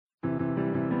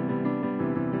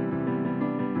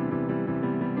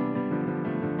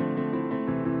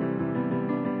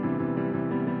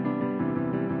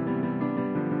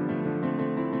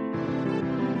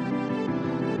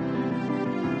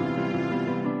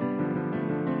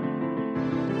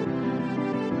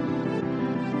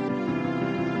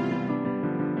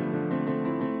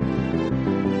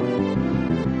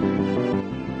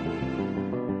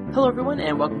Hello everyone,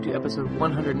 and welcome to episode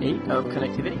 108 of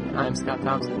Connectivity. I'm Scott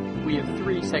Thompson. We have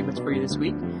 3 segments for you this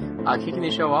week. Kicking the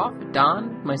show off,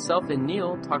 Daan, myself, and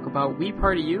Neal talk about Wii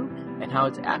Party U and how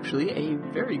it's actually a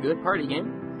very good party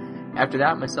game. After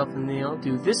that, myself and Neal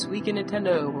do This Week in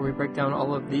Nintendo, where we break down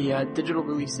all of the digital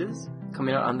releases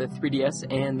coming out on the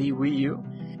 3DS and the Wii U.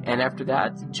 And after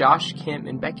that, Josh, Kim,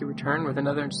 and Becky return with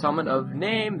another installment of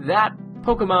Name That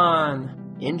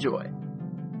Pokémon. Enjoy.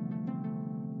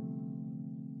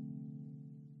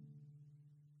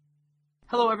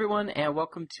 Hello everyone, and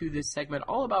welcome to this segment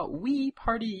all about Wii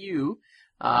Party U.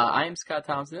 I am Scott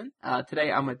Thompson.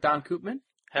 Today I'm with Daan Koopman.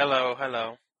 Hello,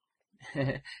 hello.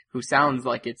 Who sounds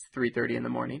like it's 3:30 in the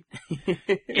morning.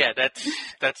 Yeah,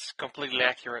 that's completely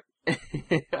accurate.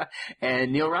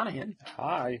 And Neal Ronahan.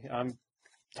 Hi, I'm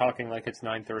talking like it's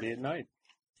 9:30 at night.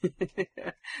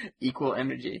 Equal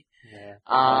energy.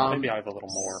 Yeah. Maybe I have a little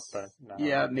more, but no.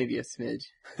 Yeah, maybe a smidge.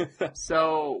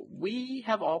 So we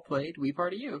have all played Wii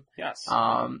Party U. Yes.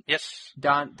 Yes.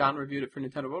 Don reviewed it for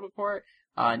Nintendo World Report.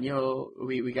 Neal,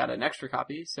 we got an extra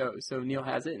copy, so Neal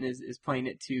has it and is playing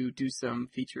it to do some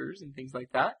features and things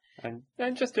like that. And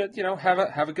just to,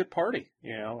 have a good party,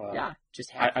 Yeah,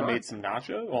 just have fun. I made some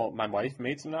nachos. Well, my wife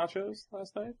made some nachos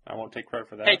last night. I won't take credit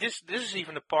for that. Hey, this is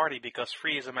even a party because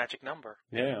 3 is a magic number.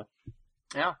 Yeah.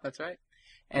 Yeah, that's right.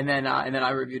 And then I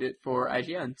reviewed it for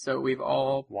IGN, so we've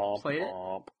all Womp played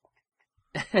womp.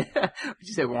 it. Did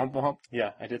you say womp womp?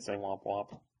 Yeah, I did say womp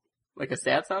womp. Like a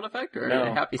sad sound effect or No,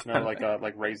 a happy sound no, effect?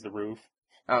 like raise the roof.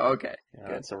 Oh, okay.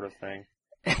 That sort of thing.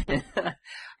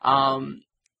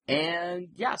 And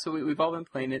yeah, so we've all been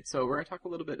playing it, so we're going to talk a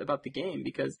little bit about the game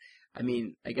because, I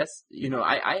mean, I guess,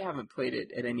 I haven't played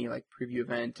it at any, preview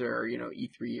event or,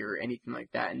 E3 or anything like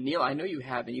that. And Neal, I know you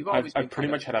have, and you've always been I've pretty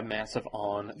much had a massive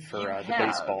on for the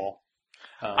baseball.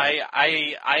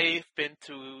 I've been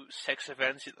to 6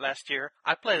 events last year.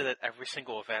 I played it at every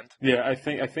single event. Yeah, I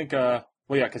think,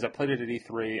 because I played it at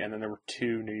E3, and then there were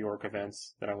 2 New York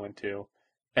events that I went to.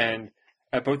 And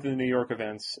at both of the New York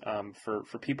events, for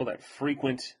people that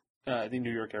frequent the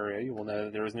New York area, you will know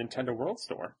that there is a Nintendo World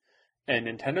Store. And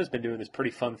Nintendo's been doing this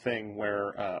pretty fun thing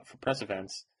where, for press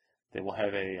events, they will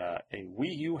have a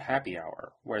Wii U happy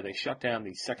hour, where they shut down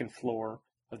the second floor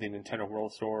of the Nintendo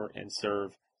World Store and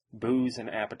serve booze and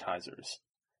appetizers.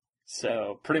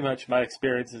 So pretty much my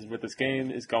experiences with this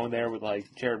game is going there with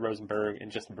Jared Rosenberg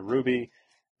and Justin Berube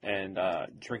and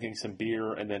drinking some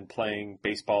beer and then playing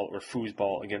baseball or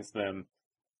foosball against them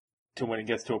to when it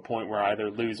gets to a point where I either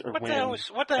lose or win.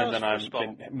 What the hell and then is I'm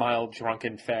foosball? in mild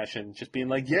drunken fashion just being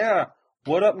like, yeah,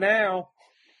 what up now?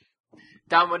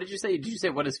 Don, what did you say? Did you say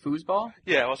what is foosball?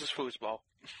 Yeah, what's this foosball?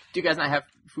 Do you guys not have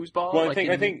foosball? Well, I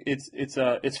think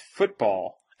it's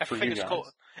football for you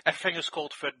guys. Everything is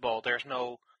called football. There's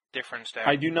no difference there.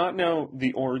 I do not know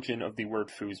the origin of the word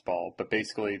foosball, but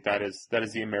basically that is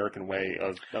the American way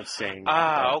of saying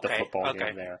the football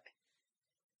game there.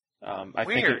 I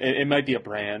think it might be a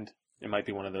brand. It might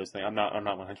be one of those things. I'm not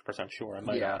 100% sure. I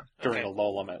might during a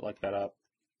lull I might look that up.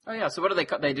 Oh yeah, so what do they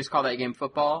call? They just call that game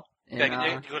football?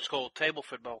 It's called table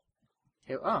football.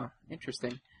 Oh,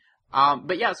 interesting.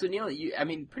 But yeah, so Neal,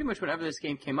 pretty much whenever this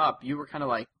game came up, you were kind of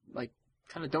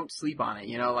kind of don't sleep on it,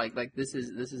 this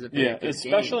is a very good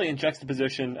especially game. In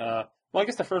juxtaposition. I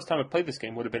guess the first time I played this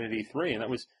game would have been at E3, and that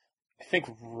was, I think,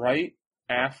 right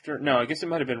after. No, I guess it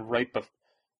might have been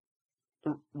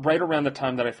right around the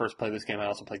time that I first played this game. I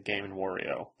also played Game &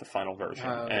 Wario, the final version,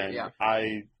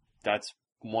 that's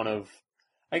one of.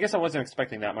 I guess I wasn't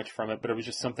expecting that much from it, but it was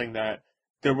just something that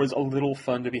there was a little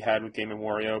fun to be had with Game &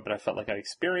 Wario, but I felt like I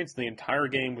experienced the entire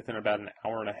game within about an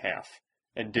hour and a half.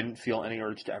 And didn't feel any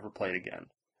urge to ever play it again.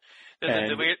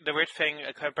 The weird thing,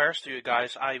 compared to you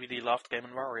guys, I really loved Game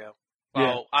 & Wario.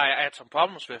 Well, yeah. I had some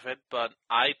problems with it, but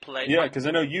I played. Yeah, because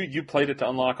I know you played it to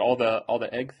unlock all the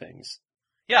egg things.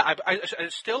 Yeah, I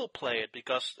still play it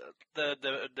because the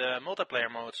multiplayer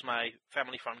modes my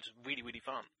family found is really, really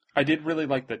fun. I did really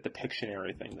like the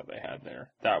Pictionary thing that they had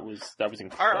there. That was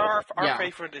incredible. Our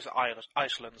favorite is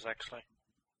Iceland, actually.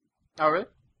 Oh, really?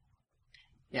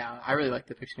 Yeah, I really like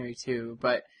the Pictionary too,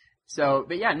 but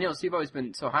yeah, Neal, so you've always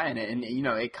been so high on it, and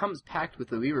it comes packed with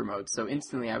the Wii Remote, so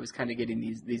instantly I was kind of getting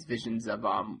these visions of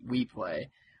Wii Play,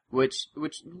 which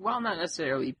while not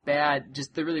necessarily bad,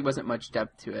 just there really wasn't much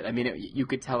depth to it. I mean, you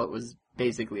could tell it was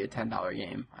basically a $10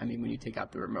 game. I mean, when you take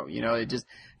out the remote, it just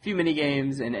a few mini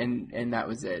games and that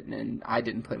was it. And I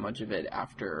didn't play much of it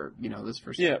after this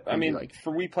first. Yeah, I mean,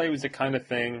 for Wii Play it was the kind of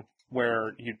thing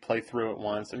where you'd play through it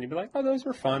once and you'd be like, oh, those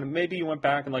were fun. Maybe you went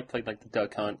back and played the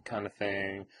duck hunt kind of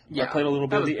thing. Yeah, I played a little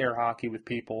bit of the air hockey with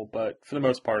people, but for the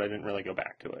most part, I didn't really go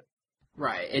back to it.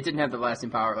 Right. It didn't have the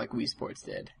lasting power like Wii Sports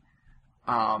did.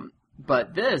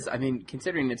 But this, I mean,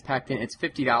 considering it's packed in, it's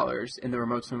 $50 and the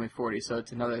remote's only $40, so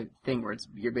it's another thing where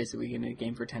you're basically getting a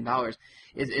game for $10.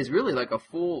 Is really like a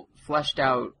full fleshed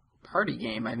out party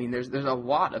game. I mean, there's a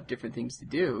lot of different things to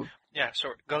do. Yeah. So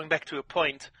going back to a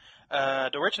point,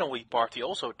 the original Wii Party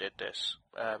also did this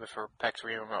with her packed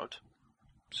Wii Remote.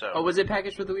 So. Oh, was it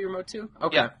packaged with the Wii Remote too?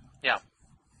 Okay. Yeah.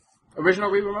 Original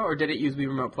Wii Remote, or did it use Wii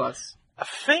Remote Plus? I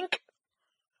think.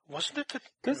 Wasn't it?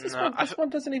 This one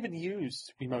doesn't even use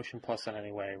Wii Motion Plus in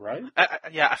any way, right?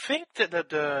 I think that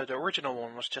the original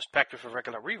one was just packed with a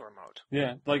regular Wii Remote.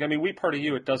 Yeah, like, I mean, Wii Party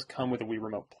U, it does come with a Wii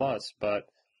Remote Plus, but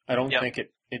I don't think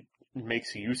it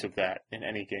makes use of that in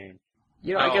any game.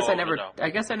 You know, I guess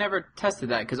I never tested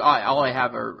that, because all I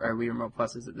have are Wii Remote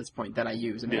Pluses at this point that I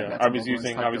use. I mean, I was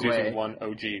using one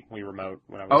OG Wii Remote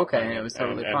when I was playing and it was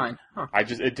totally fine. Huh.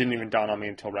 It didn't even dawn on me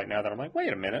until right now that I'm like,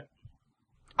 wait a minute.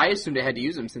 I assumed I had to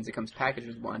use them since it comes packaged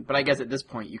with one, but I guess at this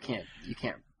point you can't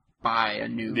buy a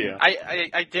new. Yeah.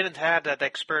 I didn't have that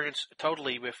experience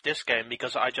totally with this game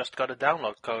because I just got a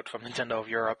download code from Nintendo of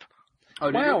Europe.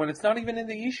 Oh, wow, and it's not even in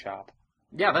the eShop.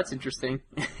 Yeah, that's interesting.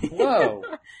 Whoa,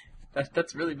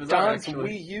 that's really bizarre. Daan's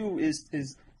Wii U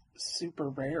is super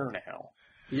rare now.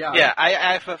 Yeah. Yeah,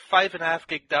 I have a 5.5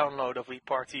 gig download of Wii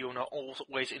Party U now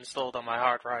always installed on my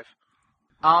hard drive.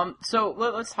 So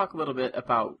let's talk a little bit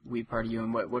about Wii Party U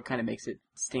and what kind of makes it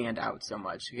stand out so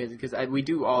much, because we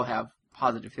do all have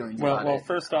positive feelings about it. Well,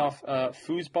 first off,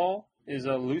 foosball is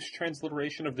a loose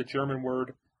transliteration of the German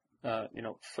word,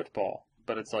 football,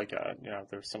 but it's like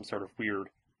there's some sort of weird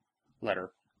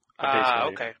letter.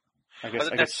 Okay. I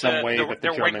guess some way that the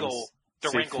Germans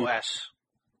the wrinkle S.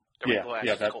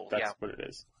 That's cool. what it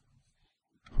is.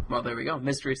 Well, there we go.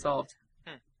 Mystery solved.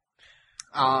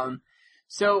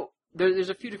 So there's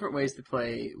a few different ways to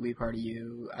play Wii Party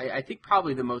U. I think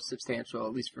probably the most substantial,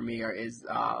 at least for me, is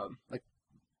like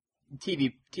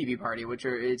TV Party,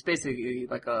 it's basically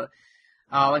like a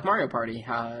like Mario Party.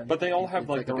 But they all have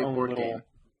like their own little game.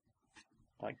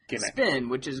 Like gimmick. Spin,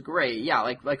 which is great. Yeah,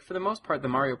 like for the most part, the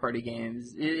Mario Party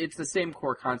games, it's the same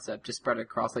core concept, just spread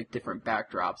across like different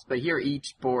backdrops. But here,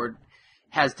 each board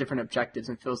has different objectives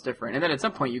and feels different. And then at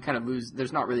some point, you kind of lose.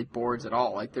 There's not really boards at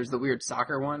all. Like there's the weird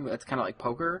soccer one that's kind of like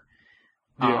poker,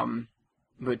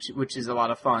 which is a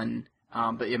lot of fun.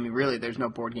 But I mean, really, there's no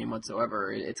board game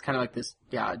whatsoever. It's kind of like this.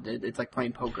 Yeah, it's like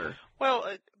playing poker. Well,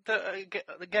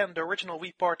 the original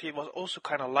Wii Party was also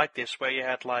kind of like this, where you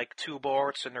had like two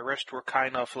boards and the rest were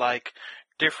kind of like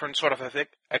different sort of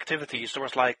activities. There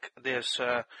was like this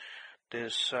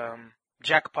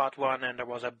jackpot one, and there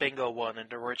was a bingo one in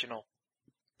the original.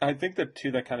 I think the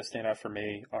two that kind of stand out for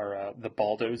me are the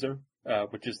Balldozer,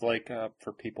 which is like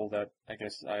for people that I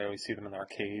guess I always see them in the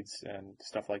arcades and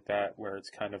stuff like that, where it's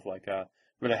kind of like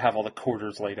where they have all the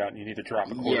quarters laid out and you need to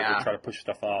drop a quarter to try to push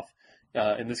stuff off.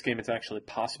 In this game, it's actually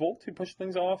possible to push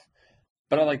things off,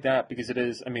 but I like that because it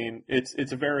is. I mean,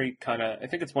 it's a very kind of. I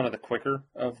think it's one of the quicker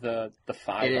of the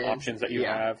 5 options that you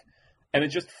have, and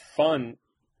it's just fun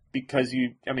because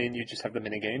you just have the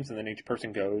mini games and then each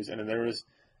person goes, and then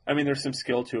there's some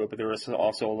skill to it, but there is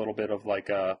also a little bit of like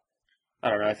I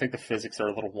don't know. I think the physics are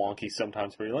a little wonky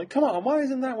sometimes, where you're like, come on, why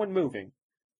isn't that one moving?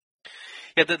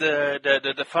 Yeah,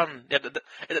 the fun. Yeah,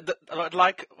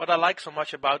 what I like so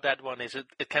much about that one is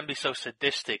it can be so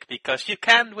sadistic because you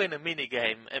can win a mini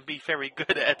game and be very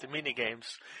good at the mini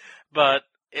games, but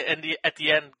at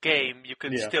the end game you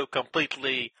can still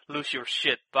completely lose your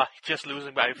shit by just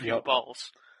losing by a few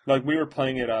balls. Like we were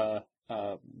playing it.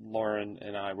 Lauren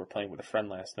and I were playing with a friend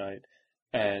last night,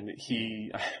 and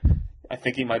I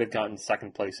think he might have gotten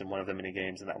second place in one of the mini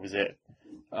games, and that was it.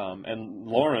 And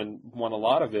Lauren won a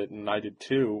lot of it, and I did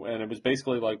too. And it was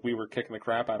basically like we were kicking the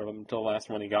crap out of him until the last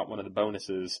one he got one of the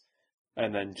bonuses,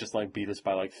 and then just like beat us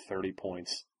by like 30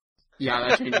 points. Yeah,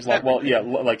 that changes.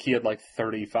 like he had like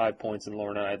 35 points, and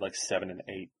Lauren and I had like 7 and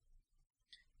 8.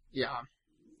 Yeah.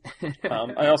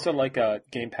 I also like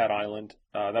Gamepad Island.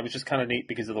 That was just kind of neat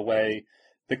because of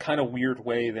the kind of weird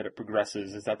way that it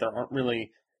progresses. Is that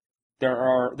there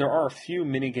are a few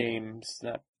mini games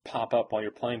that pop up while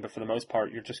you're playing, but for the most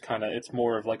part, you're just it's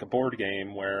more of like a board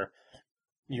game where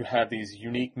you have these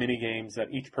unique mini games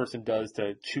that each person does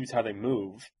to choose how they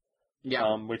move.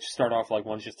 Yeah. Which start off like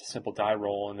one's just a simple die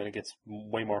roll, and then it gets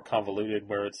way more convoluted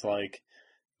where it's like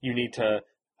you need to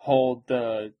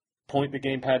point the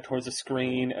gamepad towards the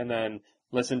screen and then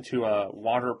listen to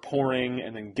water pouring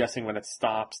and then guessing when it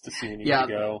stops to see when you need to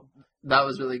go. That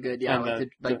was really good. Yeah. And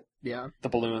the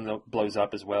balloon that blows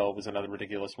up as well was another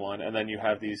ridiculous one. And then you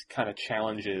have these kind of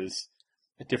challenges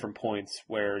at different points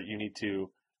where you need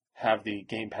to have the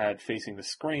gamepad facing the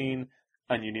screen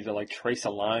and you need to like trace a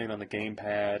line on the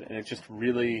gamepad. And it's just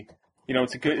really,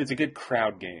 it's a good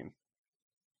crowd game.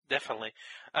 Definitely.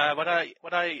 What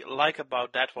I like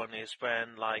about that one is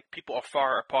when like people are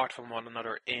far apart from one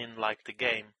another in like the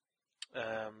game.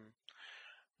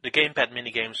 The gamepad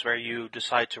minigames where you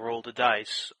decide to roll the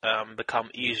dice become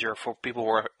easier for people who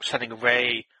are standing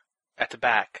way at the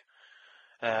back,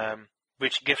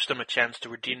 which gives them a chance to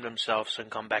redeem themselves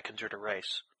and come back into the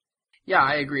race. Yeah,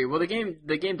 I agree. Well, the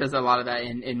game does a lot of that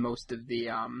in most of the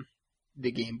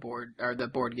game board or the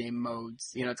board game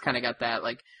modes. It's kind of got that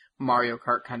like Mario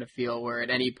Kart kind of feel where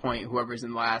at any point whoever's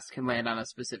in last can land on a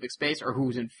specific space, or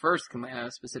who's in first can land on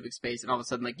a specific space, and all of a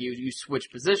sudden like you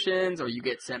switch positions, or you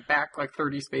get sent back like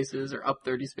 30 spaces or up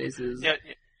 30 spaces. Yeah,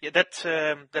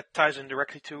 that ties in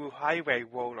directly to highway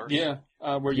rollers. Yeah,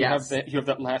 where you have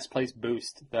that last place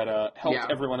boost that helped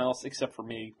everyone else except for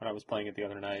me when I was playing it the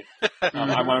other night.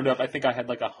 I wound up, I think I had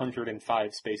like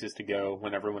 105 spaces to go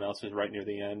when everyone else was right near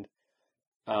the end.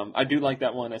 I do like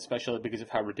that one, especially because of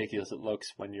how ridiculous it looks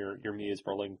when your Mii is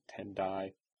rolling 10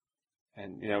 die.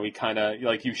 And, we kind of,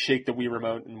 like, you shake the Wii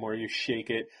Remote, and the more you shake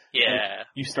it, like,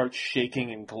 you start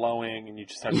shaking and glowing, and you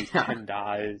just have these 10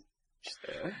 die just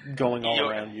going all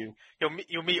around you.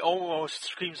 Your Mii almost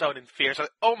screams out in fear. It's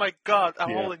like, oh my god,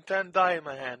 I'm holding 10 die in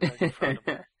my hand right in front of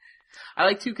me. I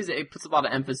like, too, because it puts a lot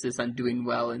of emphasis on doing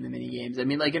well in the mini games. I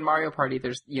mean, like in Mario Party,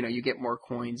 there's, you get more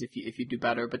coins if you do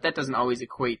better, but that doesn't always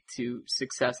equate to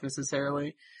success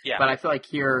necessarily. Yeah. But I feel like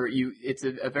here, it's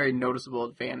a very noticeable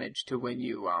advantage to when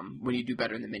you do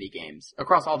better in the mini games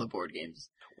across all the board games.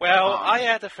 Well, I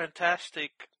had a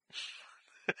fantastic.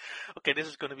 Okay, this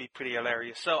is going to be pretty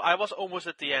hilarious. So I was almost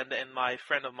at the end, and my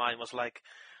friend of mine was like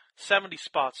 70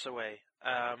 spots away.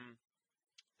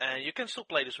 And you can still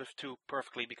play this with 2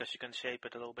 perfectly because you can shape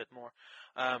it a little bit more.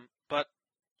 But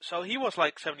so he was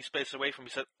like 70 spaces away from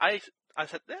me. I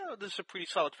said, yeah, this is a pretty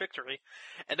solid victory.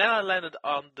 And then I landed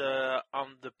on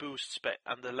the boost space,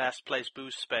 on the last place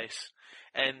boost space,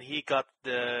 and he got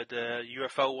the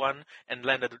UFO one and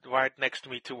landed right next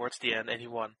to me towards the end, and he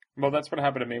won. Well, that's what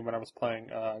happened to me when I was playing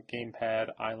Gamepad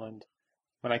Island.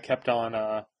 When I kept on,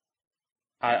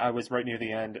 I was right near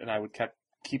the end, and I would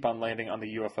keep on landing on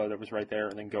the UFO that was right there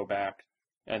and then go back.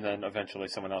 And then eventually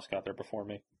someone else got there before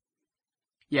me.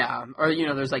 Yeah, or,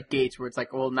 there's like gates where it's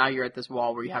like, well, now you're at this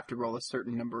wall where you have to roll a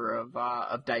certain number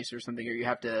of dice or something, or you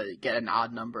have to get an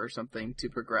odd number or something to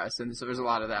progress. And so there's a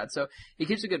lot of that. So it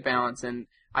keeps a good balance. And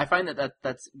I find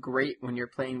that's great when you're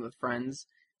playing with friends.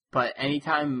 But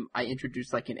anytime I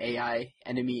introduced like an AI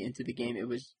enemy into the game, it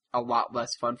was a lot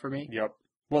less fun for me. Yep.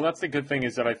 Well, that's the good thing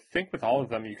is that I think with all of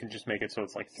them, you can just make it so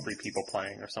it's like 3 people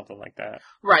playing or something like that.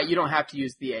 Right, you don't have to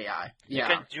use the AI. Yeah.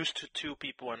 You can use 2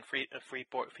 people and 3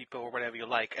 people or whatever you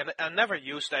like. And I never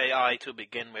used AI to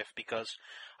begin with because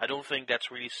I don't think that's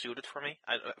really suited for me.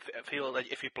 I feel that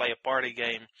if you play a party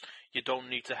game, you don't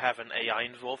need to have an AI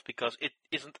involved because it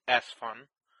isn't as fun.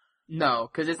 No,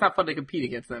 because it's not fun to compete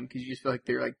against them because you just feel like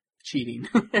they're like cheating.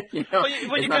 Well,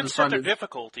 you can set their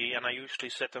difficulty, and I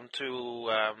usually set them to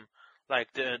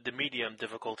like the medium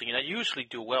difficulty, and I usually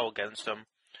do well against them.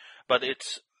 But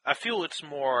I feel it's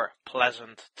more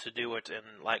pleasant to do it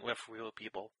in like with real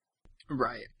people.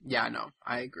 Right. Yeah, no,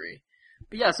 I agree.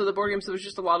 But yeah, so the board games, there was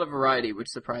just a lot of variety, which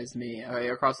surprised me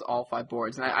across all 5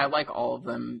 boards, and I like all of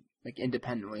them like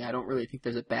independently. I don't really think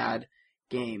there's a bad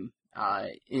game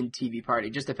in TV Party,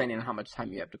 just depending on how much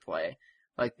time you have to play.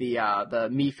 Like the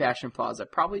Mii Fashion Plaza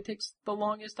probably takes the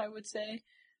longest, I would say.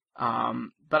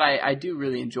 But I do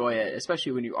really enjoy it,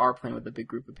 especially when you are playing with a big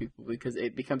group of people, because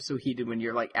it becomes so heated when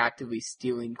you're like actively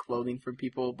stealing clothing from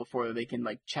people before they can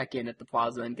like check in at the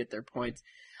plaza and get their points.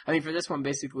 I mean, for this one,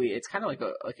 basically, it's kind of like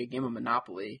a game of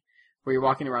Monopoly, where you're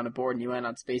walking around a board and you land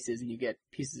on spaces and you get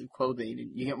pieces of clothing,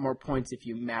 and you get more points if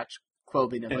you match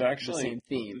clothing of like, the same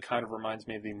theme. It kind of reminds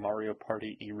me of the Mario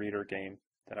Party e-reader game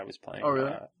that I was playing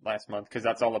last month, because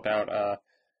that's all about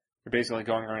you're basically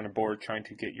going around a board trying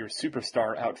to get your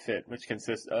superstar outfit, which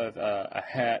consists of a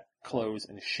hat, clothes,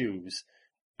 and shoes.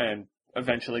 And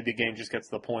eventually the game just gets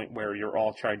to the point where you're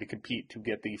all trying to compete to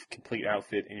get the complete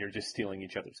outfit, and you're just stealing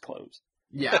each other's clothes.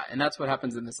 Yeah, and that's what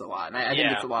happens in this a lot. And I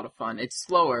think it's a lot of fun. It's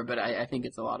slower, but I think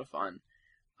it's a lot of fun.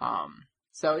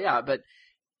 So yeah, but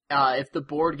if the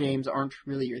board games aren't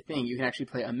really your thing, you can actually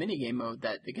play a minigame mode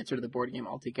that gets rid of the board game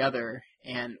altogether.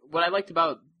 And what I liked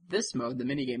about this mode, the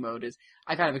minigame mode, is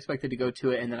I kind of expected to go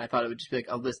to it, and then I thought it would just be like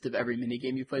a list of every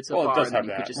minigame you played so far. Well, it does have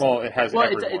that. It has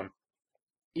everyone.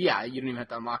 Yeah, you don't even have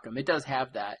to unlock them. It does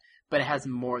have that, but it has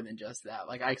more than just that.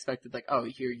 Like, I expected, like, oh,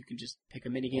 here you can just pick a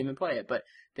minigame and play it, but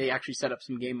they actually set up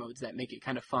some game modes that make it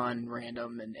kind of fun,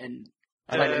 random, and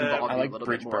I like to involve you a little bit more.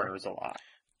 Bridge Burners a lot.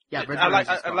 Yeah,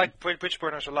 I like bridge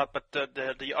burners a lot, but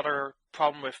the other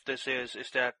problem with this is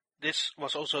that this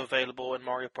was also available in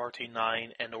Mario Party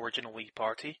 9 and the original Wii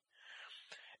Party.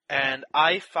 And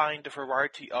I find the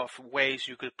variety of ways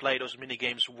you could play those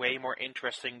minigames way more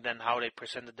interesting than how they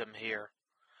presented them here.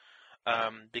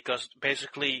 Because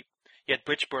basically you had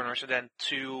bridge burners and then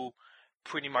 2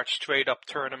 pretty much straight up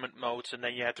tournament modes, and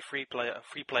then you had the free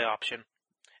play option.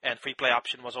 And free play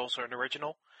option was also an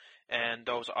original, and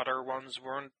those other ones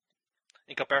weren't,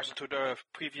 in comparison to the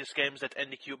previous games that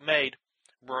NDQ made,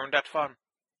 weren't that fun.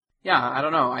 Yeah, I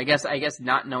don't know. I guess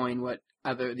not knowing what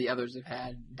the others have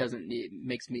had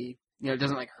makes me, it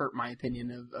doesn't like hurt my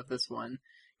opinion of this one,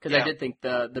 because I did think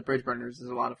the bridge burners is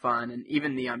a lot of fun, and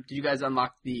even the did you guys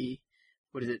unlock the,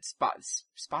 what is it,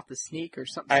 spot the sneak or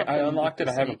something? I unlocked it.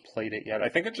 I haven't played it yet. I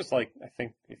think it's just I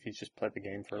think if you just played the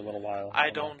game for a little while.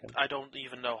 I don't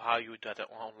even know how you did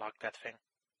unlock that thing.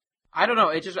 I don't know.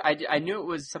 It just I knew it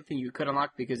was something you could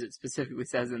unlock because it specifically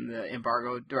says in the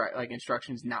embargo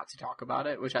instructions not to talk about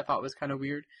it, which I thought was kind of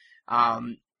weird.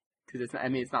 Because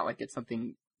it's not like it's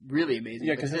something really amazing.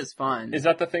 Yeah, because it is fun. Is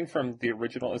that the thing from the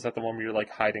original? Is that the one where you're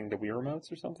hiding the Wii remotes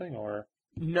or something? Or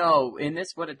no, in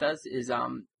this what it does is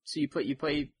so you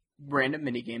play random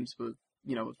mini games with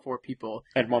 4 people,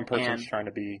 and one person's trying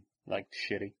to be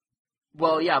shitty.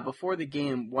 Well, yeah, before the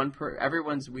game,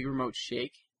 everyone's Wii remote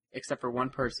shake except for one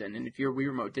person, and if your Wii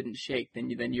remote didn't shake, then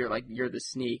you're the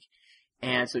sneak.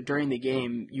 And so during the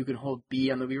game, you can hold B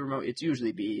on the Wii remote. It's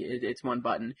usually B. It's one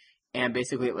button, and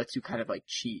basically it lets you kind of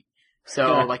cheat.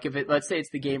 So let's say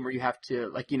it's the game where you have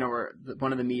to where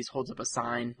one of the Mii's holds up a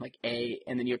sign A,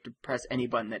 and then you have to press any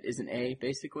button that isn't A,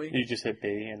 basically. You just hit B,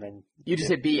 and then you just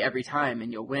hit B every time,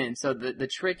 and you'll win. So the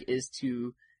trick is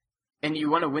to. And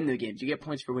you want to win the games. You get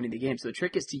points for winning the game. So the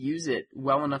trick is to use it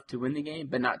well enough to win the game,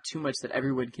 but not too much that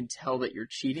everyone can tell that you're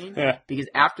cheating. Yeah. Because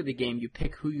after the game, you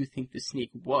pick who you think the sneak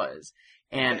was.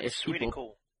 And if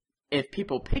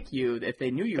people pick you, if they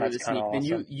knew you were the sneak, then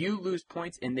you lose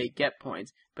points and they get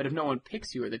points. But if no one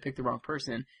picks you or they pick the wrong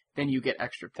person, then you get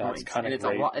extra points. That's kind of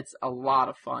great. It's a lot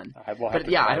of fun. I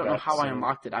don't know how I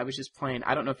unlocked it. I was just playing.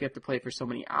 I don't know if you have to play for so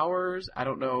many hours. I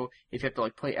don't know if you have to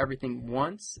play everything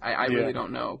once. I really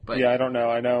don't know. But yeah, I don't know.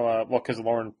 I know because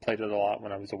Lauren played it a lot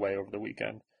when I was away over the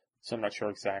weekend, so I'm not sure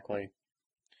exactly.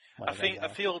 I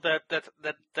feel that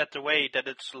the way that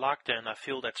it's locked in, I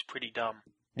feel that's pretty dumb.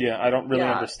 Yeah, I don't really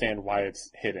understand why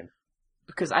it's hidden.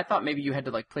 Because I thought maybe you had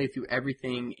to play through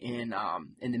everything in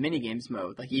the minigames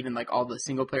mode, even all the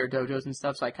single player dojos and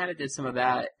stuff. So I kind of did some of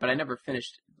that, but I never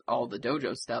finished all the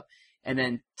dojo stuff. And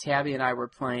then Tabby and I were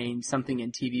playing something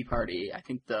in TV Party. I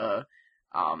think the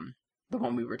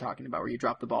one we were talking about where you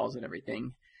drop the balls and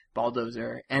everything,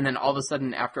 Balldozer. And then all of a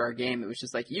sudden after our game, it was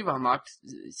just you've unlocked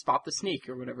Spot the Sneak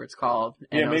or whatever it's called.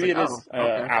 And yeah, maybe it is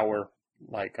our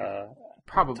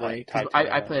probably.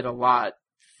 I played a lot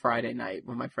Friday night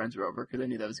when my friends were over because I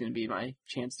knew that was going to be my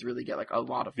chance to really get a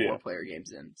lot of 4-player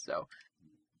games in. So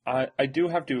I do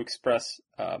have to express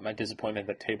my disappointment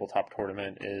that Tabletop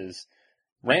Tournament is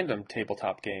random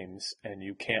tabletop games and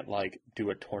you can't do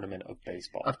a tournament of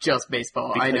baseball. Of just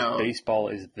baseball, because I know. Baseball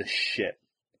is the shit.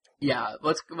 Yeah,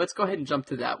 let's go ahead and jump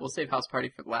to that. We'll save House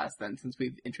Party for last then since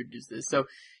we've introduced this. So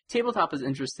Tabletop is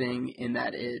interesting in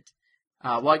that it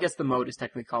I guess the mode is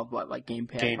technically called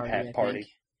Gamepad Party.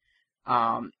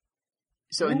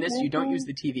 So in this, you don't use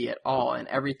the TV at all, and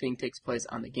everything takes place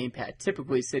on the gamepad,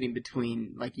 typically sitting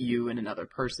between you and another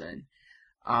person.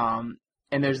 And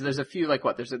there's a few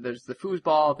there's the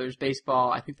foosball, there's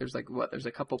baseball. I think there's there's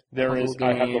a couple. There is.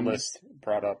 Games. I have the list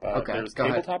brought up. Okay, there's go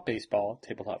tabletop ahead. baseball,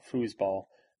 tabletop foosball.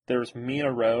 There's Me in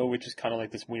a Row, which is kind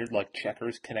of this weird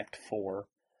checkers Connect 4.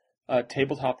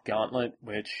 Tabletop Gauntlet,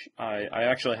 which I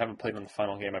actually haven't played on the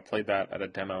final game. I played that at a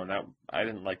demo, and I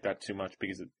didn't like that too much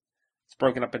because it's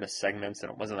broken up into segments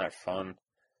and it wasn't that fun.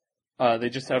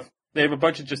 They have a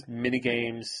bunch of just mini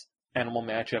games. Animal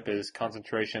Matchup is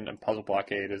Concentration, and Puzzle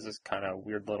Blockade is this kind of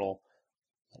weird little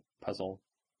puzzle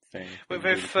thing.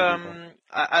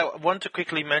 I want to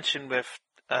quickly mention with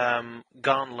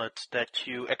Gauntlet that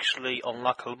you actually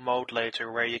unlock a mode later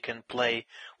where you can play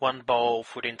one ball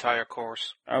for the entire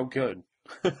course. Oh, good.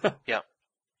 Yeah.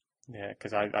 Yeah,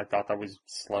 because I thought that was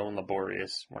slow and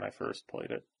laborious when I first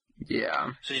played it.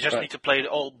 Yeah. So you just need to play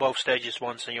both stages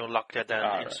once and you unlock that then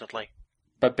instantly. Right.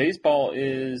 But baseball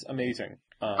is amazing.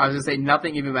 I was going to say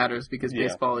nothing even matters because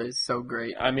baseball is so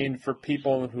great. I mean, for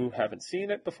people who haven't seen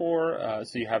it before,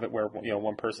 so you have it where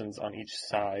one person's on each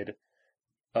side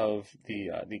of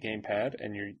the gamepad,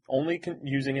 and you're only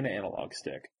using an analog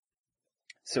stick.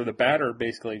 So the batter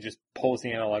basically just pulls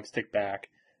the analog stick back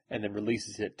and then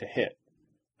releases it to hit.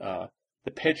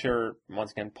 The pitcher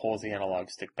once again pulls the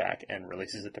analog stick back and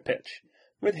releases it to pitch.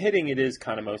 With hitting, it is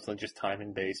kind of mostly just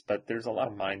timing based, but there's a lot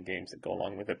of mind games that go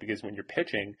along with it because when you're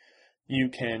pitching, you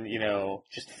can,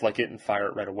 just flick it and fire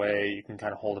it right away. You can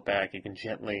kind of hold it back. You can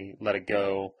gently let it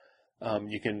go.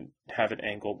 You can have it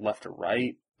angled left or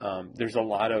right. There's a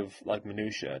lot of like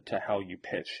minutia to how you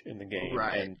pitch in the game,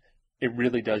 Right. and it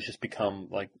really does just become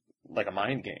like a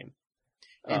mind game.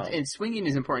 And swinging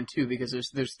is important too because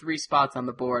there's 3 spots on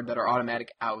the board that are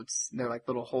automatic outs. They're like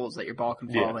little holes that your ball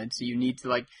can fall in. So you need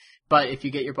to but if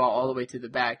you get your ball all the way to the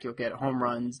back, you'll get home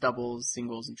runs, doubles,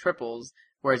 singles, and triples.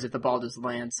 Whereas if the ball just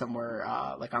lands somewhere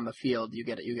like on the field, you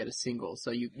get a single.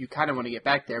 So you kind of want to get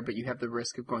back there, but you have the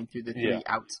risk of going through the 3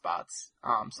 out spots.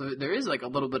 So there is like a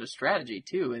little bit of strategy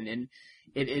too, and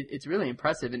it's really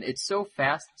impressive, and it's so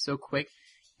fast, so quick.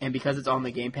 And because it's on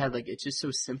the gamepad, like, it's just so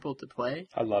simple to play.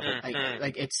 I love it.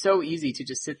 Like, it's so easy to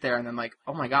just sit there and then like,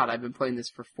 oh my god, I've been playing this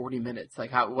for 40 minutes.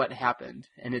 Like, what happened?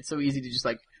 And it's so easy to just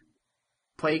like,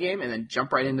 play a game and then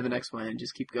jump right into the next one and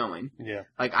just keep going. Yeah.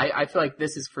 Like, I feel like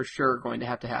this is for sure going to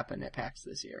happen at PAX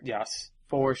this year. Yes.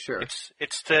 For sure.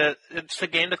 It's the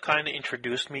game that kind of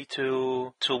introduced me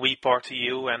to Wii Party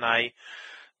U, and I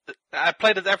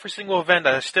played it every single event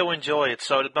and I still enjoy it,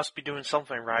 so it must be doing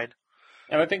something right.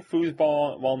 And I think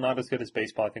foosball, while not as good as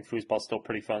baseball, I think foosball's still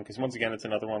pretty fun because once again, it's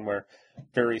another one where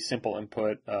very simple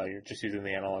input. You're just using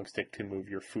the analog stick to move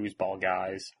your foosball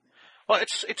guys. Well,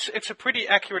 it's a pretty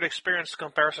accurate experience in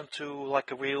comparison to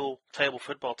like a real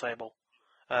football table,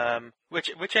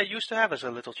 which I used to have as a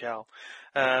little child.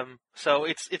 So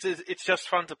it's just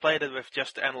fun to play that with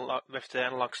just the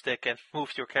analog stick and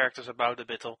move your characters about a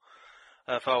bit.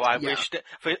 For I wish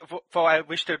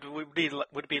that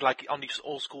would be like on these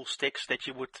old school sticks that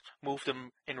you would move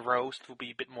them in rows. It would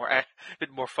be a bit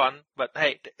more fun. But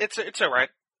hey, it's alright.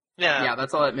 Yeah,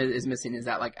 that's all it is missing is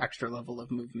that like extra level of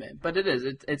movement. But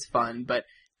it's fun. But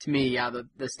to me, the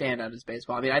standout is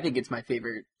baseball. I mean, I think it's my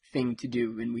favorite thing to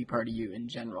do in Wii Party U in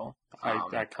general.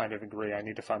 I kind of agree. I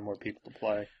need to find more people to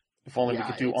play. If only we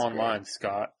could do online, great.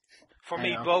 Scott. For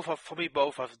me, both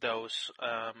of those,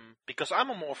 because I'm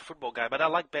a more football guy, but I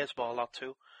like baseball a lot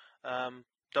too.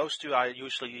 Those two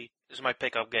is my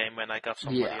pickup game when I got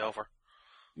somebody over.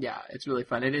 Yeah, it's really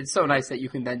fun. And it's so nice that you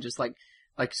can then just like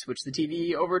switch the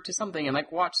TV over to something and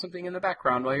like watch something in the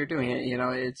background while you're doing it.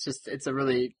 It's a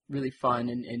really, really fun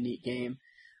and neat game.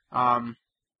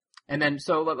 And then,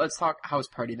 so let's talk House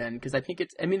Party then, because I think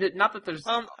not that there's...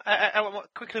 I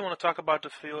quickly want to talk about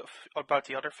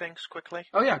the other things quickly.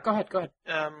 Oh yeah, go ahead.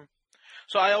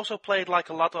 So I also played like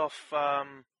a lot of,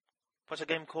 what's a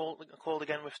game called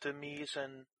again with the Mii's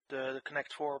and the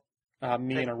Connect 4?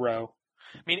 Me in a Row.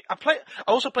 I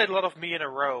also played a lot of Me in a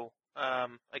Row,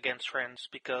 against friends,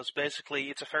 because basically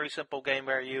it's a very simple game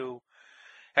where you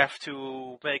have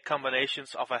to make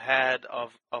combinations of a head,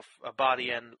 of a body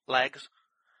and legs.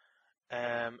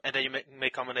 And then you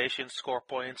make combinations, score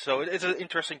points. So it's an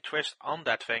interesting twist on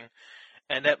that thing.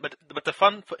 And but the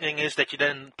fun thing is that you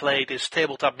then play these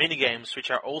tabletop mini games,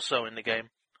 which are also in the game,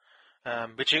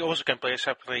 which you also can play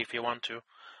separately if you want to.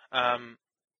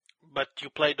 But you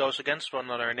play those against one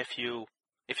another, and if you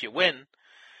win,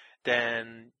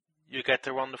 then you get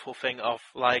the wonderful thing of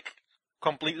like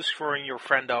completely screwing your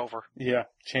friend over. Yeah,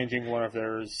 changing one of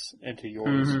theirs into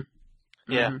yours.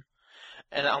 Mm-hmm. Yeah. Mm-hmm.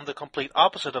 And on the complete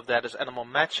opposite of that is Animal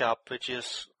Matchup, which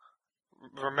is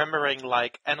remembering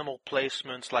like animal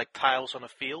placements like tiles on a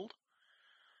field.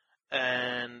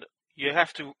 And you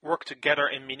have to work together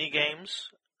in mini games,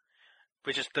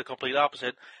 which is the complete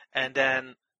opposite. And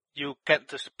then you get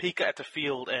to peek at the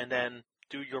field and then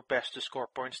do your best to score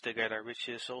points together, which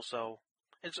is also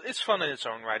it's fun in its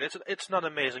own right. It's not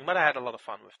amazing, but I had a lot of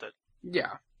fun with it.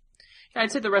 Yeah,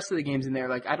 I'd say the rest of the games in there,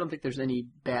 like I don't think there's any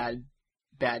bad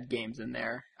games in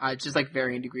there. It's just like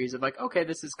varying degrees of like, okay,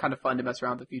 this is kind of fun to mess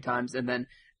around with a few times, and then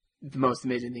the most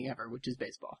amazing thing ever, which is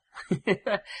baseball.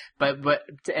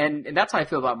 and that's how I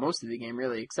feel about most of the game,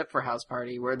 really, except for House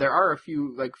Party, where there are a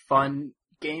few like fun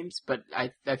games, but I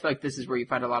feel like this is where you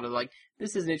find a lot of like,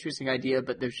 this is an interesting idea,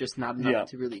 but there's just not enough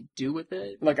to really do with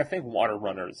it. Like, I think Water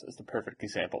Runners is the perfect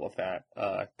example of that.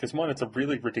 Because one, it's a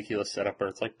really ridiculous setup where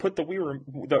it's like, put the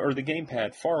the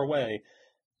gamepad far away,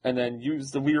 and then use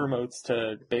the Wii remotes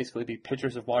to basically be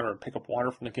pitchers of water and pick up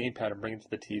water from the gamepad and bring it to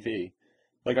the TV.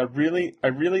 Like, I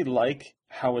really like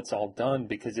how it's all done,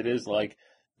 because it is like,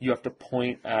 you have to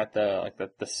point at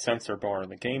the sensor bar on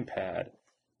the gamepad,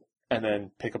 and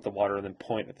then pick up the water and then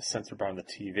point at the sensor bar on the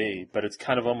TV. But it's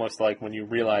kind of almost like when you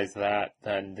realize that,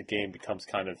 then the game becomes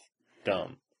kind of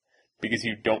dumb, because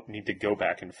you don't need to go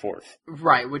back and forth.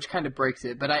 Right, which kind of breaks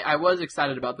it. But I was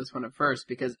excited about this one at first,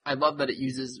 because I love that it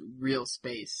uses real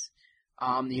space.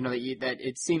 that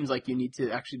it seems like you need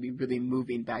to actually be really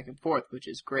moving back and forth, which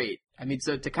is great. I mean,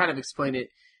 so to kind of explain it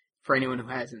for anyone who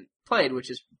hasn't played, which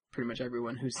is pretty much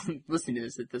everyone who's listening to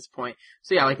this at this point.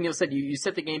 So yeah, like Neal said, you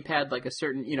set the gamepad like a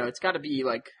certain, it's got to be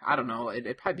like, I don't know,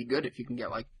 it'd probably be good if you can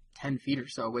get like 10 feet or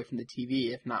so away from the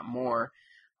TV, if not more.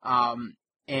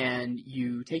 And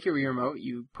you take your Wii Remote,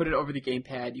 you put it over the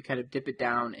gamepad, you kind of dip it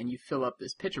down, and you fill up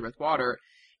this pitcher with water.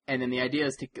 And then the idea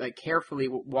is to like carefully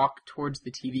walk towards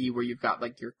the TV where you've got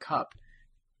like your cup,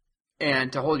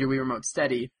 and to hold your Wii Remote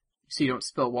steady so you don't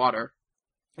spill water.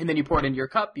 And then you pour it into your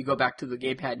cup, you go back to the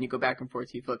gamepad, and you go back and forth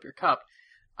till you fill up your cup.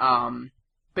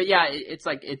 But yeah, it's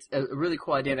a really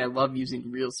cool idea, and I love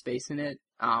using real space in it.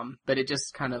 But it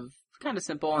just kind of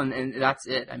simple, and that's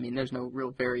it. I mean, there's no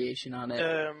real variation on it.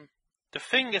 The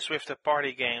thing is with the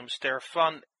party games, they're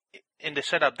fun in the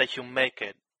setup that you make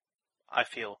it, I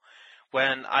feel.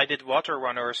 When I did Water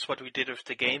Runners, what we did with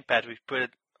the gamepad, we put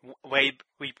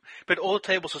all the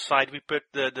tables aside, we put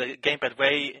the gamepad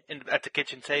way at the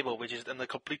kitchen table, which is on the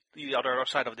completely other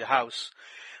side of the house.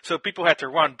 So people had to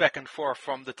run back and forth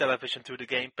from the television to the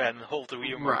gamepad and hold the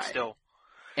Wii Remote still.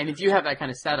 And if you have that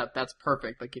kind of setup, that's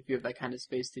perfect. Like, if you have that kind of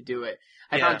space to do it.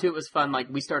 I found, too, it was fun. Like,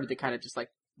 we started to kind of just, like,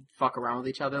 fuck around with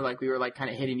each other. Like, we were, like, kind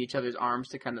of hitting each other's arms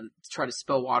to kind of try to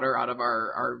spill water out of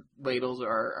our ladles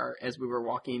or as we were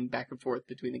walking back and forth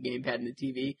between the gamepad and the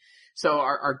TV. So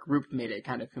our group made it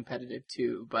kind of competitive,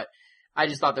 too. But I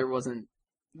just thought there wasn't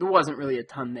really a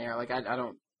ton there. Like, I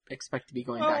don't expect to be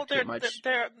going back too much.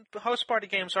 The house party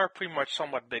games are pretty much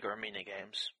somewhat bigger mini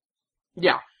games.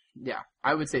 Yeah,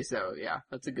 I would say so, yeah.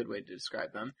 That's a good way to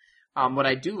describe them. What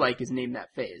I do like is Name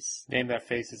That Face. Name That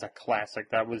Face is a classic.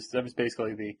 That was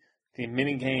basically the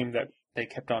mini game that they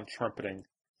kept on trumpeting.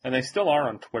 And they still are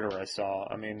on Twitter, I saw.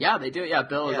 I mean... Yeah, they do. Yeah,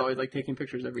 Bill is always, like, taking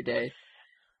pictures every day.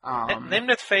 Name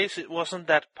That Face, it wasn't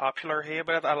that popular here,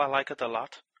 but I like it a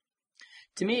lot.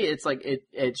 To me, it's like,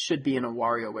 it should be in a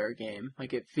WarioWare game.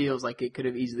 Like, it feels like it could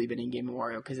have easily been in Game &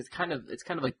 Wario, because it's kind of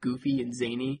like goofy and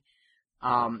zany.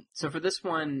 So for this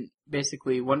one,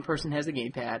 basically, one person has a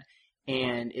gamepad,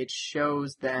 and it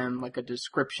shows them, like, a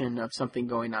description of something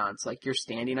going on. It's like, you're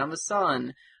standing on the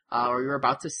sun, or you're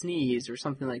about to sneeze, or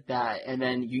something like that. And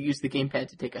then you use the gamepad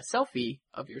to take a selfie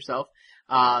of yourself,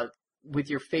 with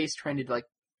your face trying to, like,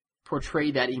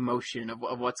 portray that emotion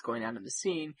of what's going on in the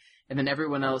scene. And then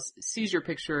everyone else sees your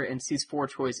picture and sees 4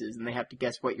 choices, and they have to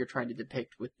guess what you're trying to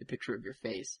depict with the picture of your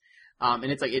face. And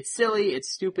it's like, it's silly,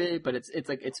 it's stupid, but it's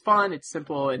like, it's fun, it's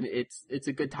simple, and it's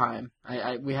a good time.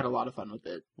 We had a lot of fun with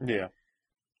it. Yeah.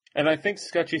 And I think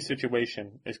Sketchy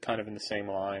Situation is kind of in the same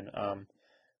line.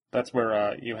 That's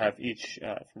where, you have each,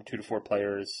 from 2 to 4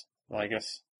 players. Well, I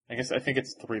think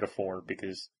it's 3 to 4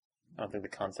 because I don't think the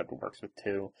concept works with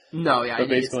 2. No, yeah, but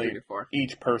basically, it's 3 to 4.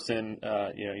 Each person,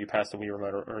 you pass the Wii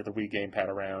Remote or the Wii gamepad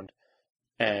around,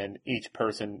 and each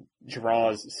person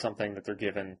draws something that they're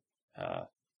given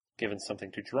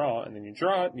something to draw, and then you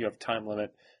draw it, and you have a time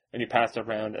limit, and you pass it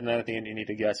around, and then at the end you need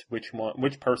to guess which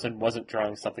person wasn't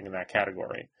drawing something in that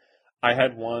category. I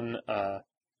had one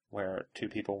where 2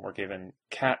 people were given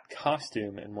cat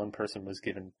costume, and one person was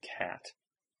given cat.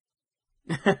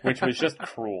 Which was just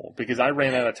cruel, because I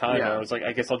ran out of time, and I was like,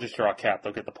 I guess I'll just draw a cat,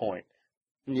 they'll get the point.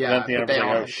 Yeah, and at the end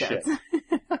I was like, oh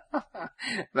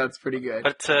shit. That's pretty good.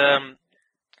 But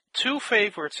 2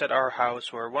 favorites at our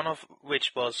house were, one of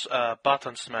which was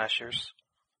Button Smashers.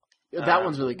 That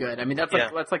one's really good. I mean,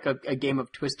 that's like a game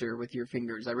of Twister with your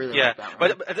fingers. I really like that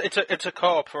one. But it's a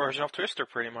co-op version of Twister,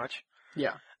 pretty much.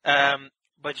 Yeah.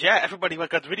 But yeah, everybody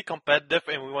got really competitive,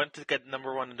 and we wanted to get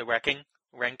number 1 in the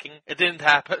ranking. It didn't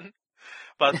happen.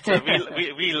 But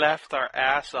we laughed our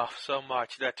ass off so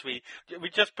much that we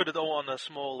just put it all on a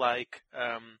small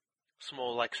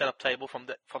setup table from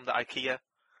the IKEA.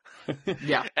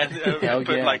 Yeah. And we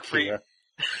put like IKEA.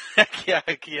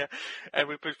 IKEA. And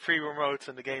we put 3 remotes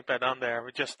and the gamepad on there.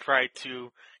 We just tried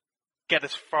to get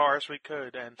as far as we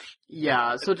could, and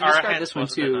so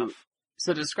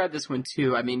to describe this one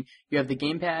too. I mean, you have the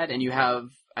gamepad, and you have,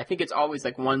 I think it's always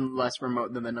like 1 less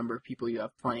remote than the number of people you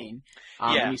have playing.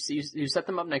 You set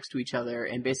them up next to each other,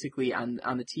 and basically on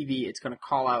the TV, it's going to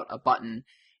call out a button.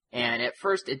 And at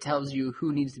first, it tells you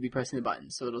who needs to be pressing the button.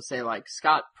 So it'll say, like,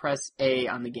 Scott, press A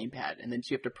on the gamepad. And then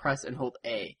you have to press and hold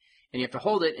A. And you have to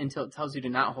hold it until it tells you to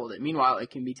not hold it. Meanwhile, it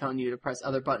can be telling you to press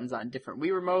other buttons on different Wii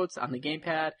remotes, on the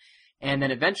gamepad. And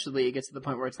then eventually it gets to the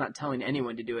point where it's not telling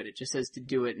anyone to do it. It just says to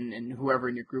do it, and whoever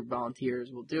in your group volunteers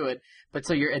will do it. But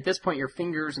so at this point, your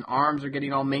fingers and arms are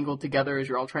getting all mangled together as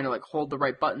you're all trying to, like, hold the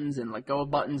right buttons and let go of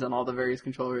buttons on all the various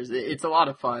controllers. It's a lot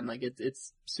of fun. Like,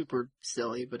 it's super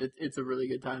silly, but it's a really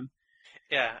good time.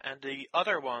 Yeah, and the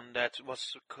other one that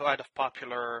was kind of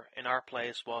popular in our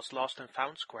place was Lost and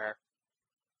Found Square.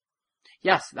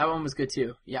 Yes, that one was good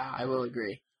too. Yeah, I will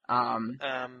agree.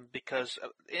 Because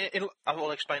I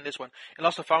will explain this one. In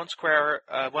Lost and Found Square,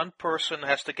 one person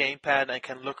has the gamepad and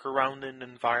can look around in the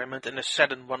environment and is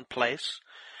set in one place.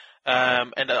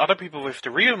 And the other people with the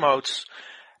remotes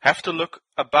have to look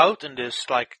about in this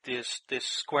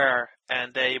square,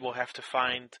 and they will have to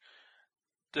find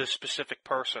the specific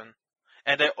person.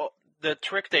 And the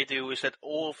trick they do is that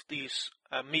all of these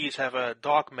Mii's have a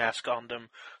dog mask on them,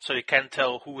 so you can't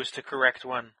tell who is the correct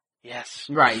one. Yes.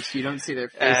 Right, so you don't see their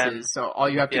faces, so all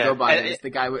you have to go by is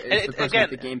the guy with the person again,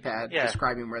 with the gamepad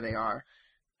describing where they are.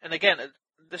 And again,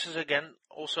 this is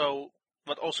also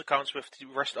what also counts with the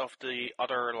rest of the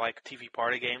other TV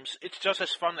party games. It's just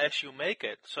as fun as you make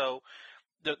it. So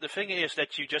the thing is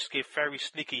that you just give very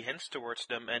sneaky hints towards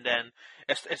them, and then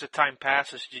as the time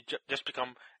passes, you just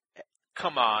become,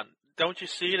 come on, don't you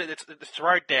see that it's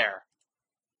right there?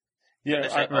 Yeah,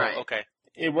 say, right. Okay.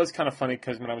 It was kind of funny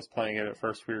because when I was playing it at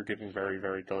first, we were giving very,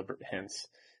 very deliberate hints.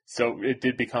 So it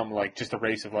did become just a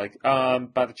race of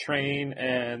by the train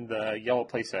and the yellow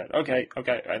playset. Okay,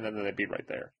 and then they'd be right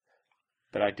there.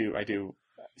 But I do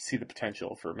see the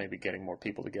potential for maybe getting more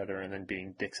people together and then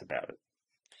being dicks about it.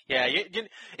 Yeah,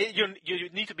 you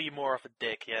need to be more of a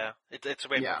dick. Yeah, it's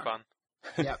way more fun.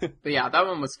 Yeah, but yeah, that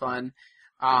one was fun.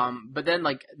 But then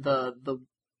the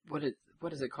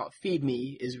what is it called? Feed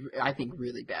Me is, I think,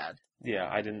 really bad. Yeah,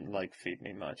 I didn't like Feed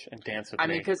Me much, and Dance With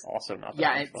Me also not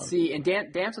that much fun. See, and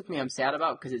Dance With Me I'm sad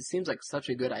about because it seems like such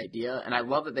a good idea, and I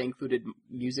love that they included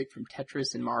music from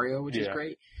Tetris and Mario, which is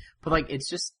great. But it's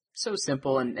just so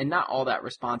simple and not all that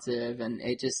responsive, and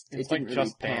it didn't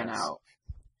really pan out.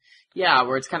 Yeah,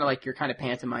 where it's kind of you're kind of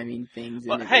pantomiming things.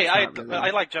 Well, hey,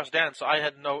 I like Just Dance, so I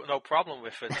had no problem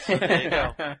with it. So there you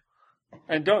go.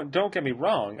 And don't get me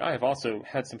wrong, I have also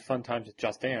had some fun times with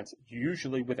Just Dance,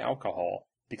 usually with alcohol,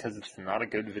 because it's not a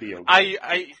good video game.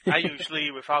 I usually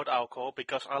without alcohol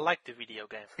because I like the video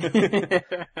game.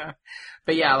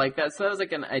 But yeah, that. So that was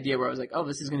an idea where I was like, oh,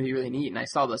 this is going to be really neat, and I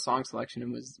saw the song selection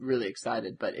and was really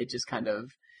excited, but it just kind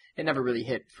of. It never really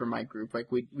hit for my group.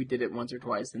 We did it once or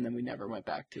twice, and then we never went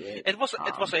back to it.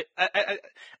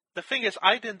 The thing is,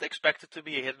 I didn't expect it to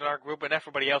be a hit in our group, and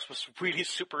everybody else was really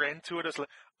super into it. It's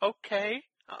okay,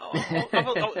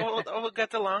 I will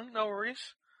get along, no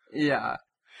worries. Yeah.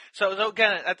 So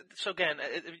again,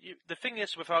 the thing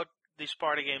is without these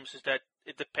party games is that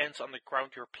it depends on the crowd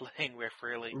you're playing with,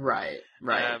 really. Right.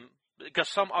 Because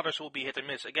some others will be hit and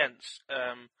miss. Again,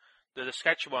 the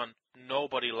sketch one,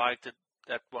 nobody liked it.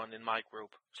 That one in my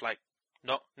group. It's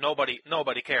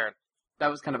nobody cared. That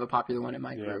was kind of a popular one in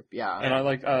my group, yeah. And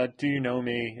I Do You Know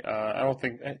Me? I don't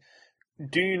think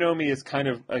Do You Know Me is kind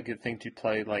of a good thing to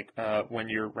play when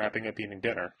you're wrapping up eating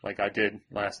dinner, like I did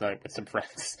last night with some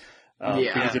friends.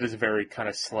 Because it is a very kind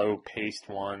of slow-paced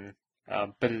one,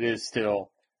 but it is still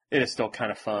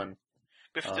kind of fun.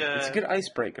 It's a good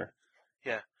icebreaker.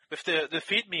 Yeah. With the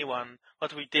Feed Me one,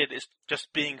 what we did is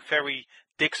just being very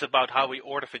dicks about how we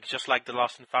order things, just like the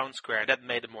Lost and Found Square. That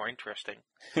made it more interesting.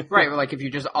 Right, or if you're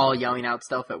just all yelling out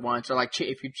stuff at once, or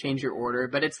if you change your order.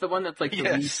 But it's the one that's the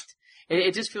least.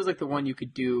 It just feels like the one you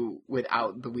could do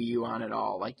without the Wii U on at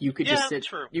all. You could just sit.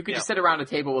 True. You could just sit around a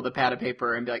table with a pad of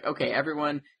paper and be like, okay,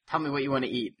 everyone, tell me what you want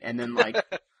to eat, and then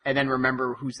and then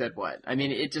remember who said what. I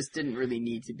mean, it just didn't really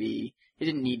need to be. It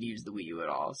didn't need to use the Wii U at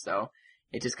all. So.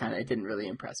 It just it didn't really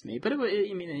impress me, but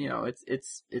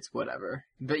it's whatever.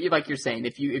 But like you're saying,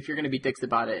 if you're going to be dicks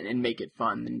about it and make it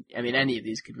fun, then any of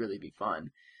these could really be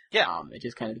fun. Yeah. It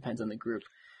just kind of depends on the group.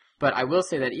 But I will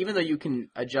say that even though you can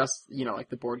adjust,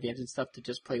 the board games and stuff to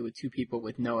just play with two people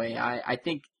with no AI, I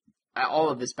think all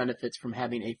of this benefits from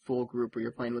having a full group where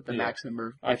you're playing with the max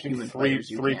number of human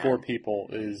players you can. 4 people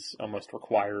is almost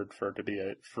required for it to be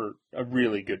a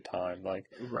really good time.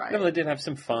 Right. They did have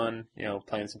some fun,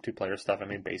 playing some 2-player stuff. I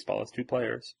mean, baseball is 2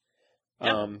 players.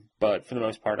 Yeah. But for the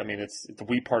most part, it's the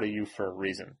Wii Party U for a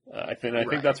reason. I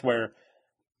think that's where,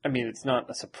 it's not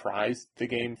a surprise the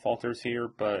game falters here,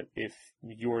 but if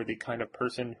you're the kind of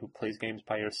person who plays games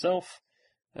by yourself,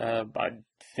 I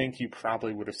think you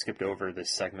probably would have skipped over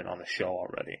this segment on the show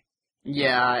already.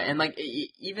 Yeah, and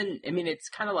it's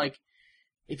kind of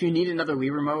if you need another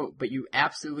Wii Remote, but you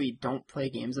absolutely don't play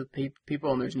games with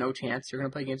people, and there's no chance you're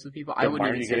going to play games with people, I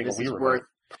wouldn't even say this is worth.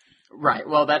 Right,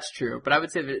 well, that's true, but I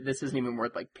would say that this isn't even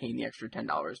worth paying the extra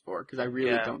 $10 for, because I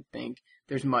really don't think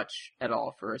there's much at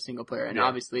all for a single player, and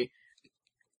obviously.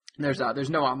 There's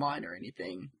no online or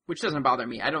anything, which doesn't bother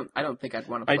me. I don't think I'd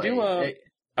want to play.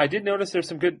 I did notice there's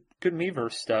some good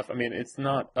Miiverse stuff. It's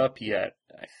not up yet,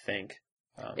 I think.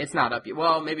 It's not up yet.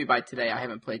 Well, maybe by today. I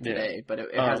haven't played today, but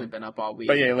it hasn't been up all week.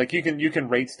 But yeah, like you can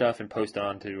rate stuff and post it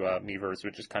onto Miiverse,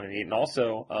 which is kind of neat. And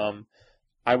also,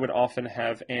 I would often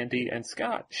have Andy and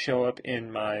Scott show up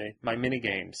in my mini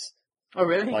games. Oh,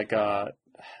 really? Like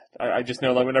I just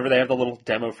know, like, whenever they have the little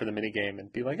demo for the mini game,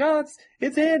 and be like, oh,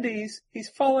 it's Andy. He's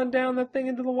falling down that thing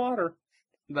into the water.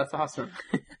 That's awesome.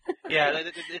 Yeah,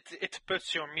 it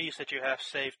puts your Mii's that you have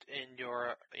saved in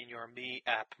your Mii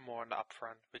app more in the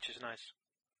upfront, which is nice.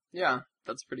 Yeah,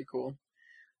 that's pretty cool.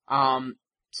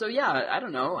 So yeah, I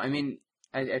don't know. I mean,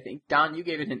 I think, Don, you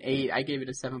gave it an 8. I gave it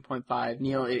a 7.5.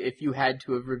 Neal, if you had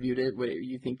to have reviewed it, what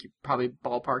you think you probably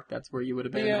ballpark that's where you would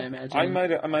have been, I imagine?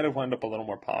 I might have wound up a little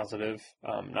more positive.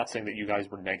 Not saying that you guys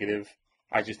were negative.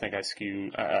 I just think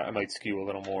I might skew a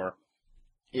little more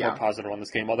positive on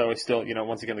this game. Although I still,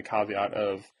 once again, the caveat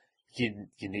of you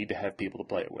need to have people to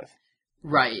play it with.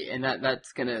 Right, and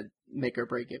that's gonna make or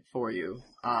break it for you.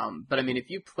 But I mean, if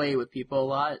you play with people a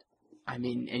lot, I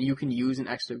mean, and you can use a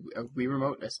Wii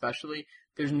Remote especially,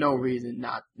 there's no reason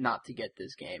not to get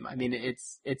this game. I mean,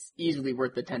 it's easily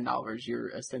worth the $10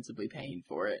 you're ostensibly paying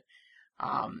for it.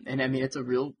 And I mean, it's a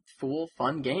real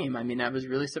fun game. I mean, I was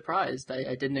really surprised.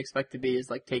 I didn't expect to be as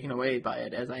like taken away by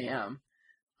it as I am.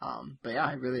 But yeah,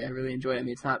 I really enjoy it. I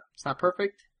mean, it's not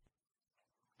perfect.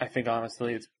 I think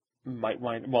honestly,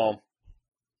 well,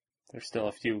 there's still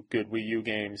a few good Wii U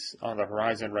games on the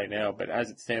horizon right now, but as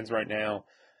it stands right now,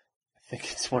 I think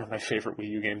it's one of my favorite Wii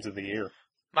U games of the year.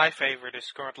 My favorite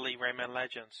is currently Rayman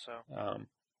Legends. So,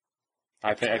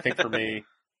 I think for me,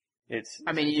 it's.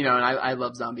 I mean, and I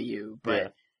love Zombie U, but yeah.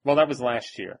 Well, that was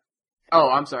last year. Oh,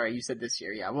 I'm sorry, you said this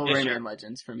year. Yeah, well, this Rayman year.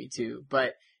 Legends for me too,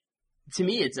 but to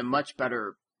me, it's a much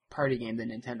better party game than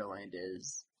Nintendo Land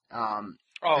is.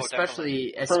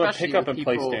 Especially from a pick up and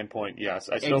people... play standpoint, yes.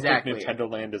 I still think Nintendo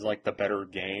Land is like the better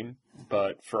game,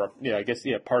 but for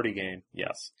a party game,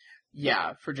 yes.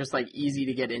 Yeah, for just like easy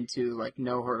to get into, like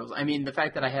no hurdles. I mean, the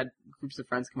fact that I had groups of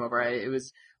friends come over, it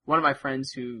was one of my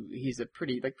friends he's a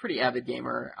pretty avid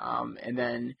gamer, and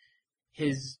then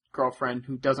his girlfriend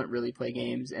who doesn't really play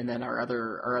games, and then our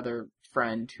other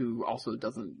friend who also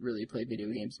doesn't really play video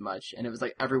games much, and it was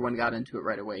like everyone got into it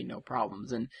right away, no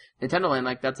problems. And Nintendo Land,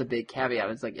 like, that's a big caveat.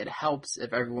 It's like it helps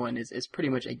if everyone is pretty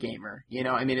much a gamer,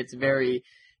 I mean, it's very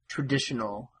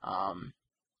traditional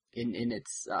in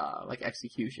its like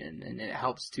execution, and it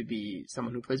helps to be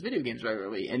someone who plays video games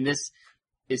regularly. And this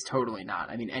is totally not.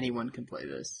 I mean, anyone can play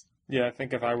this. Yeah, I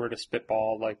think if I were to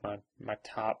spitball like my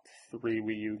top 3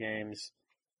 Wii U games,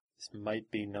 this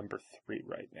might be number 3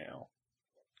 right now.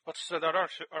 What's the other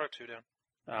two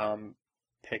then?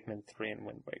 Pikmin 3 and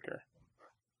Wind Waker.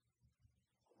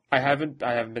 I haven't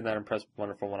been that impressed with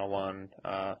Wonderful 101.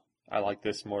 I like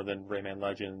this more than Rayman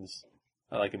Legends.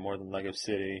 I like it more than Lego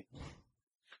City.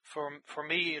 For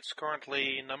me, it's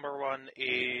currently number 1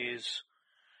 is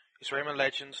Rayman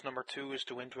Legends, number 2 is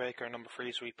the Wind Waker, and number 3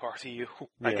 is Wii Party U,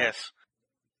 I guess.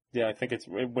 Yeah, I think it's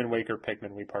Wind Waker,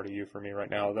 Pikmin, Wii Party U for me right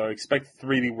now, though I expect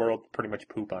 3D World to pretty much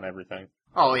poop on everything.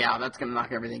 Oh yeah, that's gonna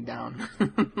knock everything down.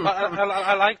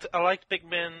 I liked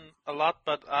Pikmin a lot,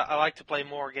 but I like to play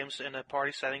more games in a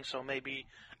party setting, so maybe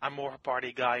I'm more of a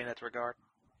party guy in that regard.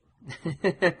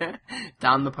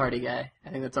 Daan the party guy. I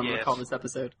think that's what I'm gonna call this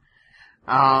episode.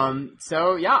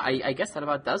 So yeah, I guess that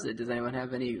about does it. Does anyone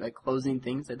have any like closing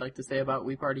things they'd like to say about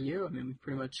Wii Party U? I mean, we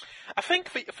pretty much. I think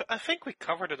we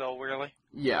covered it all, really.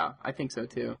 Yeah, I think so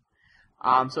too.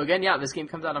 So again, yeah, this game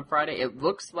comes out on Friday. It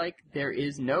looks like there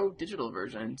is no digital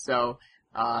version, so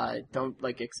don't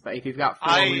expect if you've got 4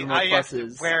 Wii Remote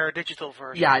Pluses. Wear a digital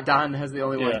version. Yeah, Don has the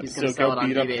only one. He's gonna sell it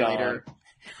on eBay later.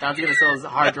 Don's gonna sell his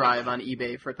hard drive on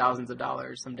eBay for thousands of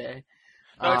dollars someday.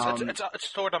 No, it's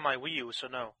stored on my Wii U, so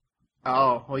no.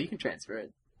 Oh, well, you can transfer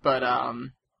it, but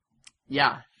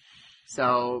yeah.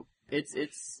 So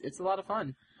it's a lot of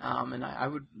fun, and I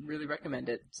would really recommend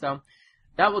it. So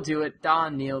that will do it.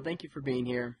 Daan, Neal, thank you for being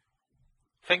here.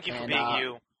 Thank you for being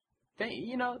you.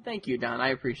 Thank you, Daan. I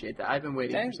appreciate that. I've been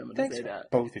waiting for someone to say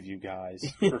that. Both of you guys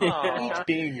for each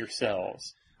being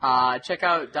yourselves. Check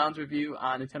out Don's review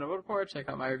on Nintendo World Report. Check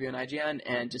out my review on IGN,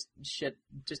 and just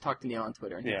talk to Neal on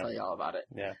Twitter, and he'll tell you all about it.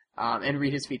 Yeah. And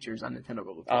read his features on Nintendo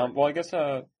World Report. Well, I guess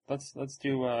let's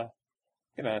do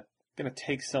gonna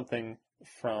take something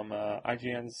from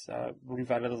IGN's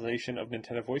revitalization of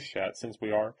Nintendo Voice Chat, since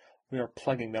we are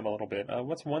plugging them a little bit.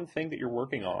 What's one thing that you're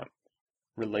working on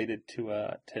related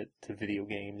to video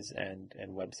games and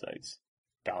websites,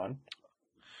 Daan?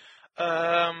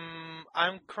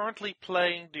 I'm currently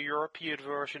playing the European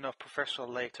version of Professor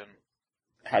Layton.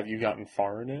 Have you gotten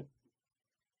far in it?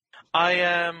 I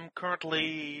am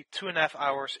currently 2.5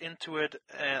 hours into it,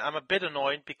 and I'm a bit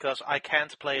annoyed because I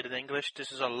can't play it in English.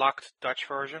 This is a locked Dutch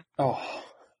version. Oh.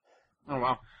 Oh,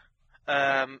 wow.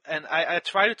 And I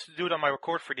tried to do it on my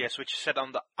Record 3DS, which is set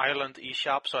on the Ireland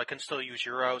eShop, so I can still use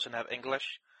euros and have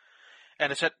English.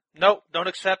 And it said, no, don't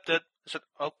accept it. I said,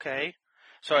 okay.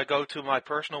 So I go to my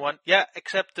personal one. Yeah,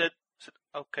 accept it. I said,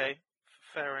 okay,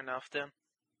 fair enough then.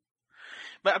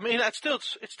 But I mean, it's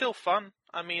still fun.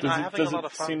 I mean, I'm having a lot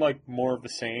of fun. Does it seem like more of the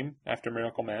same after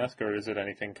Miracle Mask, or is it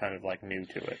anything kind of like new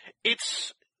to it?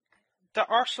 There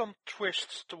are some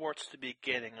twists towards the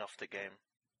beginning of the game.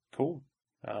 Cool.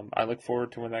 I look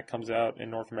forward to when that comes out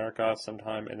in North America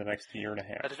sometime in the next year and a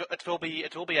half. It will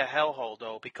be a hellhole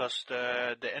though, because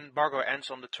the embargo ends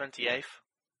on the 28th.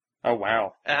 Oh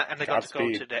wow! And I got the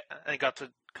code today. I got the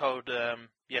code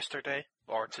yesterday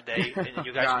or today in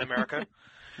you guys in America.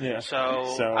 Yeah. So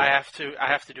I have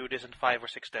to do this in 5 or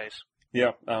 6 days.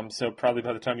 Yeah. So probably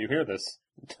by the time you hear this,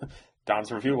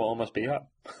 Don's review will almost be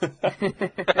up.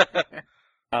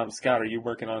 Scott, are you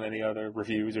working on any other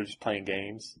reviews or just playing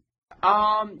games?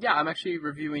 Yeah, I'm actually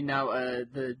reviewing now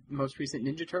the most recent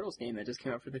Ninja Turtles game that just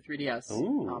came out for the 3DS.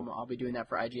 Ooh. I'll be doing that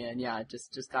for IGN. Yeah, I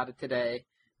just got it today,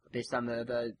 based on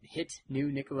the hit new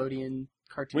Nickelodeon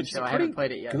cartoon show. I haven't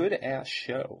played it yet. Good ass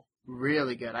show.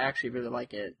 Really good. I actually really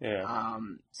like it. Yeah.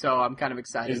 So I'm kind of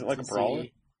excited. Is it like a brawler?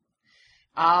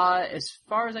 As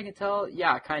far as I can tell,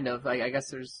 yeah, kind of. I guess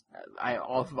there's,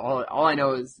 all I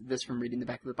know is this from reading the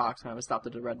back of the box when I was stopped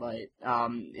at a red light,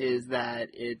 is that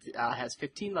it, has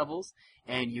 15 levels,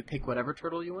 and you pick whatever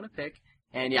turtle you want to pick,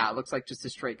 and yeah, it looks like just a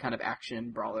straight kind of action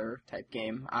brawler type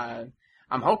game. I'm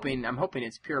hoping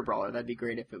it's pure brawler. That'd be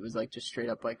great if it was like just straight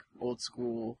up like old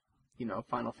school,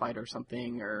 Final Fight or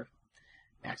something, or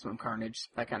Maximum Carnage,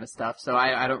 that kind of stuff. So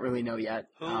I don't really know yet.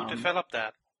 Who developed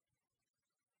that?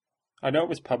 I know it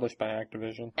was published by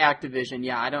Activision. Activision,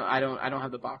 yeah. I don't have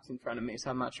the box in front of me,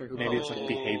 so I'm not sure who. Maybe it's like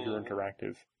Behavior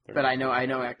Interactive. But I know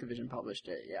Activision published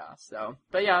it, yeah. So,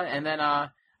 but yeah, and then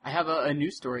I have a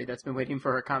news story that's been waiting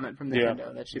for a comment from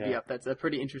Nintendo that should be up. That's a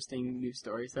pretty interesting news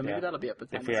story, so maybe that'll be up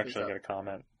at the time. If we actually get a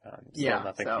comment,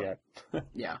 nothing yet.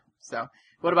 Yeah. So,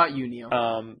 what about you, Neal?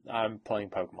 I'm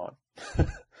playing Pokemon.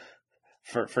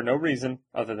 For no reason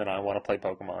other than I want to play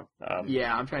Pokemon.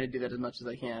 Yeah, I'm trying to do that as much as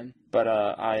I can. But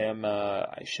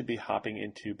I should be hopping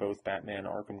into both Batman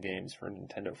Arkham games for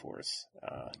Nintendo Force.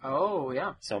 Oh,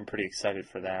 yeah. So I'm pretty excited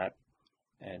for that.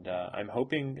 And I'm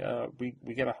hoping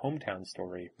we get a Hometown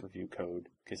Story review code,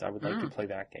 because I would like to play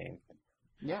that game.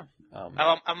 Yeah.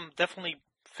 I'm definitely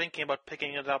thinking about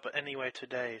picking it up anyway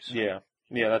today. So. Yeah,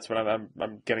 that's what I'm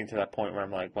getting to that point where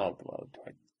I'm like, well, do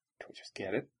I just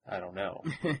get it? I don't know.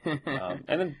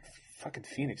 And then fucking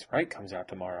Phoenix Wright comes out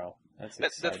tomorrow. That's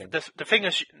exciting. The thing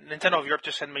is, Nintendo of Europe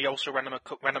just sent me also random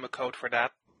a code for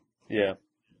that. Yeah.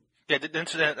 Yeah, the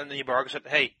incident and the embargo said,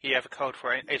 hey, you have a code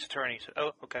for Ace Attorney. I said,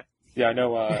 oh, okay. Yeah, I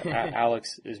know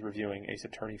Alex is reviewing Ace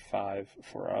Attorney 5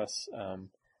 for us.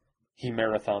 He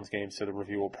marathons games, so the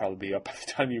review will probably be up by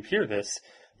the time you hear this.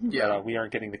 Yeah. But we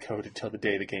aren't getting the code until the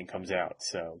day the game comes out,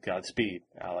 so Godspeed,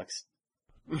 Alex.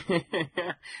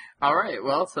 All right,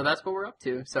 well, so that's what we're up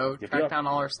to. So track down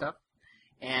all our stuff,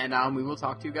 and we will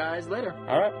talk to you guys later.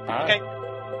 All right, bye. Okay,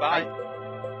 bye.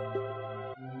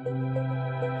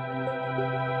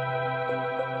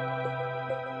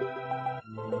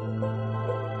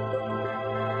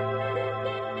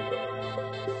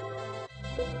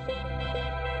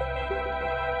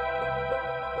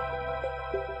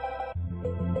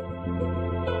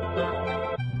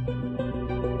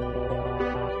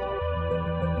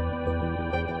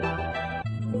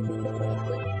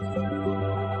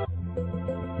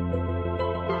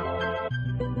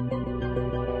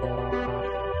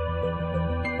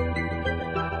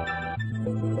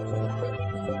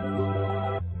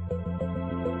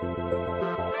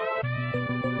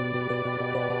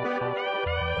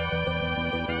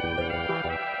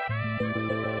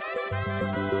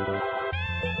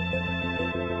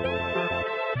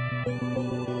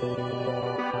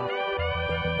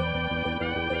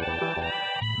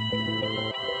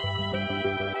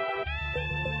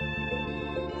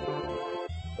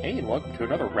 Hey, and welcome to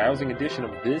another rousing edition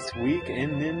of This Week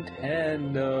in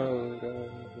Nintendo.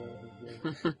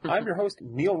 I'm your host,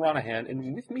 Neal Ronahan,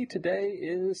 and with me today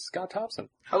is Scott Thompson.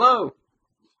 Hello.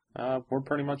 We're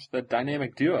pretty much the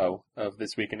dynamic duo of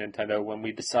This Week in Nintendo when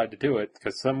we decide to do it,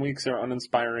 because some weeks are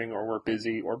uninspiring, or we're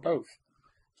busy, or both.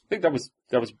 I think that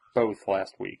was both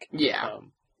last week. Yeah.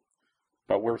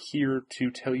 But we're here to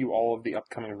tell you all of the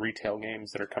upcoming retail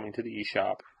games that are coming to the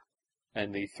eShop,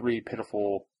 and the 3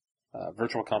 pitiful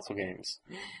virtual console games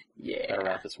that are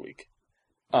out this week.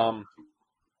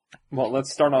 Well,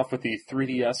 let's start off with the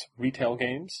 3DS retail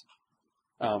games.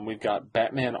 We've got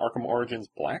Batman Arkham Origins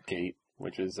Blackgate,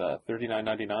 which is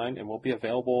 $39.99 and will be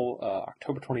available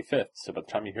October 25th. So by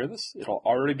the time you hear this, it'll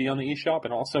already be on the eShop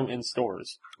and also in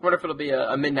stores. I wonder if it'll be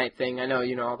a midnight thing. I know,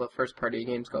 all the first-party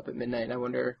games go up at midnight. I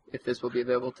wonder if this will be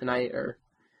available tonight or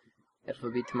if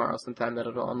it'll be tomorrow sometime that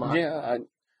it'll unlock. Yeah,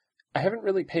 I haven't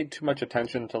really paid too much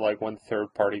attention to when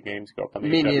third-party games go up on the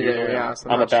Me eShop. neither, Usually yeah. So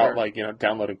I'm about sure.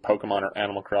 downloading Pokemon or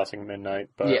Animal Crossing midnight,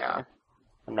 but yeah.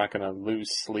 I'm not going to lose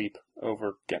sleep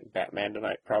over getting Batman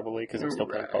tonight probably because I'm still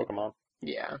playing Pokemon.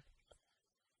 Yeah.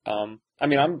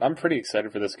 I'm pretty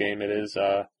excited for this game. It is,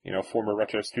 former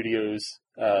Retro Studios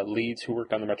leads who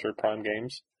worked on the Metroid Prime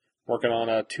games, working on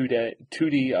a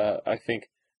 2D. I think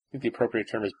the appropriate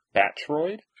term is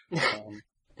Batroid.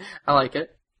 I like it.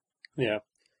 Yeah,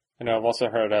 I know. I've also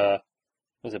heard,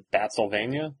 was it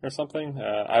Batsylvania or something?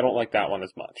 I don't like that one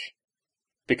as much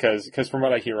because from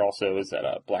what I hear also is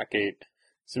that Blackgate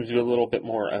seems to be a little bit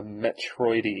more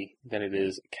Metroid-y than it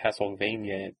is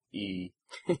Castlevania-y.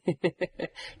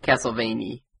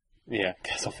 Castlevania. Yeah,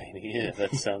 Castlevania. Yeah,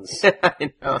 that sounds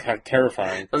I know. kind of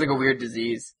terrifying. Sounds like a weird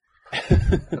disease.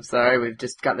 I'm sorry, we've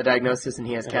just gotten the diagnosis and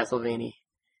he has Castlevania.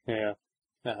 Yeah,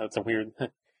 that's a weird...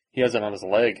 He has it on his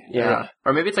leg. Yeah.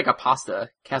 Or maybe it's like a pasta.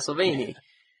 Castlevania.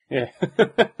 Yeah.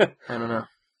 I don't know.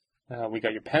 We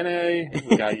got your penne,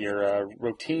 we got your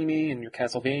rotini, and your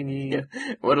Castlevania.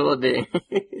 What'll it be?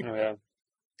 Yeah.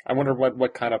 I wonder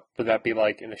what kind of would that be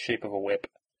like in the shape of a whip.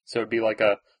 So it'd be like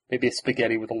maybe a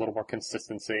spaghetti with a little more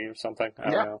consistency or something. I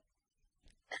don't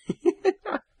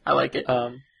know. I like it.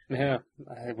 Yeah.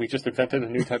 We just invented a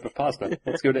new type of pasta.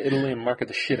 Let's go to Italy and market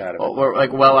the shit out of it. Well, we're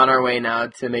well on our way now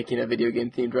to making a video game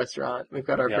themed restaurant. We've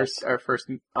got our first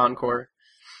encore.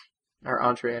 Our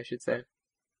entree, I should say.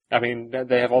 I mean,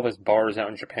 they have all those bars out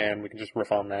in Japan. We can just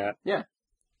riff on that. Yeah,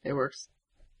 it works.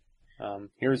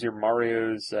 Here's your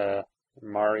Mario's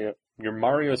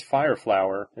fire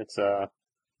flower. It's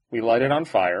we light it on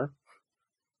fire,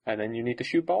 and then you need to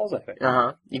shoot balls at it.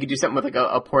 You could do something with like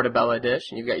a portobello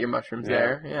dish, and you've got your mushrooms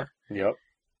there. Yeah. Yep.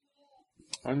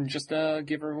 And just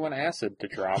give everyone acid to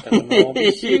drop, and then they'll all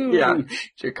be huge. Yeah.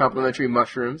 Your complimentary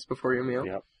mushrooms before your meal.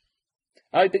 Yep.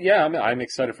 I'm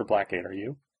excited for Blackgate. Are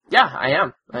you? Yeah, I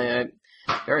am. I'm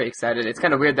very excited. It's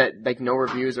kind of weird that no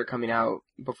reviews are coming out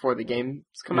before the games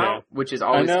come out, which is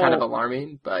always kind of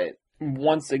alarming. But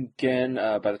once again,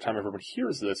 by the time everyone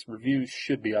hears this, reviews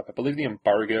should be up. I believe the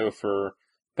embargo for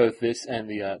both this and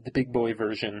the big boy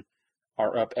version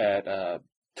are up at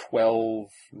 12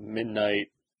 midnight,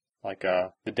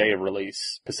 the day of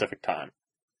release Pacific time.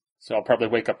 So I'll probably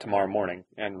wake up tomorrow morning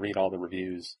and read all the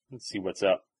reviews and see what's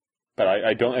up. But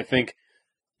I think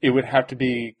it would have to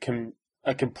be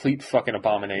a complete fucking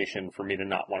abomination for me to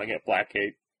not want to get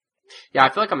Blackgate. Yeah, I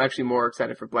feel like I'm actually more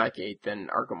excited for Blackgate than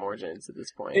Arkham Origins at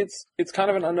this point. It's kind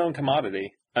of an unknown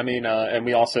commodity. I mean, and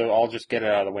we also, I'll just get it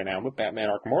out of the way now, but Batman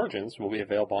Arkham Origins will be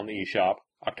available on the eShop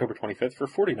October 25th for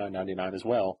 $49.99 as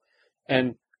well.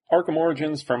 And Arkham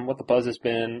Origins, from what the buzz has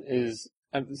been,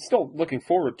 I'm still looking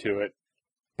forward to it,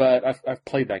 but I've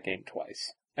played that game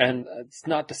twice. And it's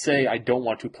not to say I don't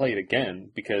want to play it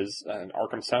again, because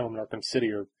Arkham Asylum and Arkham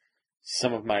City are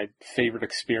some of my favorite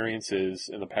experiences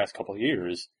in the past couple of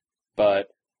years. But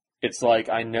it's like,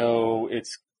 I know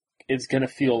it's going to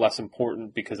feel less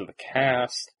important because of the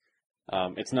cast.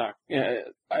 It's not,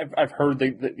 I've heard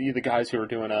the guys who are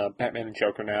doing Batman and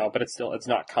Joker now, but it's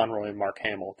not Conroy and Mark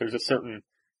Hamill. There's a certain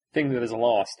thing that is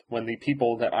lost when the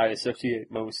people that I associate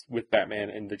most with Batman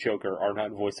and the Joker are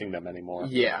not voicing them anymore.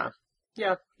 Yeah.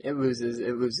 Yeah, it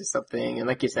loses something, and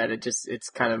like you said, it's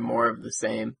kind of more of the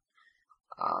same.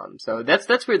 So that's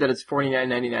weird that it's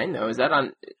 $49.99 though. Is that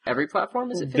on every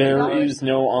platform? Is it $50? There is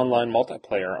no online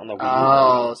multiplayer on the Wii U.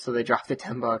 Oh, so they dropped the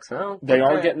 $10. Oh, they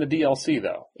are getting the DLC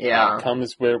though. Yeah, it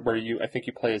comes where I think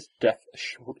you play as Death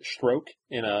Stroke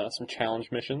in some challenge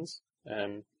missions,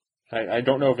 and I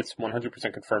don't know if it's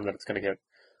 100% confirmed that it's going to get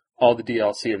all the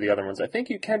DLC of the other ones. I think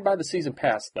you can buy the season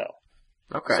pass though.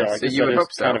 Okay, so you would hope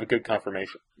so. Kind of a good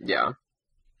confirmation. Yeah.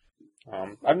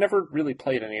 I've never really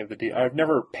played any of I've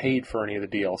never paid for any of the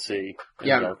DLC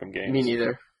in the Arkham games. Me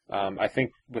neither. I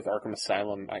think with Arkham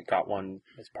Asylum, I got one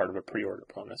as part of a pre-order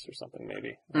bonus or something,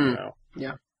 maybe. I don't know.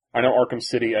 Yeah. I know Arkham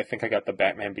City, I think I got the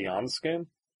Batman Beyond skin.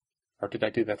 Or did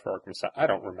I do that for Arkham Asylum? I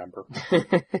don't remember.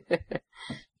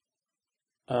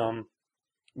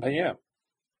 But yeah.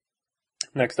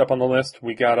 Next up on the list,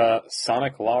 we got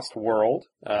Sonic Lost World.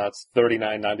 It's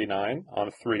 $39.99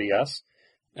 on 3DS.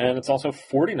 And it's also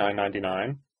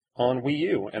 $49.99 on Wii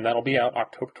U. And that'll be out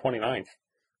October 29th.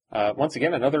 Once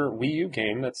again, another Wii U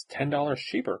game that's $10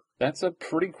 cheaper. That's a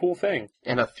pretty cool thing.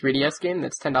 And a 3DS game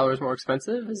that's $10 more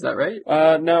expensive? Is that right?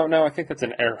 No, I think that's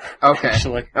an error. Okay.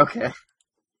 Actually. Okay.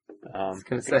 I'm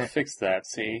gonna fix that,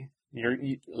 see? You're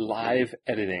live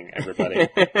editing, everybody.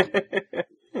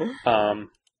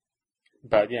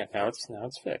 But yeah, now it's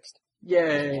fixed.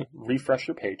 Yay. Refresh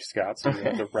your page, Scott, so you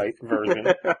have the right version.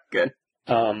 Good.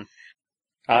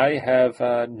 I have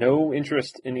no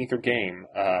interest in either game.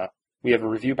 We have a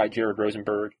review by Jared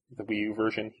Rosenberg, the Wii U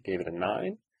version. He gave it a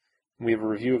 9. We have a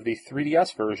review of the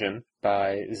 3DS version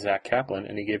by Zach Kaplan,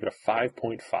 and he gave it a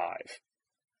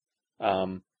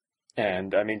 5.5.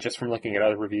 And, I mean, just from looking at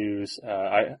other reviews,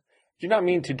 I do not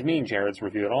mean to demean Jared's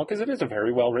review at all, because it is a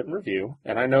very well-written review,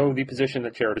 and I know the position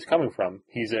that Jared is coming from.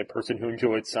 He's a person who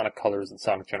enjoyed Sonic Colors and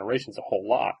Sonic Generations a whole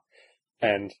lot,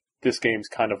 and this game's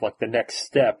kind of like the next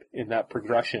step in that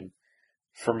progression.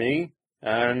 For me,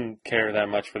 I didn't care that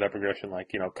much for that progression.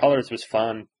 Like, Colors was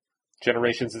fun.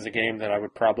 Generations is a game that I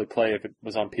would probably play if it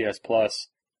was on PS Plus.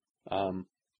 I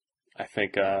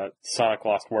think Sonic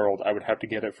Lost World, I would have to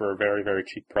get it for a very, very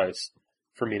cheap price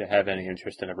for me to have any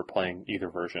interest in ever playing either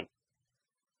version.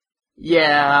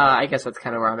 Yeah, I guess that's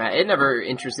kind of where I'm at. It never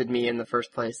interested me in the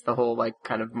first place. The whole,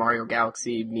 kind of Mario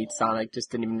Galaxy meets Sonic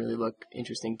just didn't even really look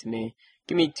interesting to me.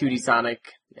 Give me 2D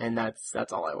Sonic, and that's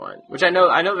all I want. Which I know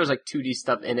there's 2D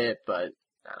stuff in it, but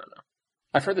I don't know.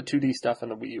 I've heard the 2D stuff in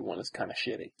the Wii U one is kind of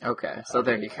shitty. Okay, so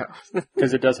there you go.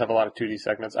 Because it does have a lot of 2D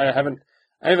segments. I haven't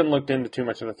looked into too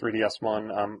much of the 3DS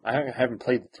one. I haven't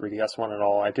played the 3DS one at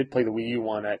all. I did play the Wii U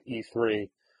one at E3.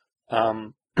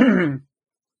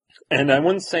 And I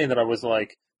wouldn't say that I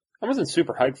wasn't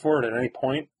super hyped for it at any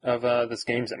point of this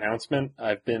game's announcement.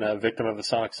 I've been a victim of the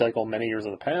Sonic cycle many years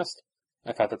in the past.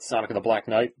 I thought that Sonic and the Black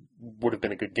Knight would have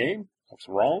been a good game. I was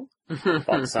wrong. I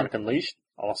thought Sonic Unleashed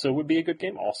also would be a good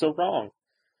game. Also wrong.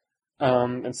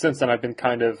 And since then I've been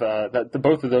kind of,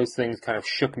 both of those things kind of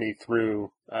shook me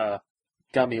through,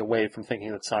 got me away from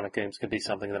thinking that Sonic games could be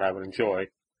something that I would enjoy.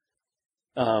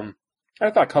 I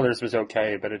thought Colors was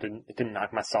okay, but it didn't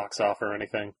knock my socks off or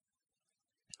anything.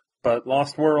 But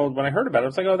Lost World, when I heard about it, I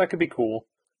was like, oh, that could be cool.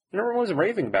 And everyone was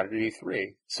raving about it at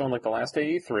E3. So on the last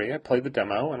day of E3, I played the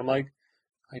demo, and I'm like,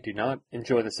 I do not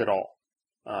enjoy this at all.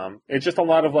 It's just a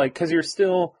lot of cause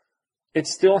it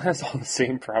still has all the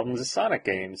same problems as Sonic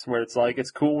games, where it's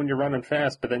it's cool when you're running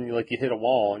fast, but then you hit a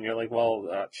wall, and you're like, well,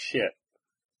 shit.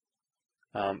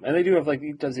 And they do have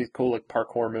he does these cool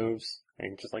parkour moves,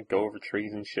 and just go over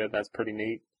trees and shit. That's pretty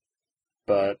neat.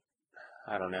 But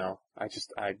I don't know.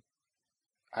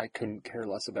 I couldn't care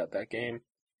less about that game.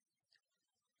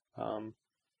 And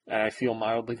I feel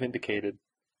mildly vindicated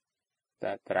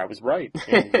that I was right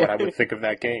in what I would think of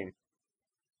that game.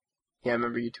 Yeah, I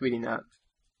remember you tweeting that.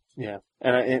 Yeah,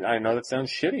 and I know that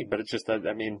sounds shitty, but it's just that,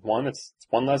 it's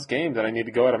one less game that I need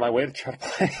to go out of my way to try to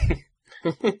play.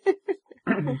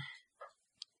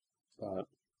 But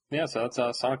yeah, so that's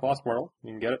Sonic Lost World.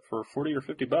 You can get it for $40 or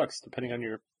 $50, depending on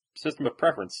your system of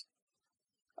preference.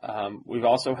 We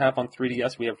also have on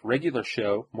 3DS, we have regular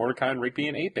show Mordecai and Rigby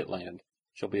in 8-Bit Land.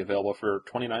 She'll be available for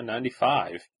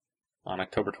 $29.95 on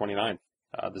October 29th.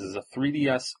 This is a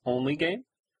 3DS only game,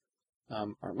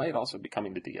 or it might also be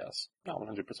coming to DS. Not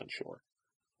 100% sure.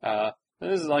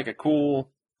 This is a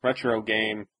cool retro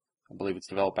game. I believe it's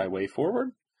developed by Way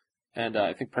Forward, and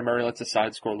I think primarily it's a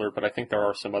side scroller, but I think there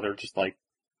are some other just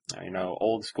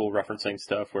old school referencing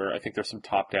stuff where I think there's some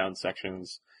top down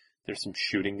sections. There's some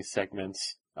shooting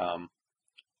segments. I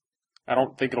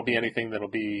don't think it'll be anything that'll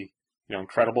be,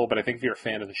 incredible, but I think if you're a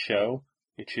fan of the show,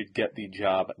 it should get the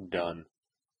job done.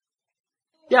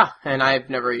 Yeah, and I've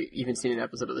never even seen an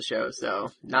episode of the show, so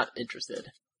not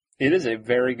interested. It is a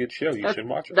very good show. You should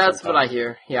watch it. That's sometime. what I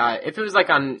hear. Yeah, if it was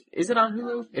is it on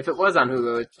Hulu? If it was on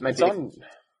Hulu, it might be.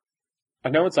 I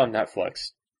know it's on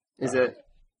Netflix. Is it?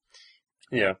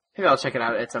 Yeah. Maybe I'll check it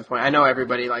out at some point. I know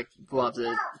everybody loves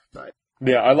it, but.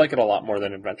 Yeah, I like it a lot more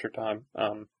than Adventure Time.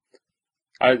 I'm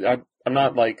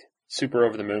not super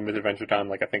over the moon with Adventure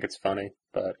Time. I think it's funny,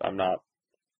 but I'm not.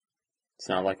 It's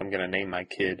not like I'm gonna name my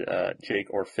kid Jake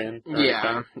or Finn. Or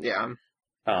anything. Yeah.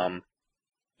 And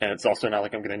it's also not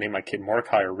like I'm gonna name my kid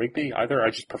Mordecai or Rigby either. I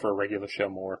just prefer regular show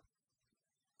more.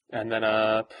 And then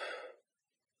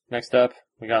next up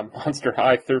we got Monster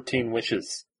High 13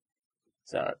 Wishes.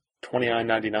 It's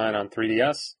 $29.99 on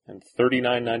 3DS and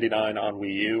 $39.99 on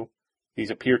Wii U.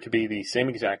 These appear to be the same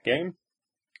exact game.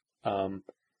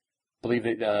 Believe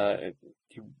that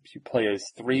you play as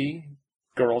 3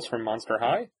 girls from Monster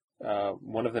High.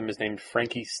 One of them is named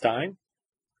Frankie Stein.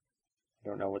 I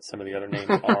don't know what some of the other names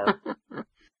are.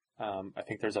 I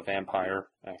think there's a vampire,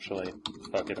 actually.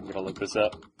 Fuck it, I'm gonna look this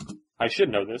up. I should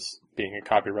know this, being a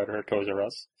copywriter at Toys R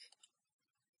Us.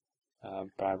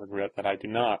 But I regret that I do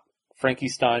not. Frankie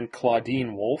Stein,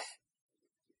 Claudine Wolf,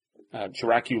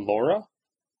 Draculora,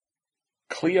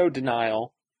 Cleo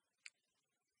Denial,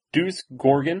 Deuce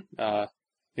Gorgon, I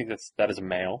think that is a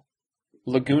male,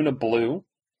 Laguna Blue,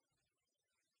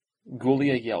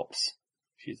 Gulia Yelps.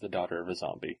 She's the daughter of a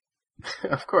zombie.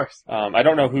 Of course. I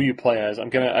don't know who you play as.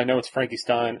 I know it's Frankie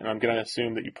Stein, and I'm gonna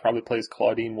assume that you probably play as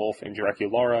Claudine Wolf and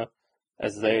Draculora,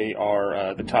 as they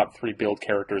are the top 3 build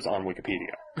characters on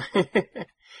Wikipedia.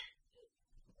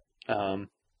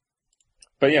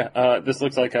 But yeah, this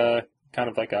looks like a kind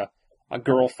of like a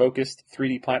girl-focused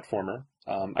 3D platformer.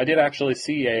 I did actually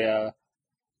see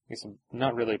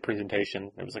not really a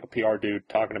presentation. It was like a PR dude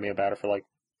talking to me about it for like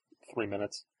 3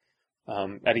 minutes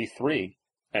at E3,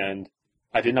 and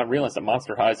I did not realize that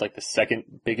Monster High is like the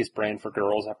second biggest brand for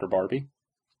girls after Barbie.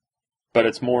 But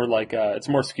it's more like it's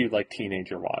more skewed like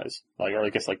teenager-wise, like, or I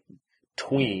guess like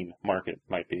tween market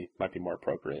might be more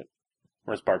appropriate,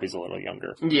 whereas Barbie's a little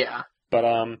younger. Yeah. But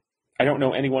I don't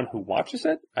know anyone who watches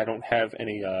it. I don't have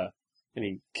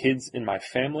any kids in my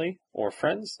family or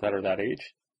friends that are that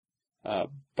age.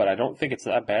 But I don't think it's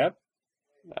that bad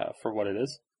for what it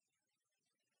is.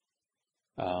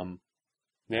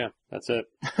 Yeah, that's it.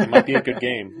 It might be a good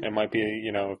game. It might be,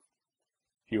 if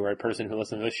you are a person who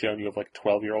listens to this show and you have like a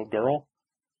 12-year-old girl,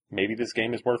 maybe this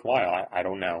game is worthwhile. I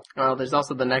don't know. Well, there's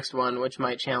also the next one, which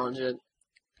might challenge it.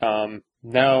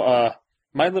 Now,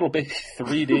 My Little Baby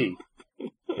 3D,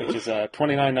 which is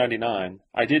 $29.99.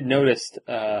 I did notice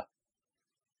that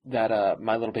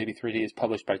My Little Baby 3D is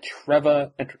published by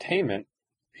Treva Entertainment,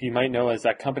 who you might know as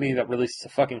that company that releases a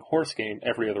fucking horse game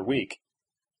every other week.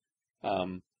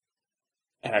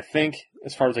 And I think,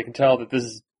 as far as I can tell, that this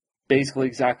is basically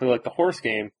exactly like the horse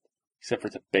game, except for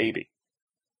it's a baby.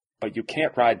 But you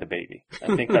can't ride the baby.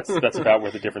 I think that's about where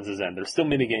the differences end. There's still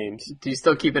mini games. Do you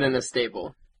still keep it in a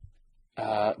stable?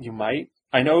 You might.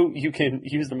 I know you can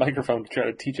use the microphone to try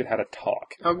to teach it how to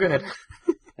talk. Oh, good.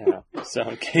 Yeah. So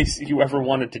in case you ever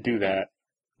wanted to do that,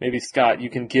 maybe Scott,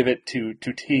 you can give it to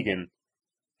Tegan,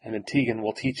 and then Tegan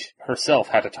will teach herself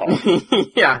how to talk.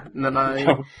 Yeah, and then I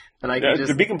can just...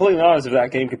 To be completely honest, if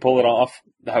that game could pull it off,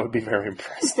 I would be very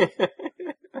impressed.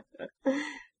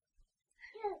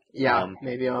 Yeah,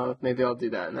 maybe I'll do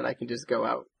that, and then I can just go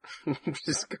out,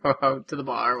 go out to the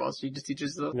bar while she just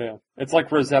teaches them. Yeah, it's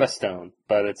like Rosetta Stone,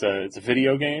 but it's a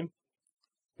video game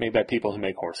made by people who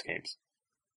make horse games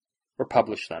or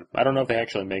publish them. I don't know if they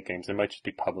actually make games; they might just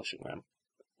be publishing them.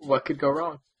 What could go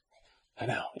wrong? I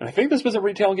know, and I think this was a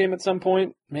retail game at some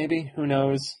point. Maybe, who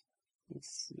knows?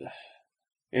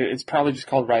 It's probably just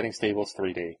called Riding Stables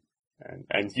 3D,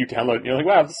 and you download, and you're like,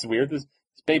 wow, this is weird. This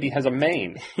baby has a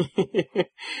mane.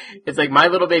 It's like My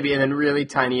Little Baby, and then really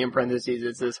tiny in parentheses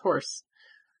it says horse.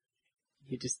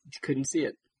 You just couldn't see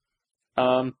it.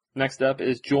 Next up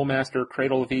is Jewel Master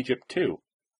Cradle of Egypt 2.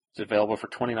 It's available for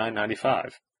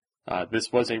 $29.95.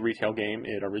 This was a retail game.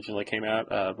 It originally came out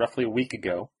roughly a week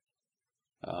ago,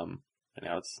 and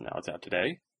now it's out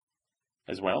today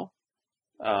as well.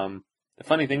 The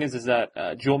funny thing is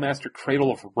that Jewel Master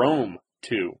Cradle of Rome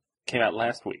 2 came out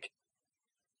last week.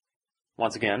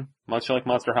 Once again, much like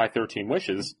Monster High 13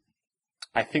 Wishes,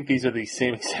 I think these are the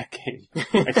same exact game,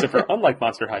 except for unlike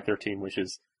Monster High 13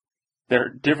 Wishes, they're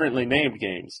differently named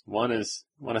games. One is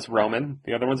Roman,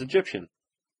 the other one's Egyptian.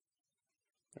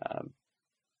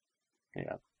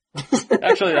 Yeah.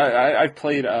 Actually, I've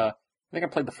played, I think I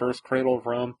played the first Cradle of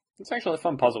Rome. It's actually a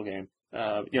fun puzzle game.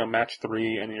 Match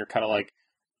 3, and you're kind of like,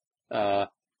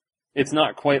 it's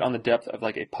not quite on the depth of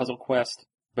like a puzzle quest,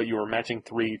 but you are matching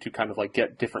 3 to kind of like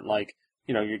get different, like,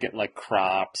 you're getting like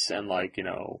crops and like,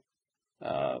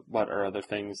 what are other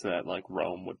things that like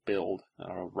Rome would build?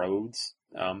 Roads.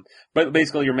 But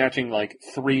basically you're matching like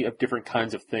 3 of different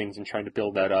kinds of things and trying to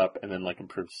build that up and then like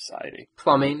improve society.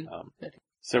 Plumbing.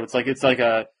 So it's like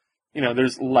a,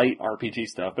 there's light RPG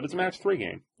stuff, but it's a match 3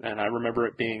 game. And I remember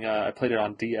it being, I played it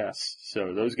on DS,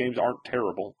 so those games aren't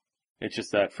terrible. It's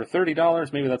just that for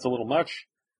 $30, maybe that's a little much.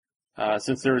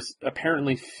 Since there's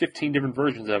apparently 15 different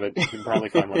versions of it, you can probably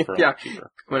find one for a lot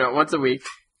cheaper. Coming out once a week.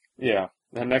 Yeah.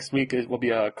 And next week will be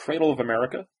a Cradle of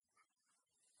America,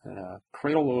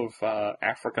 Cradle of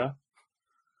Africa,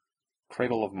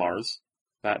 Cradle of Mars.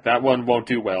 That one won't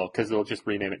do well because they'll just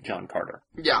rename it John Carter.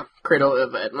 Yeah. Cradle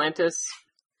of Atlantis,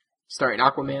 starring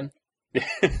Aquaman.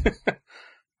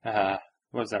 What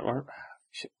was that?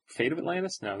 Fate of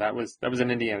Atlantis? No, that was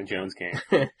an Indiana Jones game.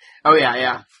 Oh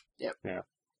yeah. Yep. Yeah.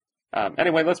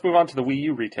 Anyway, let's move on to the Wii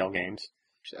U retail games.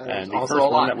 And the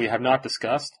first one that we have not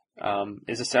discussed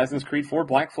is Assassin's Creed 4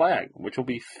 Black Flag, which will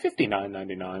be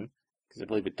 $59.99 because I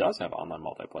believe it does have online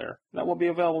multiplayer. That will be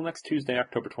available next Tuesday,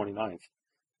 October 29th.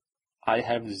 I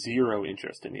have zero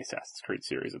interest in the Assassin's Creed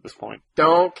series at this point.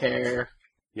 Don't care.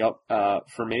 Yep.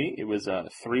 For me, it was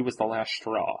 3 was the last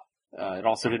straw. It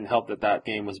also didn't help that that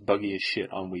game was buggy as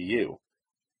shit on Wii U.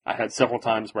 I had several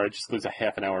times where I'd just lose a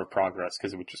half an hour of progress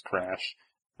because it would just crash.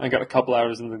 I got a couple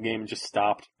hours into the game and just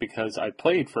stopped because I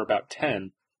played for about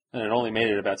 10 and it only made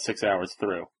it about 6 hours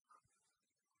through.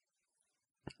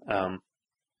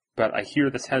 But I hear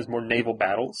this has more naval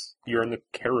battles. You're in the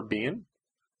Caribbean.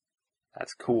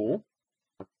 That's cool.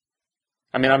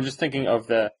 I mean, I'm just thinking of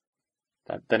the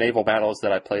naval battles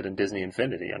that I played in Disney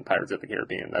Infinity on Pirates of the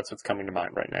Caribbean. That's what's coming to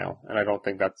mind right now, and I don't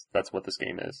think that's what this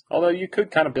game is. Although you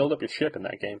could kind of build up your ship in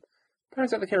that game.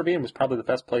 Pirates of the Caribbean was probably the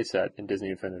best playset in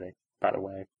Disney Infinity, by the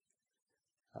way,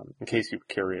 in case you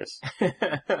were curious.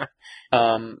 The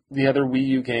other Wii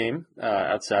U game,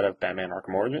 outside of Batman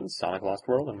Arkham Origins, Sonic Lost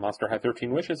World, and Monster High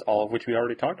 13 Wishes, all of which we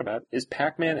already talked about, is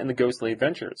Pac-Man and the Ghostly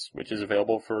Adventures, which is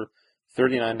available for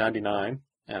 $39.99.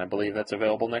 And I believe that's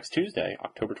available next Tuesday,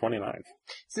 October 29th.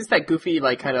 Is this that goofy,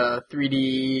 like, kind of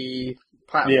 3D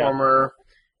platformer?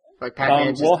 Yeah. Like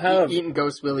Pac-Man eating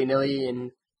ghosts willy-nilly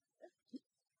and...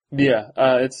 Yeah,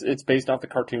 it's based off the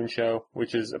cartoon show,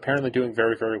 which is apparently doing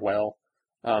very, very well.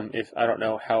 If I don't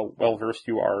know how well-versed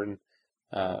you are in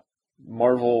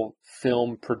Marvel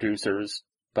film producers,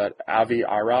 but Avi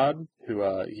Arad,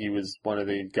 who he was one of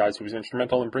the guys who was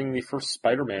instrumental in bringing the first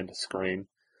Spider-Man to screen,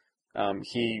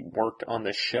 he worked on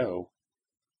this show,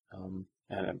 and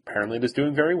apparently it is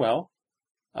doing very well.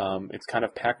 It's kind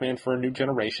of Pac-Man for a new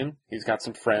generation. He's got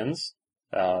some friends.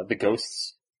 The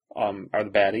ghosts are the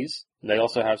baddies. They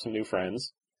also have some new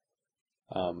friends.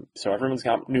 So everyone's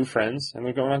got new friends, and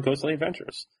they're going on ghostly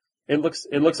adventures. It looks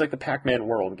like the Pac-Man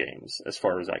World games, as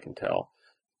far as I can tell.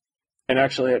 And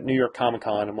actually, at New York Comic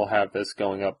Con, and we'll have this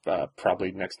going up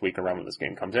probably next week around when this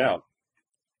game comes out.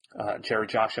 Jerry,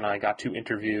 Josh, and I got to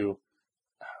interview...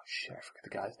 Oh, shit, I forget the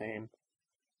guy's name.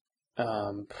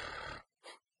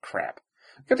 Crap.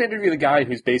 I got to interview the guy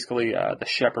who's basically the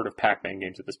shepherd of Pac-Man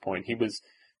games at this point. He was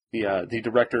the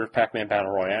director of Pac-Man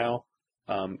Battle Royale,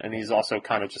 and he's also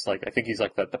kind of just like, I think he's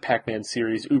like the Pac-Man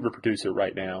series Uber producer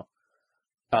right now.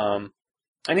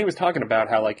 And he was talking about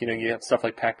how, like, you know, you have stuff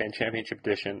like Pac-Man Championship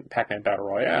Edition, Pac-Man Battle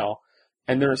Royale,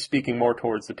 and they're speaking more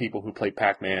towards the people who played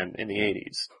Pac-Man in the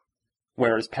 80s.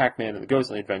 Whereas Pac-Man and the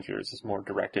Ghostly Adventures is more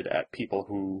directed at people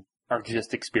who are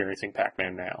just experiencing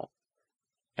Pac-Man now.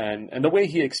 And the way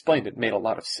he explained it made a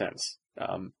lot of sense,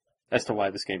 as to why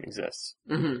this game exists.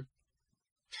 Mm-hmm.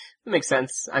 That makes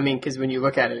sense. I mean, because when you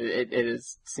look at it, it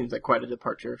seems like quite a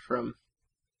departure from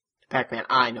the Pac-Man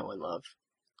I know and love.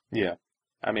 Yeah.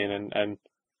 I mean, and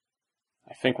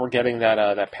I think we're getting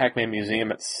that Pac-Man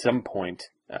museum at some point.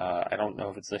 I don't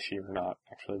know if it's this year or not.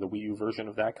 Actually, the Wii U version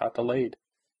of that got delayed.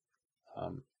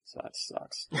 So that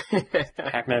sucks.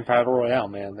 Pac-Man Battle Royale,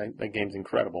 man, that game's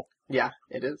incredible. Yeah,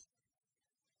 it is.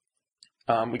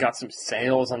 We got some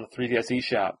sales on the 3DS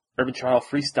eShop. Urban Trial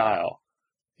Freestyle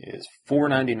is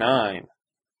 $4.99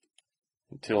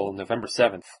 until November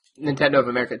 7th. Nintendo of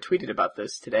America tweeted about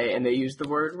this today, and they used the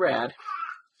word rad.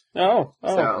 Oh.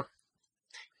 So,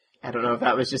 I don't know if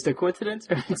that was just a coincidence,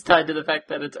 or if it's tied to the fact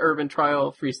that it's Urban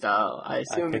Trial Freestyle. I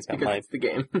assume it's because it's the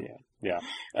game. Yeah.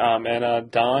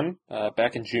 And Daan,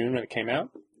 back in June when it came out,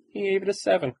 he gave it a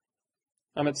 7.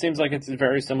 It seems like it's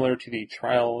very similar to the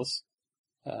Trials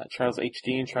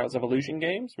HD and Trials Evolution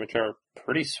games, which are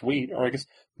pretty sweet. Or I guess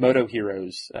Moto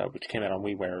Heroes, which came out on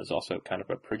WiiWare, is also kind of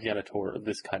a progenitor of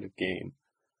this kind of game.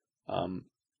 I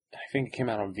think it came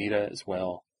out on Vita as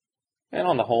well. And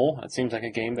on the whole, it seems like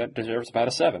a game that deserves about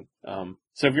a 7.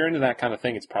 So if you're into that kind of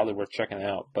thing, it's probably worth checking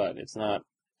out, but it's not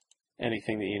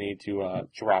anything that you need to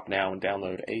drop now and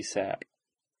download ASAP.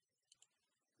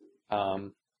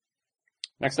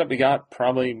 Next up, we got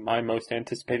probably my most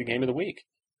anticipated game of the week.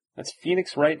 That's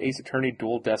Phoenix Wright Ace Attorney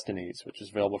Dual Destinies, which is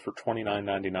available for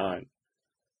 $29.99.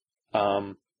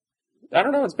 I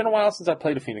don't know, it's been a while since I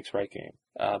played a Phoenix Wright game.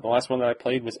 The last one that I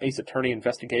played was Ace Attorney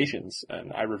Investigations,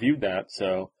 and I reviewed that,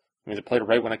 so I played it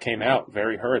right when it came out,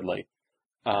 very hurriedly.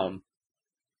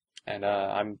 And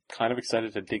I'm kind of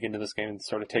excited to dig into this game and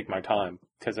sort of take my time,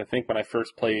 because I think when I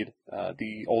first played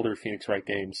the older Phoenix Wright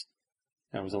games,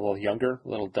 I was a little younger, a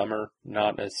little dumber,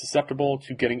 not as susceptible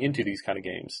to getting into these kind of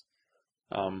games.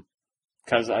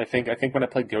 Because I think when I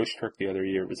played Ghost Trick the other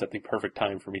year, it was at the perfect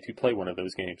time for me to play one of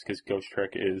those games, because Ghost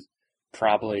Trick is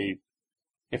probably,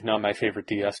 if not my favorite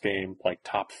DS game, like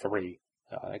top 3.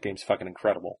 That game's fucking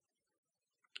incredible.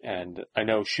 And I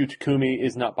know Shu Takumi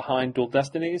is not behind Dual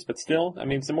Destinies, but still,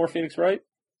 some more Phoenix Wright.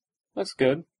 Looks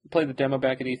good. Played the demo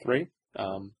back at E3.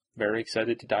 very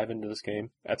excited to dive into this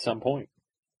game at some point.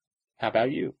 How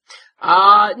about you?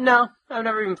 No, I've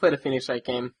never even played a Phoenix Wright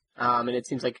game. And it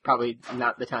seems like probably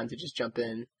not the time to just jump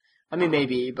in. I mean,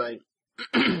 maybe, but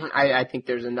I think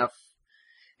there's enough.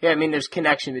 Yeah, I mean, there's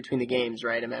connection between the games,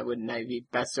 right? I mean, wouldn't I be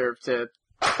best served to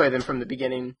play them from the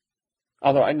beginning?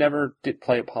 Although I never did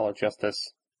play Apollo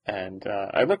Justice, and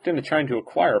I looked into trying to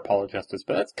acquire Apollo Justice,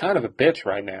 but that's kind of a bitch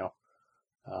right now.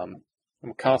 It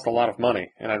would cost a lot of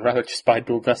money, and I'd rather just buy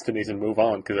Dual Destinies and move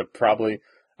on, because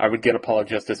I would get Apollo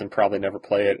Justice and probably never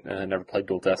play it, and never play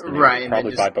Dual Destiny. Right. I'd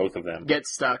probably buy both of them. Get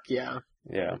stuck, yeah.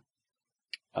 Yeah.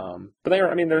 But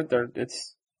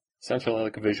it's essentially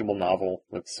like a visual novel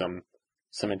with some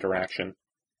interaction.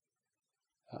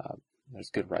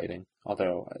 There's good writing,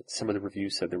 although some of the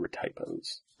reviews said there were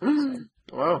typos. So.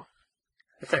 Whoa.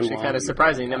 That's actually kind of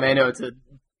surprising. I mean, I know it's a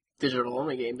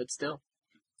digital-only game, but still.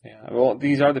 Yeah, well,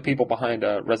 these are the people behind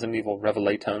Resident Evil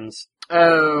Revelatons.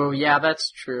 Oh, yeah,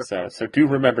 that's true. So do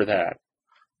remember that.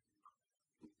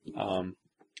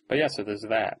 But yeah, so there's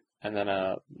that. And then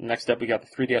next up we got the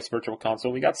 3DS Virtual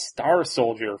Console. We got Star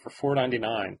Soldier for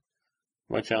 $4.99,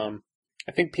 which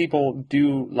I think people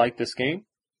do like this game.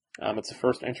 It's the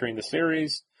first entry in the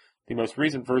series, the most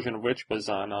recent version of which was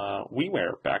on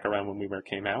WiiWare back around when WiiWare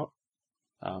came out.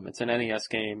 It's an NES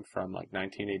game from like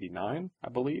 1989, I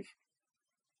believe.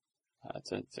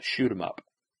 It's a shoot 'em up.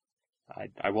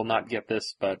 I will not get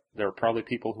this, but there are probably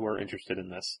people who are interested in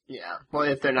this. Yeah. Well,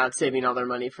 if they're not saving all their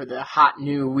money for the hot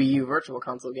new Wii U Virtual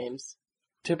Console games.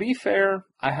 To be fair,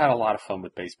 I had a lot of fun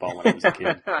with baseball when I was a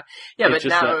kid. Yeah, but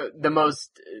now the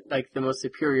most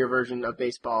superior version of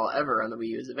baseball ever on the Wii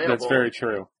U is available. That's very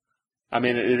true. I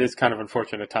mean, it is kind of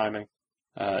unfortunate timing.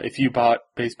 If you bought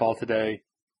baseball today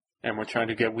and we're trying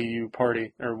to get Wii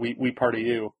Party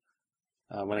U,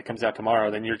 when it comes out tomorrow,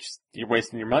 then you're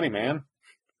wasting your money, man.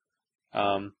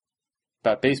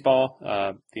 But baseball,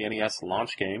 the NES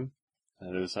launch game,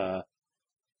 it is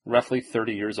roughly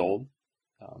 30 years old.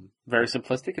 Very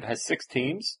simplistic. It has 6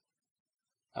 teams.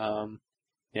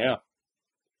 Yeah.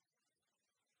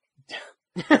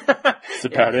 That's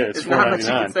about it. It's $4.99. Not much you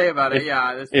can say about it.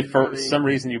 If for some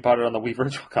reason you bought it on the Wii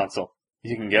Virtual Console,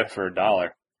 you can get it for $1.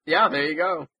 Yeah, there you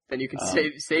go. Then you can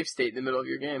save state in the middle of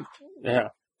your game. Yeah.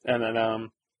 And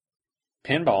then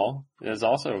Pinball is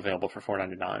also available for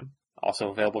 $4.99. Also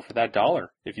available for that $1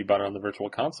 if you bought it on the Virtual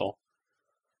Console.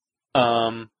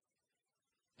 Yeah,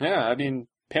 I mean,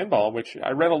 Pinball, which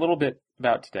I read a little bit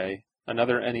about today,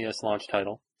 another NES launch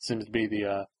title, seems to be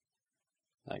the,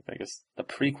 I guess, the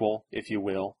prequel, if you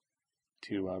will,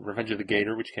 to Revenge of the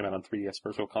Gator, which came out on 3DS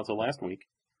Virtual Console last week.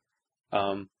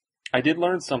 I did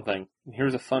learn something.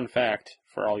 Here's a fun fact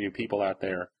for all you people out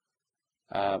there.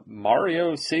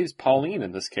 Mario saves Pauline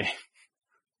in this game.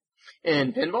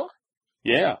 In Pinball?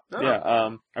 Yeah, yeah.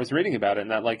 I was reading about it,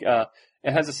 and that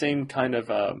it has the same kind of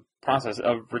process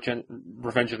of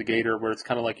Revenge of the Gator, where it's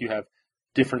kind of like you have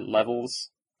different levels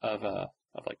of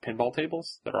like pinball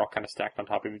tables that are all kind of stacked on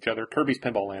top of each other. Kirby's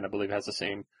Pinball Land, I believe, has the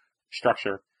same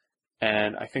structure,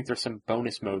 and I think there's some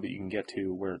bonus mode that you can get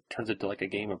to where it turns into like a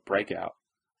game of Breakout,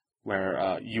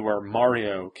 where you are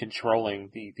Mario controlling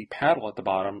the paddle at the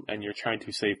bottom, and you're trying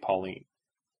to save Pauline.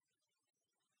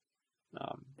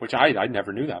 Which I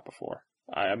never knew that before.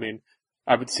 I mean,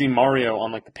 I would see Mario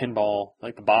on like the pinball,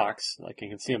 like the box, like you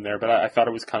can see him there, but I thought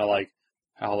it was kind of like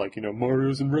how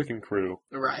Mario's in Wrecking Crew.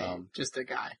 Right, just a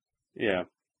guy. Yeah.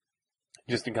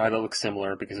 Just a guy that looks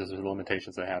similar because of the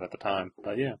limitations they had at the time.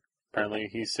 But yeah, apparently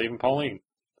he's saving Pauline.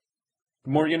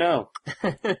 The more you know.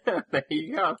 There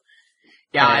you go.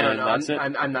 Yeah, and I don't know. That's it.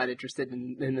 I'm not interested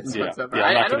in this sort of stuff. Yeah,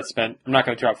 I'm not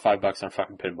going to drop $5 on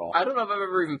fucking pinball. I don't know if I've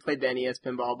ever even played the NES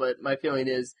pinball, but my feeling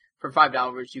is for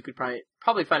 $5 you could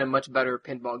probably find a much better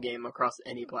pinball game across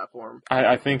any platform.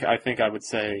 I think I would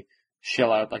say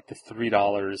shell out like the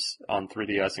 $3 on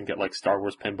 3DS and get like Star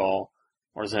Wars Pinball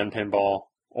or Zen Pinball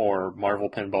or Marvel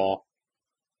Pinball.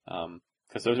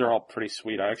 Because those are all pretty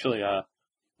sweet. I actually,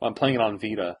 I'm playing it on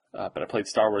Vita, but I played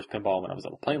Star Wars Pinball when I was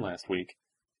on the plane last week.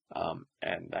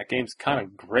 And that game's kind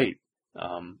of great.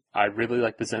 I really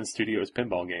like the Zen Studios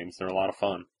pinball games. They're a lot of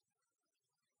fun.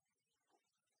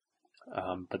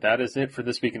 But that is it for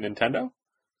this week in Nintendo.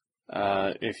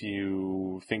 If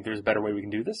you think there's a better way we can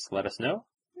do this, let us know.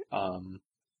 And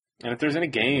if there's any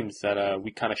games that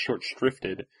we kind of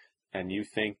short-shrifted and you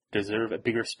think deserve a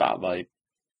bigger spotlight,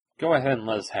 go ahead and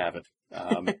let us have it.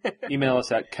 Email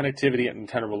us at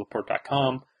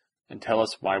connectivity@nintendoworldreport.com and tell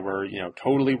us why we're,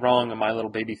 totally wrong on My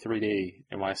Little Baby 3D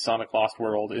and why Sonic Lost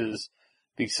World is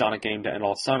the Sonic game to end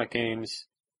all Sonic games,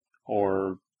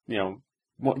 or,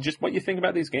 just what you think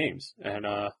about these games. And,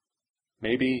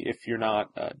 maybe if you're not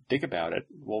dig about it,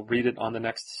 we'll read it on the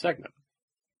next segment.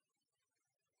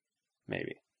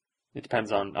 Maybe. It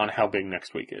depends on how big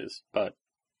next week is, but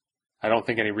I don't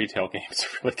think any retail games are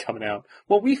really coming out.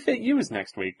 Well, Wii Fit U is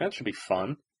next week. That should be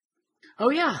fun. Oh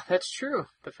yeah, that's true.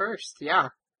 The first, yeah.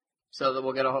 So that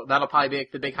we'll get that'll probably be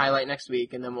the big highlight next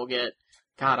week, and then we'll get,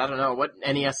 God, I don't know, what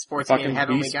NES sports game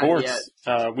haven't we got yet?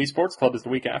 Wii Sports Club is the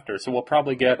week after, so we'll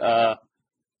probably get,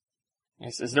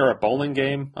 is there a bowling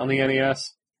game on the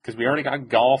NES? Because we already got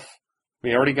golf,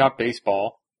 we already got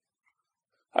baseball.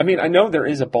 I mean, I know there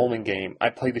is a bowling game. I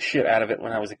played the shit out of it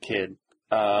when I was a kid.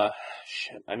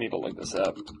 Shit, I need to look this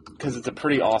up. Because it's a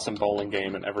pretty awesome bowling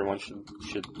game, and everyone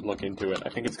should look into it. I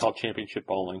think it's called Championship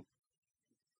Bowling.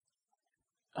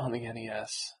 On the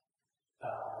NES.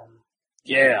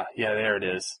 Yeah, there it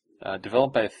is.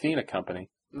 Developed by Athena Company.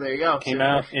 There you go. Came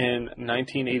out in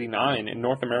 1989 in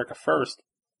North America first.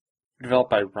 Developed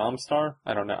by Romstar?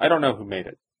 I don't know who made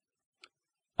it.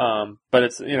 But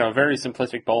it's, a very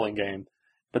simplistic bowling game.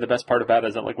 But the best part about it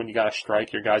is that, like, when you got a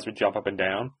strike, your guys would jump up and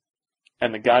down.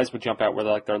 And the guys would jump out where,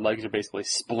 like, their legs are basically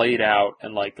splayed out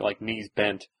and, like knees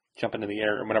bent, jump into the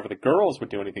air. And whenever the girls would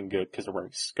do anything good, because they're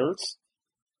wearing skirts,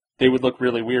 they would look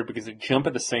really weird because they jump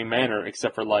in the same manner,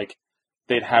 except for, like,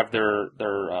 they'd have their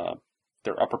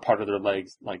upper part of their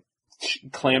legs, like,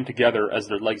 clammed together as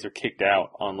their legs are kicked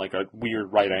out on, like, a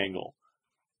weird right angle.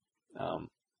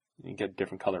 You get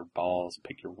different colored balls,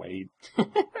 pick your weight.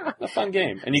 A fun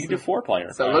game. And you can do 4-player.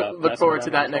 So look forward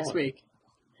to that next week.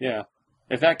 Yeah.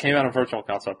 If that came out on Virtual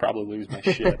Console, I'd probably lose my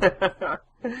shit.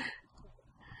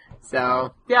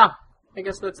 So, yeah. I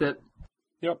guess that's it.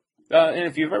 Yep. And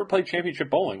if you've ever played Championship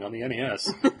Bowling on the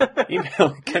NES,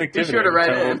 email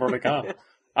connectivity@1004.com.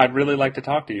 I'd really like to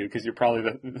talk to you, because you're probably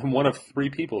one of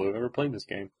 3 people who have ever played this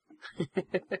game.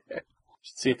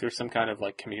 Should see if there's some kind of,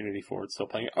 like, community for it still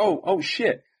playing it. Oh,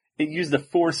 shit. It used the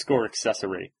 4-score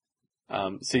accessory.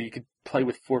 So you could play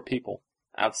with 4 people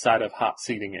outside of hot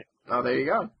seating it. Oh, there you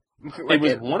go. It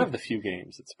was one of the few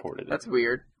games that supported it. That's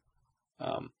weird.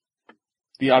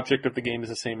 The object of the game is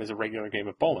the same as a regular game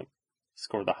of bowling.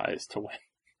 Score the highest to win.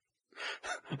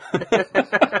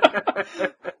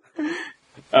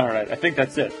 All right, I think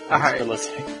that's it. Thanks for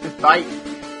listening. Bye.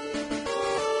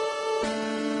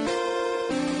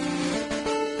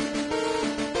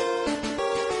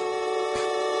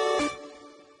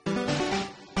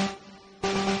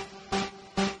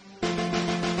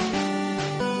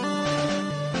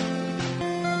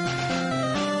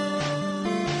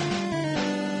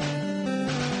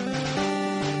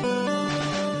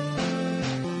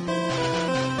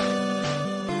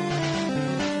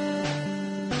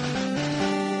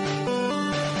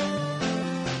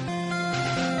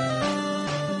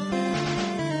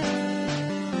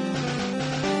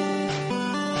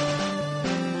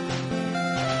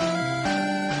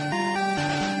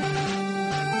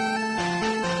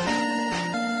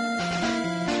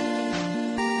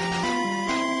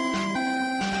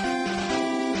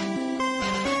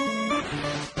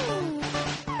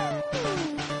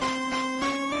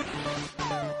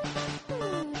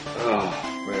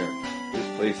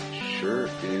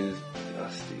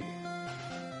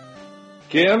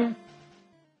 Kim?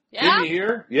 Yeah? Kim, you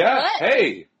here? Yeah? What?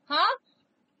 Hey! Huh?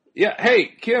 Yeah, hey,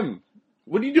 Kim,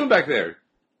 what are you doing back there?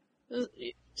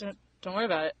 Don't worry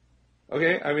about it.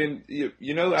 Okay, I mean,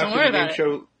 you know, after the game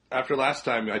show, after last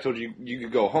time, I told you you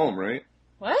could go home, right?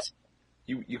 What?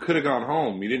 You could have gone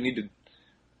home. You didn't need to.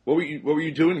 What were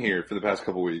you doing here for the past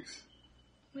couple weeks?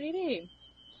 Waiting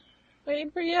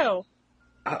for you.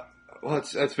 Well,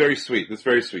 that's very sweet. That's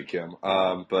very sweet, Kim.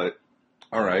 But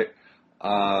all right.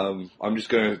 I'm just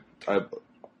gonna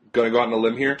go out on a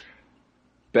limb here.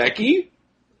 Becky?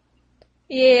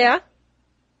 Yeah.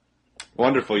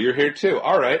 Wonderful. You're here too.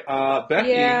 All right. Becky.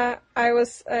 Yeah, I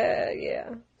was.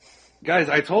 Yeah. Guys,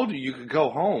 I told you could go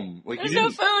home. Like, There's no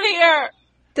food here.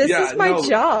 This is my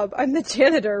job. I'm the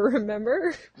janitor.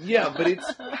 Remember? Yeah, but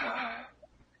it's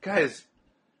guys.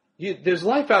 There's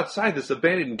life outside this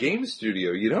abandoned game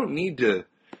studio. You don't need to.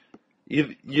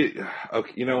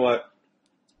 Okay, you know what?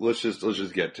 Let's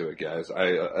just get to it, guys.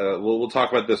 We'll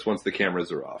talk about this once the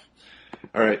cameras are off.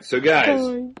 All right, so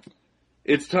guys,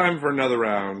 it's time for another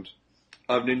round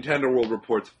of Nintendo World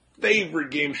Report's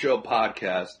favorite game show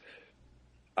podcast.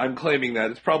 I'm claiming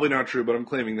that. It's probably not true, but I'm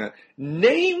claiming that.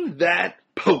 Name That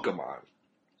Pokémon.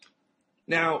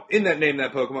 Now, in that Name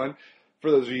That Pokémon,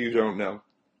 for those of you who don't know,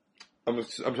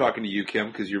 I'm talking to you, Kim,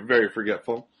 because you're very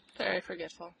forgetful. Very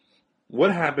forgetful.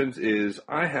 What happens is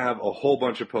I have a whole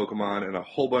bunch of Pokemon and a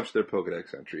whole bunch of their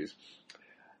Pokedex entries.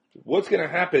 What's going to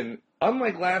happen,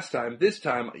 unlike last time, this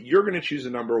time you're going to choose a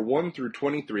number 1 through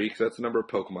 23, because that's the number of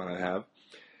Pokemon I have.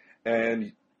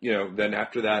 And, then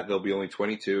after that, there'll be only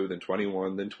 22, then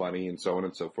 21, then 20, and so on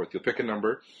and so forth. You'll pick a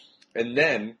number, and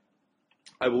then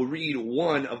I will read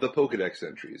one of the Pokedex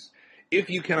entries. If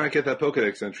you cannot get that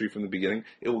Pokedex entry from the beginning,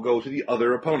 it will go to the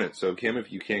other opponent. So, Kim,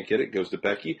 if you can't get it, it goes to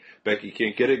Becky. Becky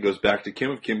can't get it, it goes back to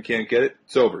Kim. If Kim can't get it,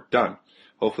 it's over. Done.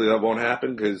 Hopefully that won't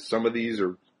happen, because some of these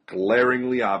are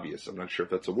glaringly obvious. I'm not sure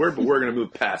if that's a word, but we're going to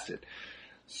move past it.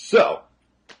 So,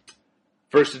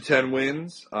 first to 10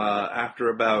 wins, after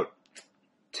about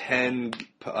 10,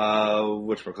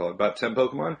 about 10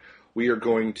 Pokemon, we are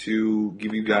going to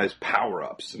give you guys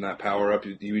power-ups. And that power-up,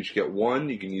 you each get one.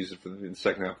 You can use it for the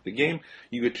second half of the game.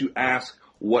 You get to ask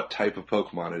what type of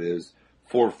Pokemon it is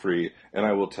for free, and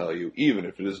I will tell you, even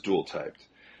if it is dual-typed.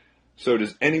 So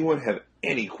does anyone have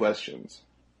any questions?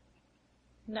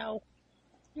 No.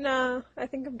 Nah, I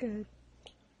think I'm good.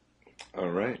 All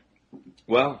right.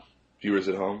 Well, viewers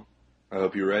at home, I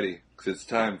hope you're ready, because it's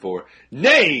time for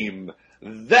Name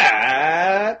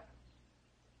That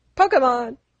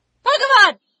Pokemon!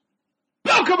 Pokemon!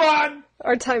 Pokemon!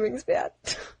 Our timing's bad.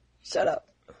 Shut up.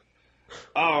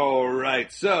 All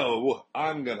right, so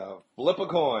I'm going to flip a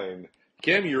coin.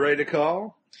 Kim, you ready to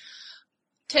call?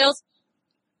 Tails.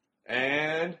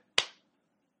 And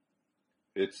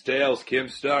it's tails. Kim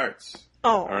starts.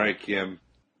 Oh. All right, Kim.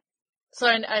 So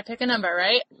I pick a number,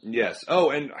 right? Yes.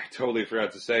 Oh, and I totally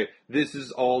forgot to say, this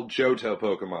is all Johto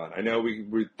Pokemon. I know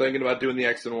we're thinking about doing the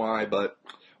X and Y, but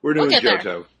we're doing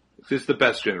Johto. It's the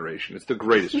best generation. It's the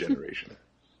greatest generation.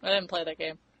 I didn't play that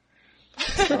game.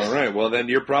 All right. Well, then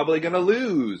you're probably going to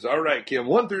lose. All right, Kim.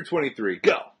 1 through 23.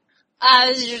 Go.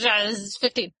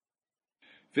 15.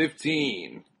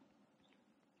 15.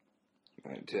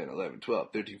 9, 10, 11, 12,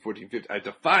 13, 14, 15. I have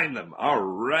to find them. All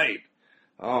right.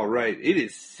 All right. It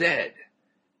is said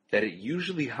that it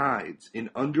usually hides in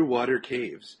underwater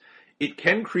caves. It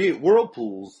can create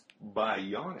whirlpools by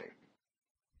yawning.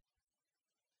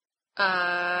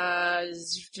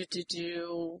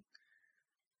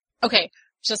 Okay,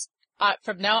 just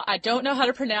from now, I don't know how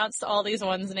to pronounce all these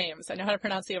ones' names. I know how to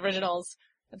pronounce the originals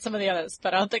and some of the others,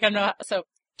 but I don't think I know. So,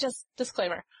 just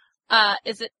disclaimer.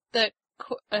 Is it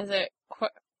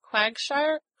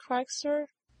Quagshire? Quagster?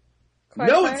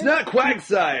 No, it's not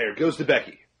Quagsire. Goes to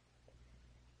Becky.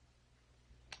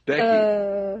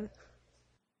 Becky.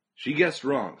 She guessed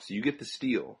wrong, so you get the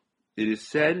steal. It is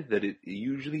said that it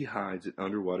usually hides in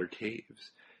underwater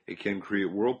caves. It can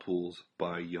create whirlpools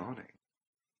by yawning.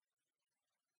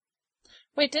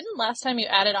 Wait, didn't last time you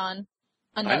added on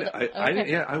another?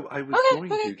 I was going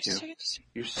to, Kim.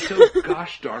 You're so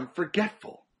gosh darn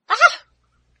forgetful.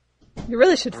 You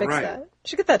really should fix right. that. You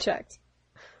should get that checked.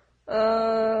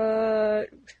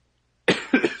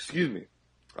 Excuse me.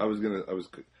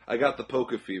 I got the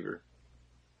Poke Fever.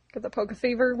 Got the Poke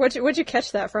Fever? Where'd you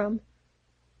catch that from?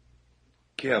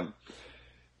 Kim.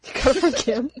 You got it from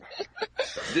Kim?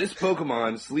 This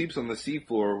Pokemon sleeps on the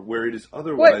seafloor where it is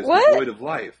otherwise devoid of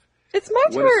life. It's my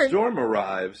turn. When a storm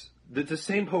arrives, it's the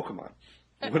same Pokemon.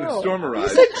 When a storm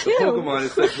arrives, the Pokemon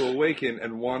is said to awaken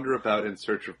and wander about in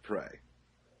search of prey.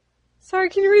 Sorry,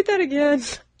 can you read that again?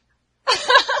 I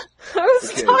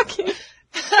was talking.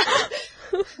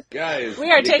 Guys, we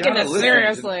are taking this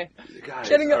seriously. Guys,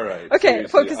 Getting all right. Okay,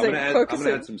 focusing. focusing. I'm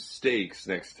gonna add some stakes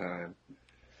next time.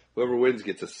 Whoever wins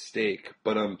gets a steak.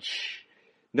 But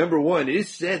number one, it is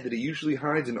said that it usually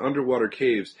hides in underwater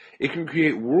caves. It can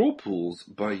create whirlpools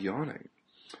by yawning.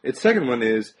 Its second one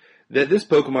is that this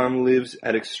Pokemon lives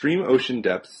at extreme ocean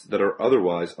depths that are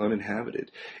otherwise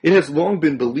uninhabited. It has long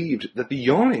been believed that the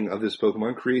yawning of this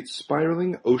Pokemon creates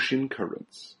spiraling ocean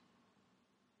currents.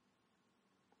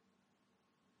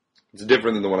 It's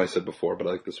different than the one I said before, but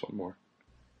I like this one more.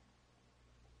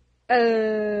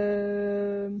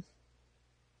 Trying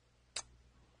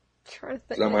to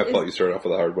think. It's not my fault you started off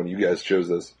with a hard one. You guys chose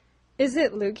this. Is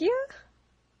it Lugia?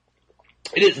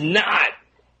 It is not!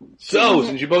 So,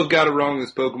 since you both got it wrong,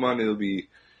 this Pokemon, it'll be...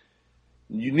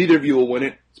 neither of you will win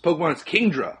it. This Pokemon is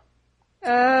Kingdra.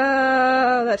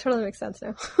 Oh, that totally makes sense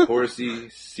now. Horsey,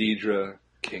 Seadra,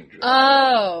 Kingdra.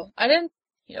 Oh,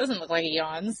 he doesn't look like he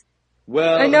yawns.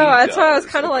 Well, I know, that's why I was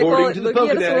kind of like, well, to the Lugia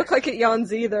doesn't Pokedex, look like it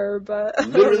yawns either, but...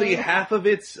 literally half of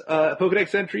its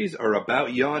Pokedex entries are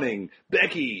about yawning.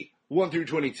 Becky, 1 through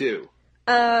 22.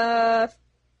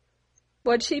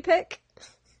 What'd she pick?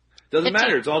 Doesn't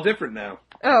matter, it's all different now.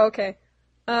 Oh, okay.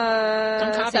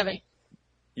 Don't copy 7. me.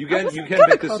 You can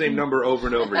pick the same number over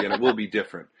and over again. It will be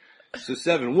different. So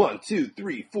 7, 1, 2,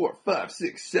 3, 4, 5,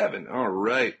 6, 7. All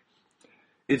right.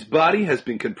 Its body has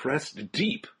been compressed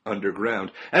deep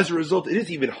underground. As a result, it is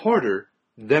even harder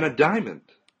than a diamond.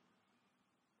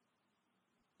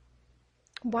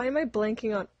 Why am I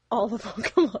blanking on all the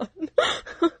Pokemon?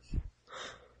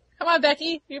 Come on,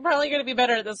 Becky. You're probably going to be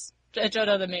better at this at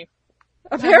Johto than me.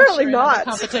 Apparently I'm sure not.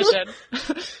 Competition.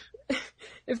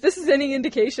 If this is any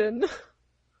indication.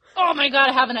 Oh my god,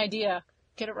 I have an idea.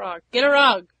 Get it wrong. Get it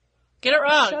wrong. Get it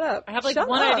wrong. Shut up. I have like Shut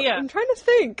one up. idea. I'm trying to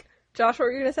think. Josh, what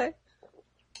were you going to say?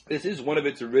 This is one of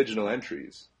its original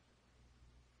entries.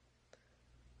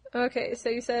 Okay, so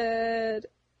you said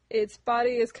its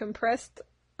body is compressed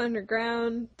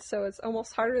underground, so it's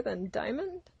almost harder than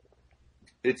diamond?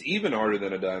 It's even harder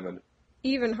than a diamond.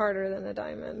 Even harder than a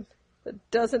diamond.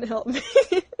 That doesn't help me.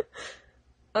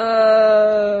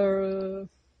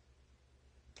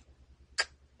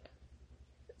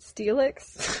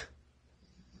 Steelix?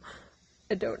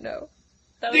 I don't know.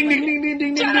 That was Ding, my ding, ding, ding,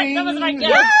 ding, ding, ding. That was my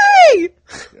guess. Yay!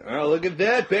 Oh, look at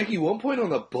that. Becky, 1 point on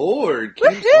the board.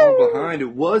 Kim's falling behind.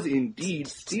 It was indeed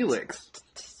Steelix.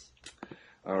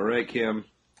 All right, Kim.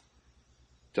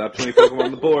 Top 20 Pokemon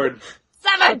on the board.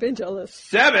 I've been jealous.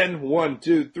 7. 1,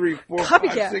 2, 3, 4, 5,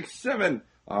 Copycat. 6, 7.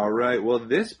 All right. Well,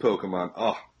 this Pokemon.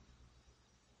 Oh,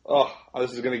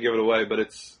 this is going to give it away, but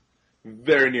it's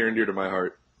very near and dear to my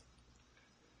heart.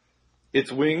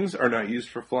 Its wings are not used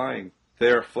for flying. They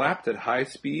are flapped at high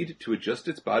speed to adjust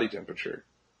its body temperature.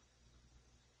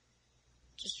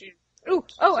 Just you. Ooh,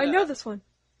 oh, I know this one.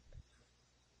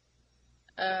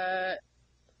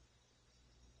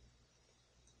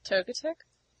 Togetic?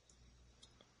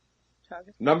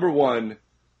 Number 1,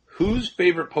 whose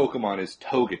favorite Pokemon is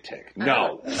Togetic?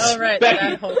 No. Oh, right, Becky.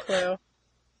 that whole clue.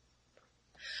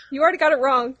 You already got it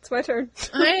wrong. It's my turn.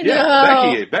 I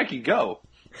know. Yeah, Becky, go.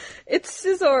 It's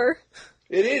Scizor.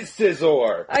 It is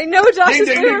Scizor. I know Josh's Ding,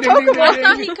 ding, favorite ding, ding, ding, Pokemon. I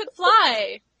thought he could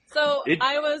fly. So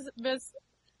I was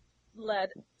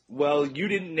misled. Well, you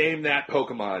didn't name that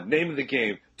Pokemon. Name of the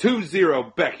game.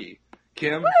 2-0, Becky.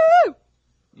 Kim, Woo!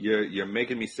 you're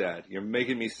making me sad. You're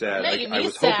making me sad. Making I me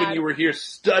was sad. hoping you were here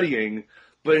studying,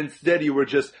 but instead you were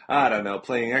just, I don't know,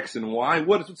 playing X and Y.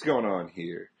 What's going on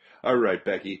here? All right,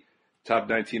 Becky. Top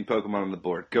 19 Pokemon on the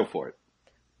board. Go for it.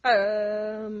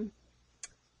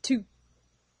 2.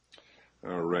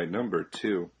 All right, number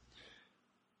 2.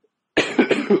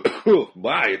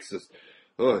 Wow, it's just,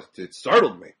 it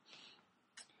startled me.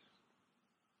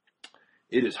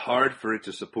 It is hard for it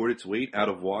to support its weight out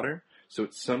of water, so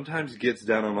it sometimes gets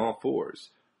down on all fours,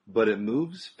 but it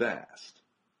moves fast.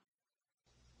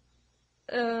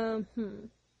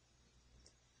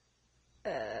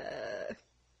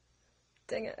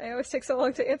 Dang it, I always take so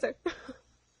long to answer.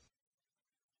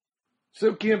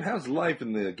 So, Kim, how's life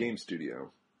in the game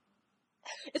studio?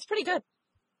 It's pretty good.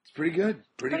 It's pretty good.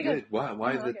 Pretty good. Why I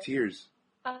the like it. tears?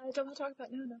 I don't want to talk about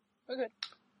it. No. We're good.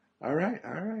 All right.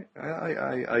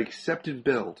 I accept and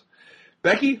build.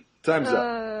 Becky, time's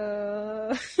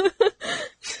up.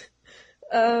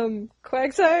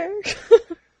 Quagsire?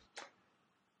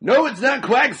 No, it's not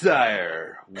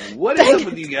Quagsire. What is up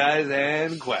with you guys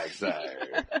and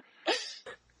Quagsire?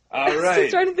 All I was right,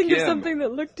 just trying to think Kim. of something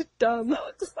that looked dumb. So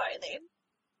exciting.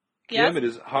 Kim, it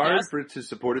is hard Yes. for it to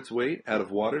support its weight out of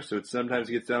water, so it sometimes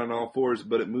gets down on all fours,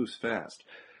 but it moves fast.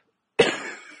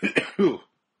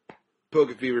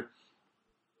 Poke fever.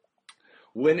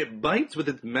 When it bites with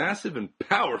its massive and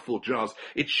powerful jaws,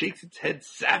 it shakes its head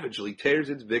savagely, tears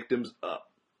its victims up.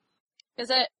 Is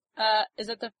it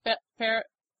the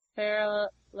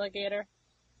alligator?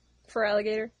 For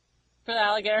alligator? For the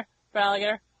alligator? For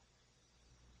alligator?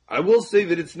 I will say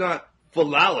that it's not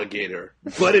Falaligator,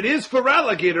 but it is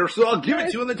Feraligator, so I'll give it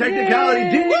to you in the technicality.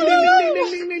 Ding, ding, ding, ding,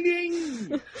 ding, ding, ding,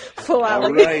 ding. Full All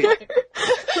alligator. right.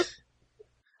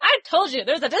 I told you,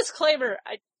 there's a disclaimer.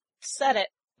 I said it.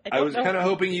 I was kind of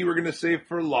hoping you were going to say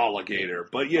Feraligator,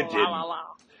 but you didn't.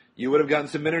 You would have gotten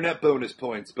some internet bonus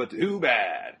points, but too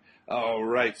bad. All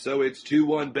right, so it's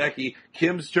 2-1 Becky.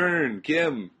 Kim's turn.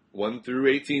 Kim, 1 through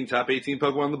 18, top 18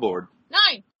 Pokemon on the board.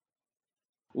 9.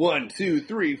 1, 2,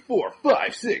 3, 4,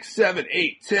 5, 6, 7,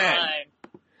 8, 10.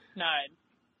 9.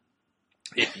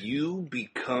 If you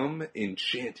become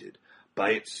enchanted by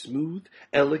its smooth,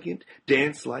 elegant,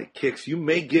 dance-like kicks, you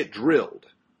may get drilled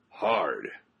hard.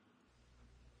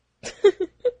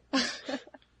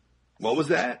 What was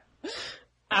that?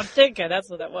 I'm thinking that's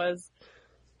what that was.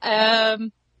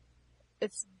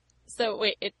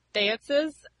 It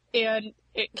dances and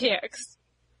it kicks.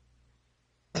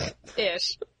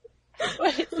 Ish.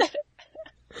 What is it?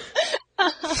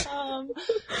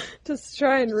 Just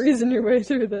try and reason your way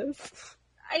through this.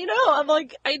 I know,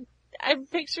 I'm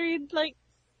picturing,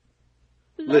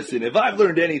 Listen, if I've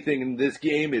learned anything in this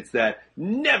game, it's that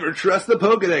never trust the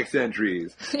Pokedex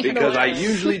entries, because I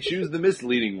usually choose the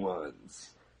misleading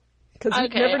ones. Because you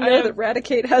Okay, never I know have- that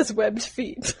Raticate has webbed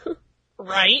feet.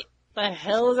 right? The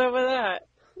hell is up with that?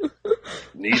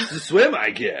 Needs to swim,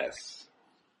 I guess.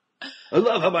 I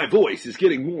love how my voice is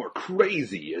getting more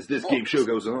crazy as this game show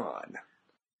goes on.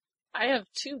 I have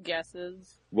 2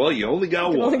 guesses. Well, you only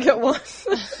got You one. only get one.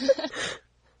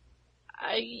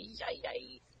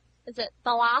 Is it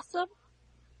Blossom?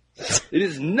 It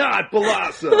is not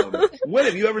Blossom. When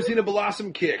have you ever seen a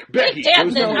Blossom kick? Becky, Damn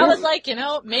goes it. to I was you. like,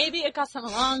 maybe it got some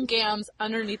long gams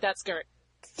underneath that skirt.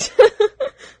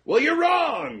 Well, you're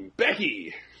wrong,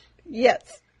 Becky. Yes.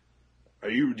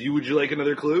 Would you like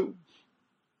another clue?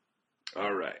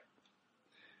 All right.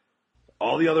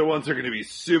 All the other ones are going to be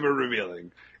super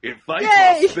revealing. It fights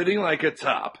Yay! while spinning like a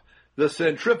top. The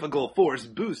centrifugal force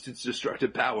boosts its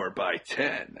destructive power by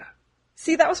 10.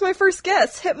 See, that was my first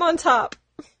guess. Hitmontop.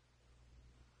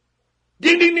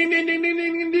 Ding, ding, ding, ding, ding, ding,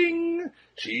 ding, ding, ding.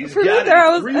 She's For a got minute there,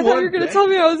 it. I thought you were going to 3-1, tell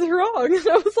me I was wrong. And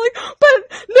I was like,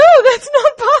 but no, that's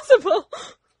not possible.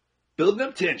 Building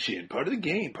up tension. Part of the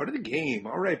game.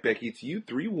 All right, Becky, it's you.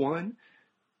 3-1.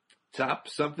 Top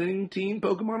something team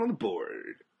Pokemon on the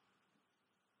board.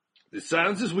 This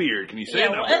silence is weird. Can you say a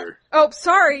number? Oh,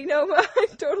 sorry. No, I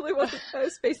totally wasn't. I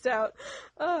was spaced out.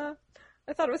 I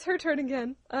thought it was her turn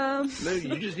again. No,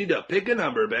 you just need to pick a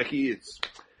number, Becky. It's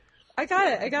I got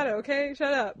it, okay?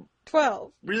 Shut up.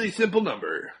 12. really simple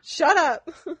number. Shut up.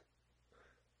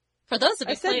 For those of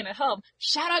you I said- playing at home,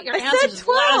 shout out your I answers said as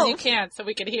loud as 12. you can so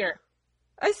we can hear.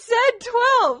 I said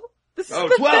 12. This is Oh,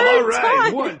 the 12, third all right.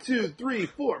 time. 1, 2, 3,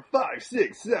 4, 5,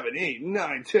 6, 7, 8,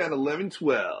 9, 10, 11,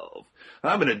 12.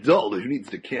 I'm an adult who needs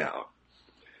to count.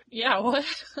 Yeah, what?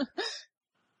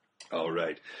 All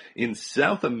right. In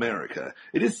South America,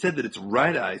 it is said that its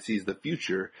right eye sees the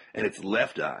future and its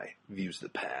left eye views the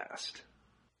past.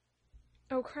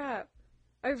 Oh, crap.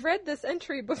 I've read this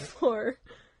entry before.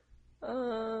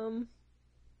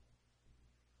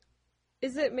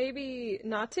 Is it maybe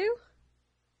Natu?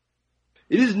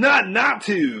 It is not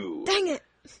to. Dang it.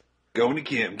 Going to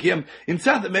Kim. Kim, in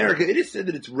South America, it is said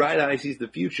that its right eye sees the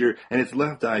future and its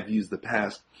left eye views the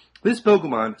past. This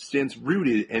Pokemon stands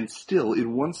rooted and still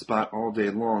in one spot all day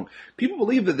long. People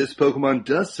believe that this Pokemon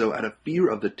does so out of fear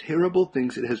of the terrible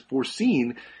things it has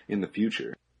foreseen in the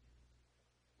future.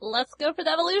 Let's go for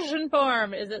the evolution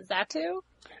form. Is it Xatu?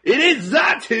 It is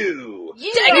Xatu!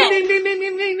 Yeah. Ding, ding, ding, ding,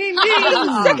 ding, ding, ding, This is the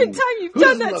ding. second time you've Who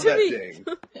done doesn't that love to me. thing?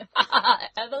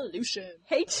 Evolution.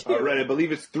 Hate you. All right, I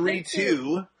believe it's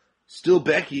 3-2. Still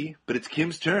Becky, but it's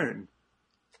Kim's turn.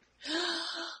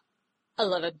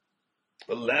 11.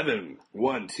 11.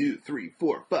 1, 2, 3,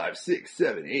 4, 5, 6,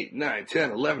 7, 8, 9,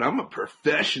 10, 11. I'm a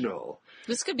professional.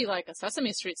 This could be like a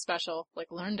Sesame Street special,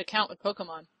 like learn to count with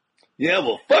Pokemon. Yeah,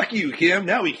 well, fuck you, Kim.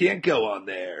 Now we can't go on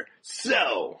there.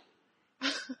 So,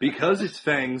 because its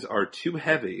fangs are too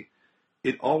heavy,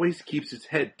 it always keeps its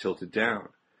head tilted down.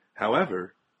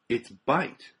 However, its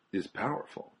bite is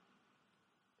powerful.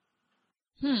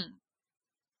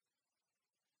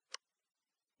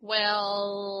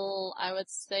 Well, I would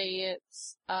say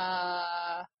it's,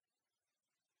 I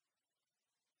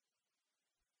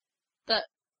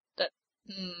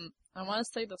want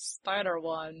to say the spider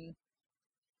one.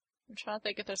 I'm trying to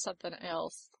think if there's something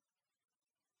else.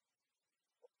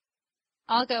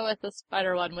 I'll go with the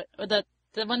spider one, with the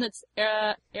one that's,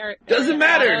 Doesn't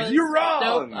matter. Autos. You're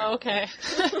wrong. Nope. Oh, okay.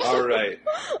 All right.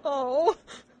 Oh.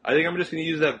 I think I'm just going to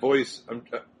use that voice. I think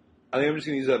I'm just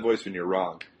going to use that voice when you're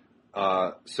wrong.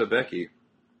 So Becky,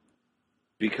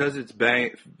 because its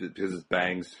fangs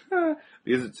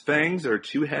are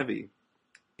too heavy,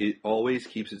 it always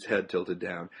keeps its head tilted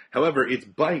down. However, its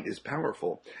bite is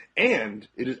powerful, and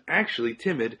it is actually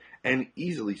timid and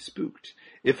easily spooked.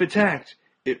 If attacked,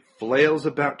 it flails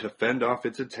about to fend off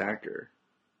its attacker.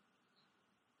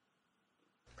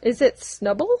 Is it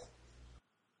Snubble?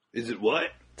 Is it what?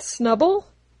 Snubble?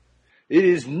 It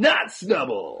is not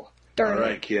Snubble. Darn All it.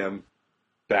 right, Kim.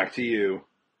 Back to you.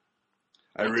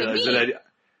 I Back to realized me.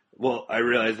 I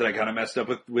realized that I kind of messed up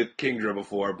with Kingdra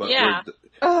before, but, Yeah. but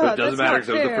it doesn't That's matter not because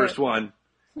it was the fair. first one.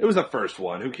 It was the first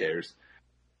one. Who cares?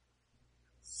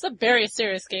 It's a very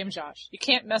serious game, Josh. You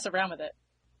can't mess around with it.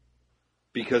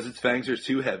 Because its fangs are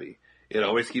too heavy. It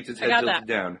always keeps its I head got tilted that.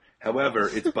 down. However,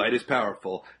 its bite is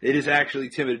powerful. It is actually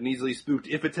timid and easily spooked.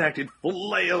 If attacked, it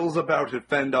flails about to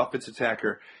fend off its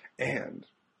attacker. And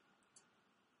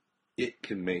it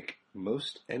can make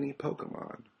most any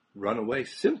Pokemon run away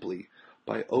simply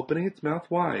by opening its mouth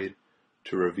wide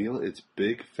to reveal its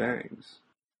big fangs.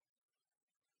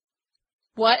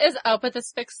 What is up with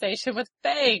this fixation with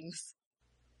fangs?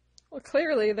 Well,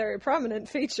 clearly they're a prominent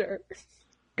feature.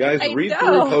 Guys, I read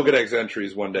know. through Pokedex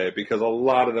entries one day because a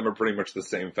lot of them are pretty much the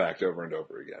same fact over and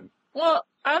over again. Well,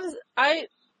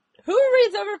 who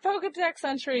reads over Pokedex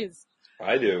entries?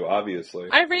 I do, obviously.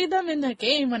 I read them in the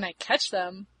game when I catch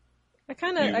them. I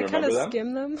kind You of remember them?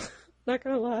 skim them. Not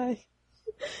gonna lie.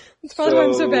 That's probably why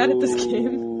I'm so bad at this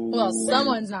game. Well,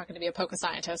 someone's not going to be a Poke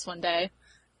Scientist one day.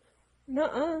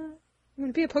 Nuh-uh. I'm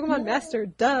gonna be a Pokemon Master,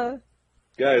 duh.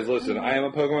 Guys, listen, I am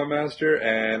a Pokemon Master,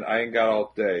 and I ain't got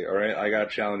all day, alright? I got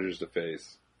challengers to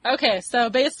face. Okay, so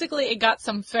basically it got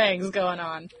some fangs going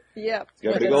on. Yep. Got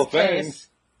With big its old fangs. face.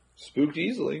 Spooked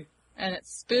easily. And it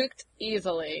spooked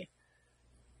easily.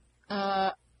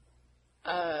 Well,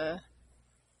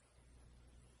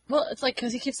 it's like,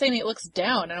 because he keeps saying it looks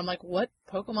down, and I'm like, what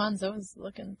Pokemon's always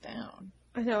looking down?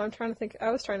 I know, I was trying to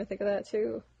think of that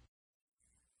too.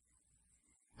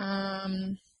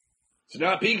 It's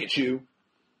not Pikachu.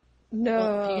 No.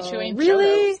 Well, Pikachu ain't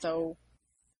really? Johto,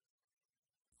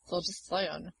 so just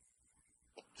saying.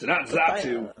 It's not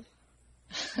Zatu.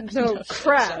 No,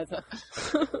 crap.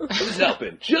 Just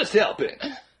helping. Just helping.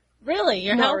 Really?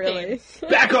 You're Not helping? really.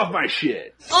 Back off my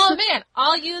shit. Oh man,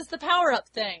 I'll use the power-up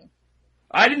thing.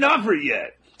 I didn't offer it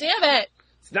yet. Damn it!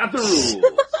 It's not the rules.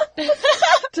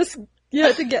 Just, you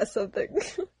had to guess something.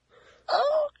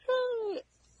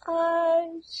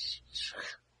 Okay.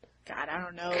 God, I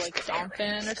don't know, like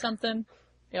Dompin or something?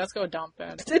 Yeah, let's go with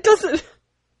Dompin. It doesn't,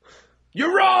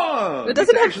 You're wrong. it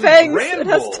doesn't It's have actually fangs, it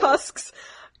has Granbull. tusks.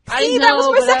 I See, know, that was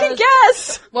my but I second was-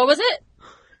 guess! What was it?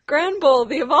 Granbull,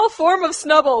 the evolved form of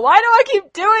Snubbull. Why do I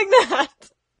keep doing that?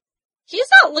 He's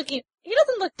not looking, he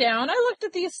doesn't look down. I looked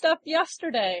at these stuff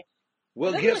yesterday.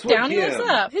 Well, He guess doesn't look what, down, he looks Kim?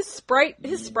 up. His sprite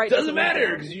Doesn't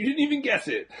matter, because you didn't even guess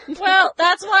it. Well,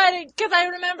 that's why, because I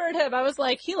remembered him. I was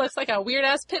like, he looks like a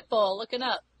weird-ass pit bull looking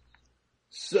up.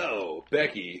 So,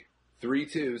 Becky,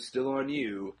 3-2, still on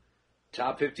you.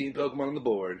 Top 15 Pokemon on the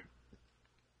board.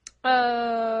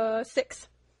 6.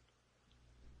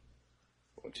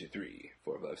 1, 2, 3,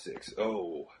 4, 5, 6.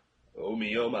 Oh. Oh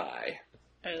me, oh my.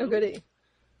 Oh, goody.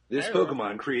 This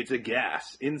Pokemon creates a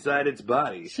gas inside its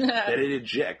body that it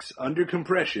ejects under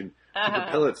compression to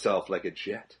propel itself like a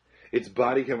jet. Its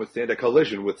body can withstand a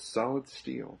collision with solid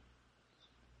steel.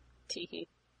 Teehee.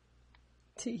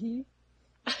 Teehee.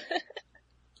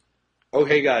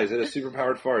 Okay, guys, it has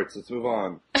superpowered farts. Let's move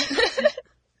on.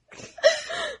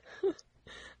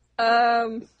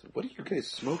 What are you guys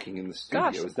smoking in the studio?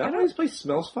 Gosh, Is that why this place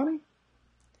smells funny?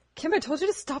 Kim, I told you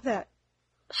to stop that.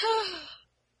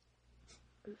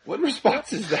 What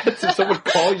response is that to someone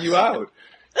call you out?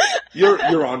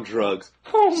 You're on drugs.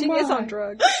 Oh She my. is on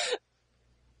drugs.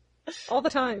 All the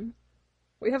time.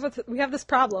 We have this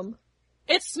problem.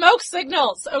 It's smoke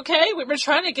signals, okay? We were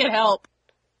trying to get help.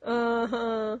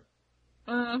 Uh-huh.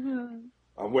 I'm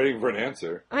waiting for an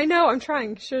answer. I know, I'm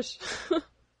trying. Shush.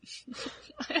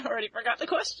 I already forgot the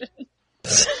question.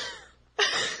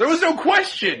 There was no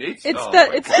question. It's It's oh the my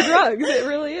it's the drugs. It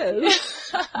really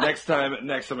is. Next time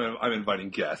I'm inviting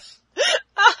guests.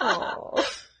 Aww.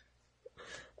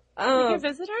 Your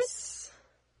visitors?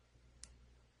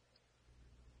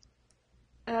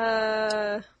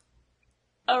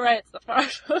 Oh right, it's the fire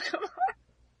Pokemon.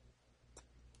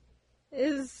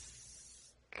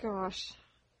 Gosh.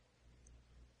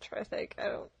 Try to think. I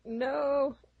don't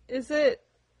know. Is it?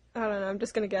 I don't know. I'm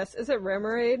just gonna guess. Is it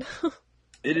Remoraid?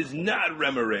 It is not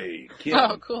Remoraid. Kim.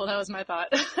 Oh, cool. That was my thought.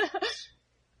 I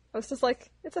was just like,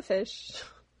 it's a fish.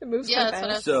 It moves Yeah, so that's what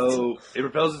I fast. So, it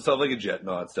propels itself like a jet and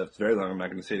all that stuff. It's very long. I'm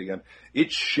not going to say it again.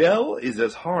 Its shell is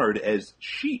as hard as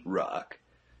sheetrock.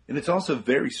 And it's also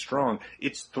very strong.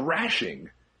 Its thrashing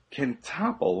can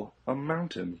topple a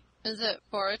mountain. Is it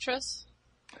Fortress?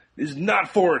 It is not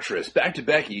Fortress. Back to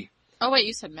Becky. Oh wait,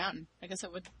 you said mountain. I guess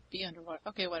it would be underwater.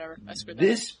 Okay, whatever. I screwed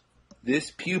that up.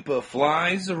 This pupa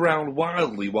flies around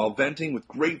wildly while venting with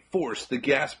great force the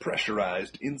gas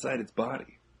pressurized inside its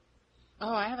body.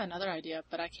 Oh, I have another idea,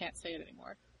 but I can't say it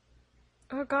anymore.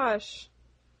 Oh gosh.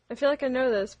 I feel like I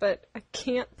know this, but I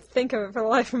can't think of it for the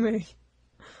life of me.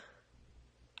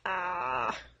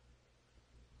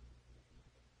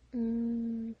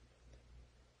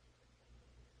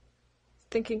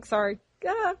 Thinking, sorry.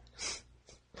 Ah.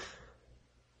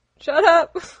 Shut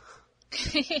up!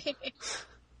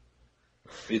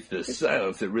 It's the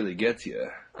silence that really gets you.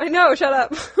 I know, shut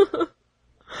up.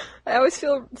 I always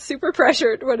feel super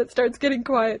pressured when it starts getting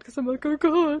quiet, because I'm like, oh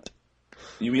god.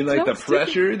 You mean like So the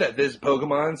pressure that this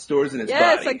Pokemon stores in its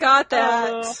Yes, body? I got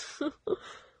that.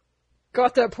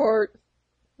 Got that part.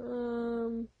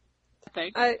 I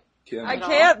Kim,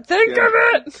 can't think of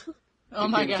it! Oh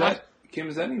my Kim, god. Kim,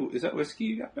 is that whiskey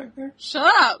you got back there? Shut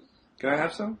up! Can I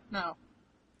have some? No.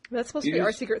 That's supposed You to be our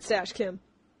just- secret stash, Kim.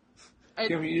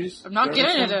 Kim, you just... I'm not grab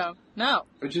getting it some? to him. No.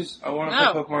 I want to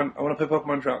No. play Pokemon. I want to play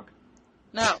Pokemon drunk.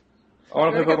 No. I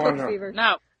want to You're play gonna Pokemon get Poke drunk. Fever.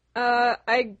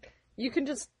 No. You can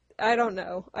just, I don't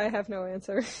know. I have no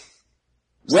answer.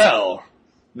 Well,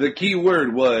 The key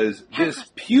word was, this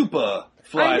pupa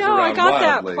flies I know, around I got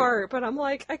wildly. that part, but I'm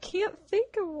like, I can't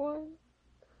think of one.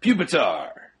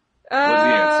 Pupitar was the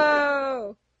answer.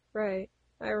 Oh, right.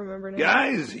 I remember now.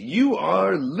 Guys, you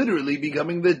are literally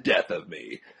becoming the death of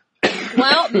me.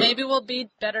 Well, maybe we'll be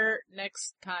better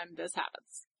next time this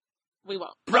happens. We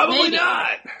won't. Probably Maybe.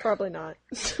 not. Probably not.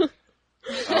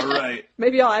 All right.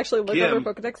 Maybe I'll actually look Kim.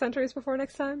 over Pokedex entries before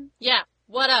next time. Yeah,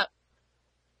 what up?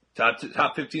 Top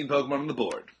 15 Pokemon on the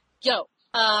board. Yo,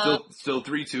 Still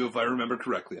 3-2 if I remember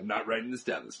correctly. I'm not writing this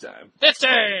down this time.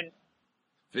 15!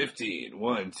 15.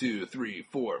 1, 2, 3,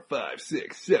 4, 5,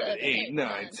 6, 7, 8,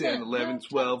 9, 10, 11,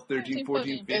 12, 13,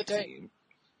 14, 15.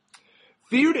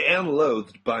 Feared and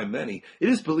loathed by many, it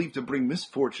is believed to bring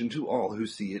misfortune to all who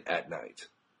see it at night.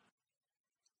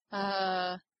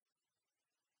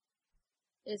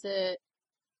 Is it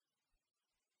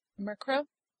Murkrow?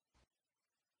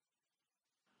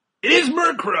 It is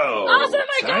Murkrow! Awesome,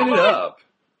 I got Sign it one! up.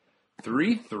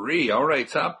 3-3. All right,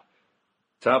 top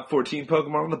 14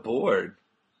 Pokemon on the board.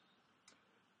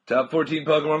 Top 14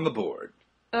 Pokemon on the board.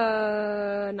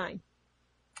 9.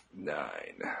 9.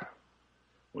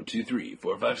 1, 2, 3,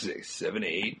 4, 5, 6, 7,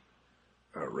 8.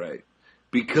 All right.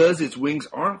 Because its wings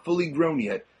aren't fully grown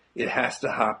yet, it has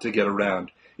to hop to get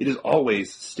around. It is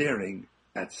always staring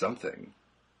at something.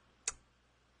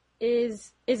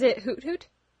 Is it Hoot Hoot?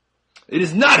 It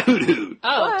is not Hoot Hoot.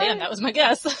 Oh, What? damn, that was my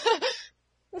guess.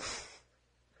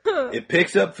 It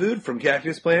picks up food from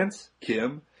cactus plants,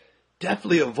 Kim,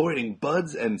 deftly avoiding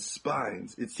buds and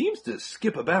spines. It seems to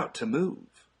skip about to move.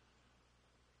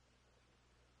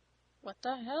 What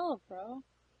the hell, bro?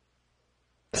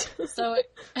 So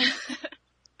it,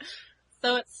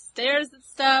 so it stares at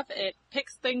stuff, it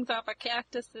picks things off of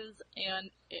cactuses, and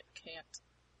it can't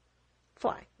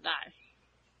Fly. die.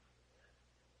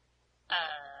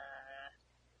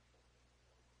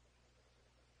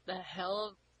 The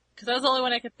hell? Because that was the only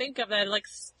one I could think of that, like,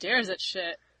 stares at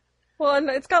shit. Well, and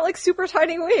it's got like super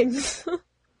tiny wings.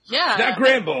 Yeah. It's not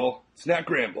Granbull. It's not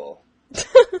Granbull.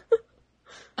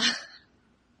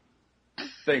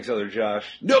 Thanks, other Josh.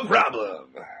 No problem.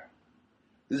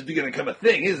 This is going to become a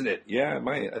thing, isn't it? Yeah, it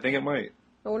might. I think it might.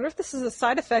 I wonder if this is a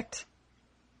side effect.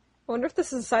 I wonder if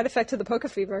this is a side effect to the Poke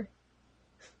Fever.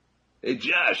 Hey,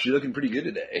 Josh, you're looking pretty good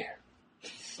today.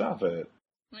 Stop it.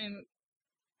 I mean,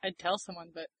 I'd tell someone,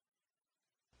 but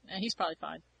he's probably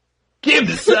fine. Kim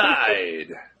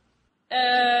decide.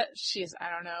 She's, I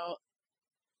don't know,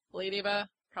 Ladybug?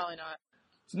 Probably not.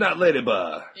 It's not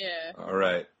Ladybug. Yeah. All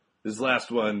right. This last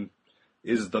one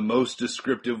is the most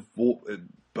descriptive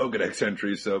Pokedex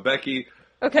entry, so Becky,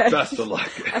 Okay. best of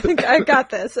luck. I think I got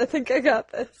this.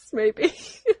 Maybe.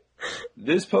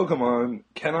 This Pokemon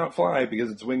cannot fly because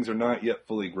its wings are not yet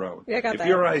fully grown. Yeah, I got if that.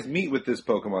 your eyes meet with this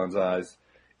Pokemon's eyes,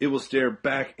 it will stare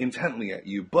back intently at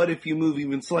you, but if you move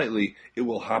even slightly, it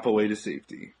will hop away to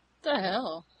safety. What the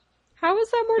hell? How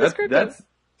is that more descriptive?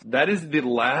 That is the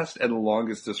last and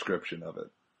longest description of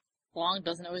it. Long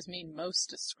doesn't always mean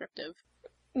most descriptive.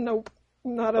 Nope.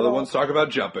 Not at Other all. ones talk about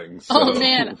jumping. So. Oh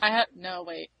man, no,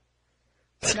 wait.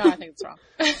 No, I think it's wrong.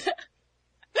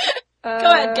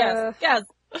 Go ahead, guess. Guess.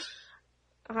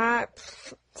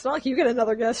 It's not like you get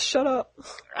another guess. Shut up.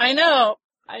 I know.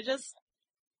 I just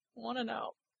want to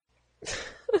know.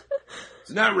 It's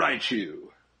not Raichu.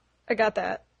 I got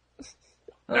that.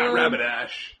 Not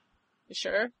Rapidash. You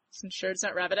sure? I'm sure it's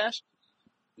not Rapidash?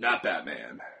 Not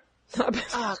Batman.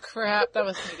 Oh crap, that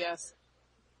was my guess.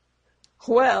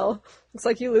 Well, looks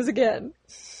like you lose again.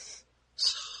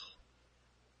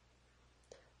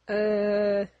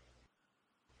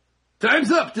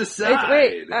 Time's up, decide!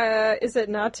 Wait, is it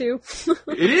Natu?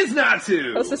 It is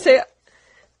Natu! I was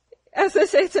gonna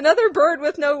say, it's another bird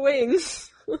with no wings.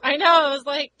 I know, I was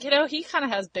like, he kind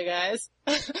of has big eyes.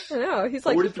 I know, he's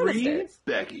like, 4-3,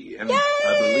 Becky. And yay!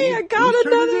 I believe I got whose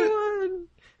turn is another it? one!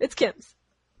 It's Kim's.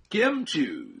 Kim,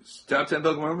 choose. Top 10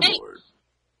 Pokemon on the Hey. board.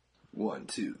 1,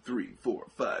 2, 3, 4,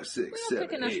 5, 6, We don't 7,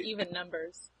 pick enough 8. even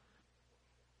numbers.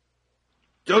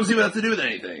 Don't seem to have to do with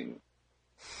anything.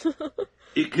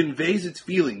 It conveys its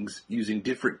feelings using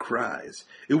different cries.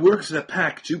 It works in a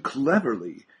pack to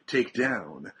cleverly take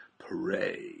down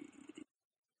prey.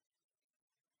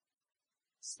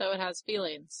 So it has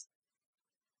feelings.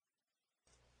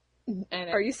 And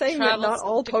Are you saying that not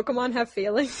all Pokemon have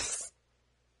feelings?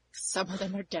 Some of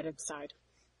them are dead inside.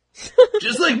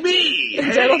 Just like me!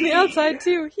 And dead on the outside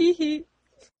too, hee hee.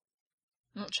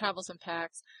 It travels in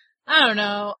packs. I don't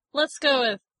know. Let's go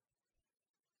with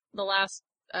the last,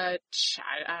 I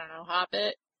don't know,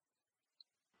 Hoppit.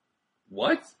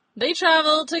 What? They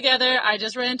travel together. I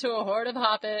just ran into a horde of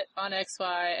Hoppit on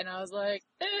XY, and I was like,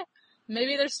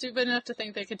 maybe they're stupid enough to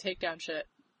think they can take down shit.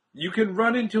 You can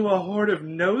run into a horde of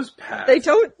nosepats.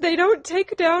 They don't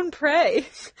take down prey.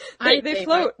 They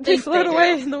float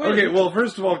away in the wind. Okay, well,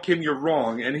 first of all, Kim, you're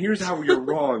wrong, and here's how you're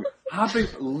wrong.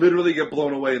 Hoppings literally get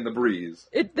blown away in the breeze.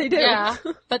 They do. Yeah,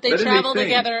 but they travel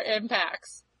together in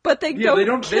packs. But they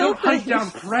don't hunt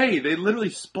down prey. They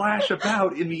literally splash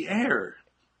about in the air.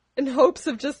 In hopes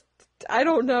of just, I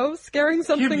don't know, scaring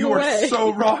something away. Kim, you are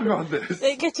so wrong on this.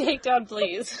 They get take down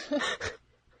fleas.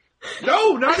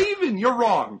 No, not even. You're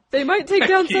wrong. They might take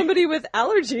down somebody with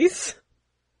allergies.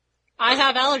 I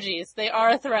have allergies. They are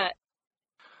a threat.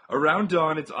 Around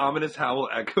dawn, its ominous howl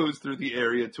echoes through the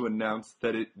area to announce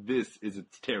that this is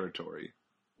its territory.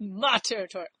 My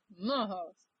territory. My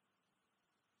house.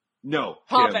 No,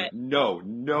 Hobbit.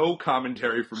 Kim, no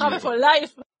commentary from Hobbit you. for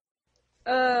life.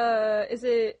 Is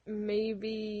it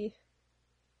maybe...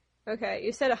 Okay,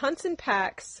 you said it hunts in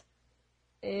packs.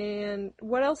 And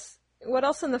what else? What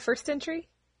else in the first entry?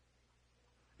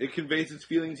 It conveys its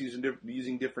feelings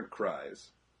using different cries.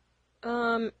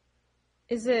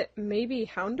 Is it maybe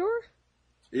Houndour?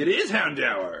 It is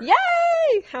Houndour!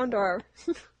 Yay! Houndour.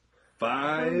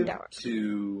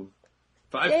 5-2,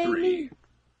 5-3.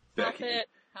 Becky. Hobbit,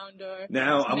 Houndour.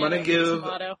 Now I'm gonna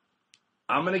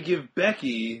give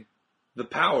Becky the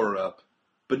power up,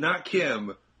 but not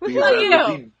Kim.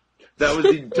 Because that was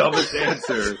the dumbest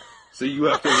answer. So you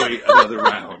have to wait another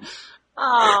round.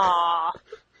 Aww.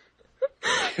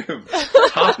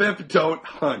 Hop-Ip don't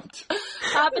hunt.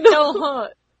 Hop-Ip don't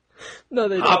hunt. No,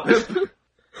 they don't. Hop-Ip.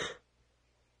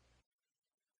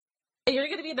 You're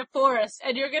gonna be in the forest,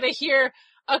 and you're gonna hear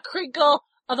a crinkle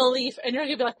of a leaf, and you're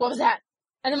gonna be like, what was that?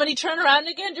 And then when you turn around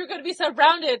again, you're gonna be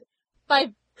surrounded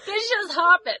by vicious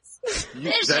hobbits.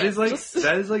 That is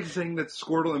like saying that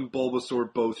Squirtle and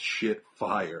Bulbasaur both shit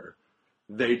fire.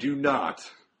 They do not.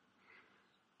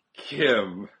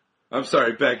 Kim. I'm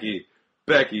sorry, Becky.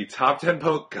 Becky, top 10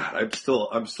 God, I'm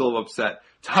still upset.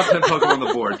 Top 10 Pokemon on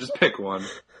the board. Just pick one.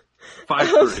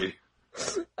 5-3.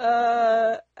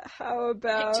 How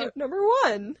about number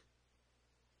 1?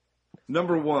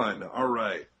 Number 1.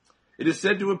 Alright. It is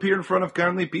said to appear in front of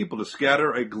kindly people to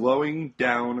scatter a glowing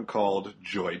down called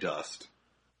Joy Dust.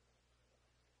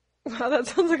 Wow, that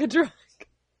sounds like a drug.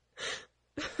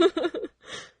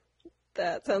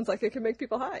 That sounds like it can make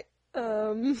people high.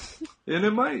 And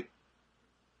it might.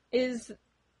 Is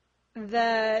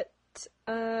that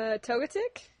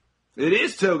Togetic? It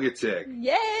is Togetic.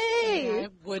 Yay!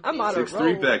 I'm on a roll.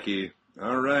 6-3, Becky.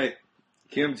 Alright.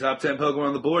 Kim, top 10 Pokemon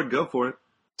on the board. Go for it.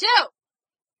 2!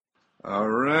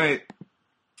 Alright.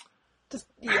 Just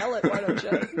yell it, why don't you?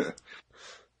 2!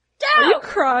 Are you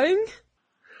crying?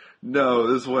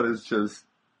 No, this one is just...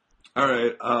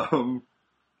 Alright,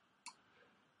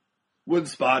 when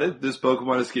spotted, this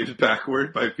Pokemon escapes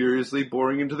backward by furiously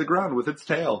boring into the ground with its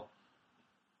tail.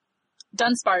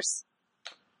 Dunsparce.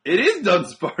 It is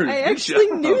Dunsparce. I actually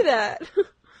knew that.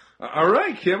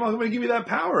 Alright, Kim, I'm going to give you that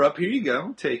power up. Here you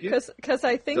go. Take it. Because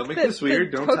I think Don't make that this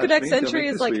weird. the Don't touch Pokedex me. Don't entry make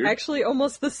is this like weird. actually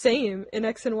almost the same in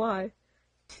X and Y.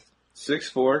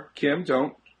 6-4. Kim,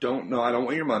 don't. No, I don't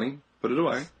want your money. Put it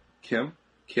away. Kim.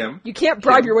 You can't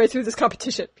bribe your way through this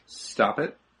competition. Stop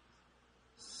it.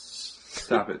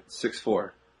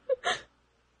 6-4.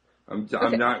 I'm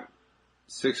not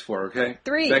 6-4, okay?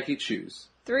 3. Becky, choose.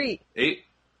 3. 8.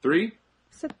 3? I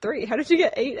said 3. How did you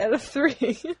get 8 out of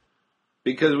 3?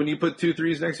 Because when you put 2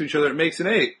 3s next to each other, it makes an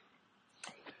 8.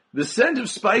 The scent of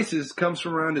spices comes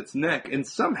from around its neck, and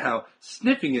somehow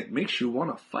sniffing it makes you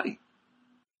want to fight.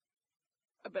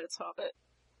 I bet it's Hobbit.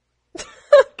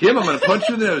 Kim, I'm going to punch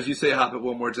you in the nose. You say hop it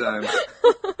one more time.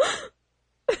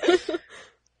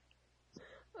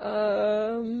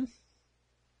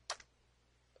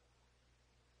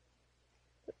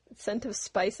 Scent of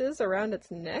spices around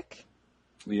its neck?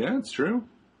 Yeah, it's true.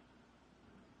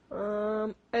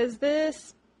 Is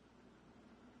this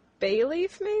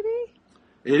Bayleaf, maybe?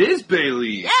 It is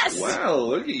Bailey. Yes! Wow,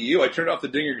 look at you. I turned off the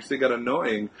dinger because they got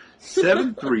annoying.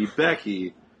 7-3,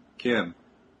 Becky. Kim.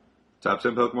 Top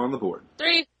 10 Pokemon on the board.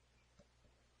 3.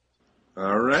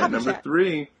 Alright, Copycat. number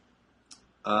 3.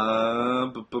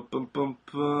 I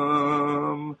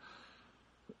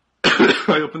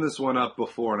opened this one up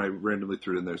before and I randomly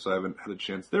threw it in there, so I haven't had a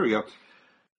chance. There we go.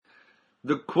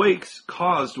 The quakes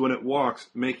caused when it walks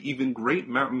make even great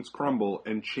mountains crumble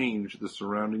and change the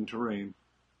surrounding terrain.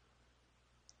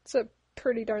 It's a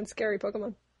pretty darn scary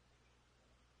Pokemon.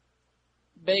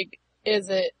 Big. Is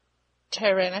it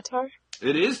Tyranitar?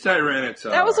 It is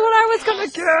Tyranitar. That was what I was gonna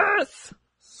guess!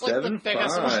 Like the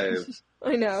biggest 7-5.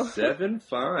 I know.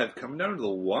 7-5. Coming down to the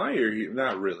wire here.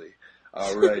 Not really.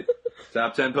 Alright.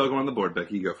 Top 10 Pokemon on the board.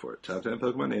 Becky, you go for it. Top 10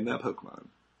 Pokemon. Name that Pokemon.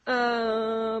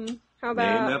 How How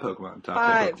Name about that Pokemon.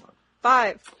 Top 10 Pokemon.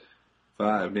 5?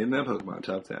 5. Name that Pokemon.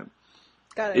 Top 10.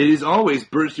 Got It it. is always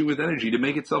bursting with energy to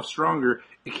make itself stronger.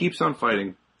 It keeps on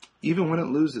fighting, even when it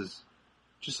loses.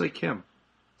 Just like Kim.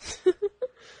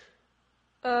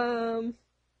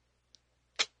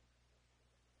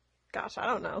 Gosh, I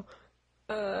don't know.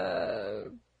 I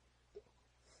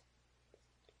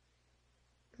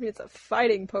mean, it's a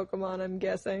fighting Pokemon, I'm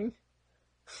guessing.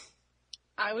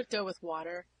 I would go with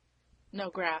water. No,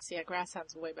 grass. Yeah, grass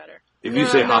sounds way better. If you No,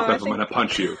 say no, Hoppip, I I'm think- going to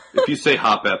punch you. If you say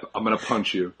Hoppip, I'm going to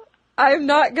punch you. I'm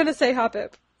not gonna say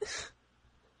Hoppip.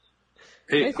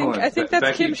 Hey, I think- hold on. I think that's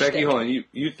Becky, Kim's Becky, shtick. hold on.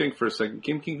 You think for a second.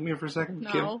 Kim, can you come here for a second?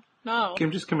 No, no.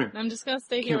 Kim, just come here. I'm just gonna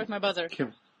stay here Kim. with my buzzer.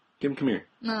 Kim, come here.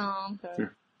 No, I'm good.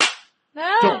 Here.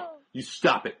 No! Don't. You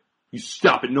stop it. You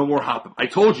stop it. No more Hoppip. I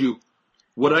told you.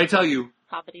 What did I tell you?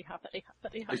 Hoppity, hoppity,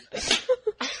 hoppity, hoppity.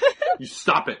 You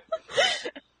stop it.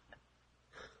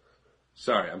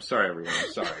 Sorry. I'm sorry, everyone.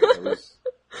 I'm sorry.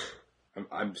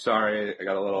 I'm sorry. I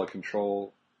got a little out of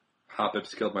control.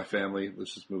 Hoppip's killed my family.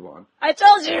 Let's just move on. I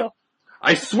told you!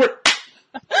 I swear.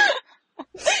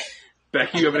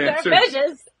 Becky, you have an They're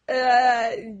answer?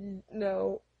 bitches!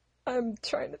 No. I'm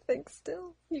trying to think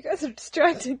still. You guys are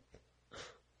distracting.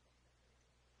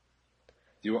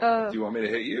 Do you want me to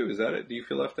hit you? Is that it? Do you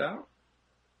feel left out?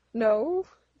 No.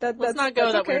 Let's That's not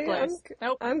go that's that okay. weird place.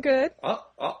 Nope. I'm good.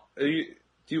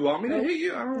 Do you want me to hit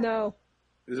you? I don't. No.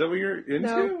 Is that what you're into?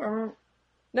 No. I don't.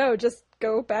 No, just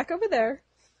go back over there.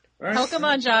 All right.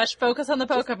 Pokemon, Josh. Focus on the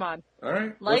Pokemon. All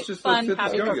right. Light, let's fun, get this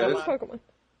happy going, Pokemon. guys. Pokemon.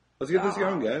 Let's get this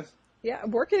going, guys. Yeah, I'm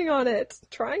working on it.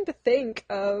 Trying to think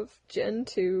of Gen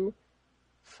 2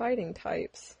 fighting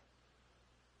types.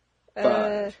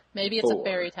 5, Maybe it's 4, a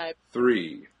fairy type.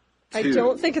 3, 2, I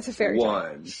don't think it's a fairy type.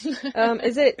 1.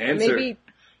 Is it Answer. maybe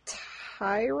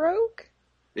Tyrogue?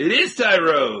 It is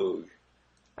Tyrogue.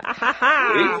 Ah, ha,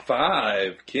 ha.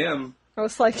 8-5. Kim. I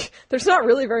was like, there's not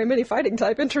really very many fighting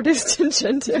type introduced in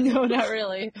Gen 2. No, not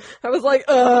really. I was like,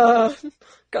 got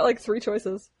like 3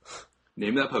 choices.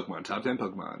 Name that Pokemon. Top 10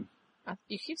 Pokemon.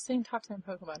 You keep saying top 10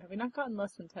 Pokemon. Have we not gotten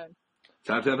less than 10?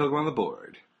 Top 10 Pokemon on the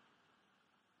board.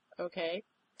 Okay.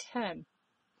 10.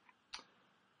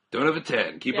 Don't have a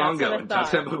 10. Keep Yeah, on that's what I going. Top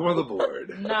thought. 10 Pokemon on the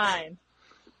board. 9.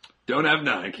 Don't have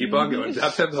 9. Keep on going.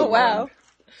 Top 10 Pokemon. Oh, wow.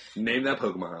 Name that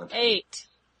Pokemon. 8.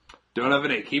 Don't have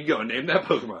an 8. Keep going. Name that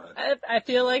Pokemon. I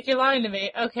feel like you're lying to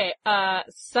me. Okay,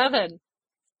 7.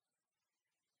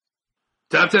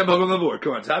 Top 10 Pokemon on the board.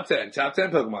 Come on. Top 10. Top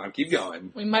 10 Pokemon. Keep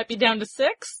going. We might be down to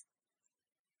 6.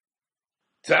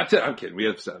 Top 10. I'm kidding. We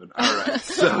have 7. Alright.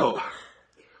 So,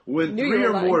 when Knew you 3 were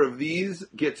or lying. more of these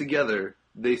get together,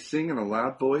 they sing in a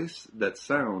loud voice that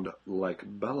sound like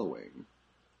bellowing.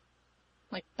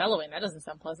 Like bellowing. That doesn't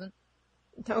sound pleasant.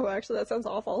 No, actually, that sounds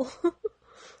awful.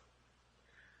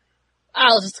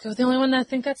 I'll just go with the only one that I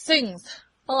think that sings.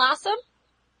 Blossom?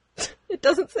 It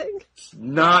doesn't sing. It's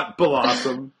not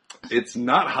Blossom. It's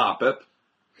not Hoppip.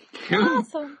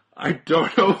 Blossom. I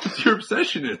don't know what your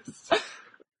obsession is.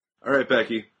 Alright,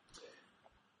 Becky.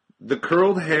 The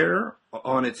curled hair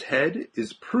on its head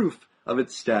is proof of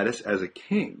its status as a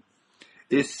king.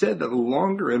 It is said that the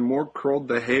longer and more curled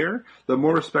the hair, the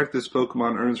more respect this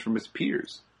Pokemon earns from its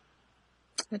peers.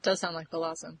 It does sound like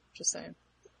Blossom. Just saying.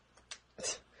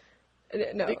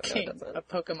 No, The king no, it doesn't. of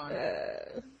Pokemon.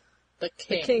 The The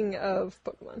king. king of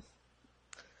Pokemon.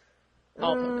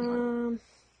 All Pokemon.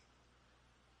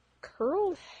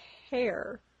 Curled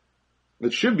hair.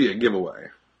 It should be a giveaway.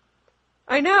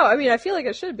 I know. I mean, I feel like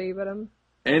it should be, but And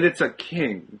it's a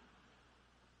king.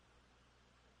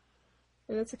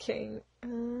 and it's a king.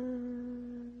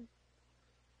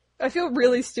 I feel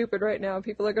really stupid right now.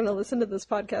 People are going to listen to this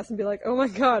podcast and be like, "Oh my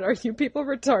god, are you people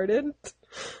retarded?"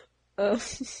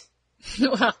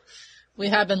 Well, we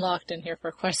have been locked in here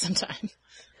for quite some time.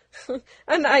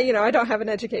 And I don't have an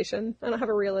education. I don't have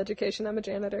a real education. I'm a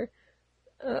janitor.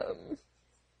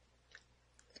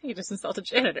 You just insulted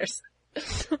janitors.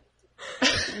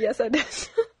 Yes, I did.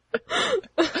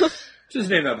 Just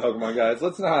name that Pokemon, guys.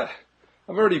 Let's not...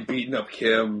 I've already beaten up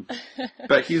Kim.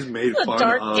 Becky's made It's a fun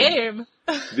dark of... game.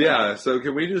 Yeah, so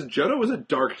can we just... Johto was a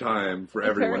dark time for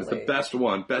everyone. It's the Apparently. best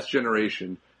one. Best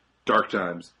generation. Dark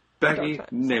times. Becky, Dark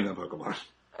times. name that Pokemon.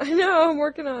 I know. I'm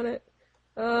working on it.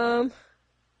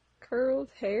 Curled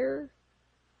hair.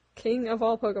 King of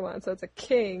all Pokemon. So it's a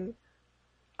king.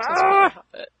 Ah!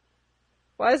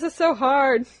 Why is this so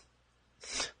hard?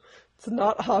 It's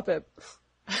not Hoppip.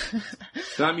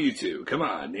 It's not Mewtwo. Come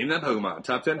on, name that Pokemon.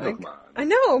 Top 10 Pokemon. I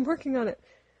know, I'm working on it.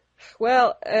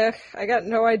 Well, I got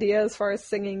no idea as far as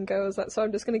singing goes, so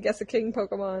I'm just gonna guess a king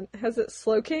Pokemon. Has it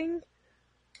Slowking?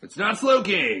 It's not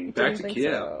Slowking. Back Didn't to think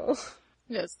Kim. so.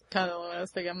 Yes, kind of what I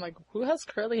was thinking. I'm like, who has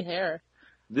curly hair?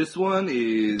 This one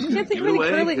is I going can't to think give of it any away.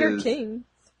 curly hair 'Cause king.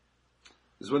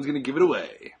 this one's going to give it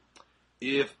away.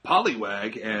 If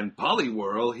Poliwag and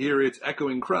Poliwhirl hear its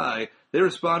echoing cry, they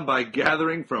respond by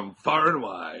gathering from far and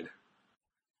wide.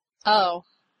 Oh.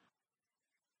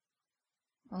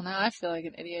 Well, now I feel like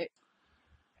an idiot.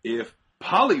 If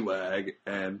Poliwag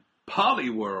and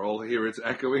Poliwhirl hear its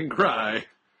echoing cry,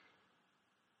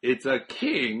 it's a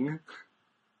king.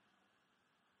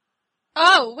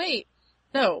 Oh, wait.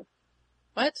 No.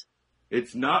 What?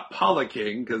 It's not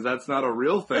Poliking, because that's not a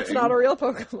real thing. It's not a real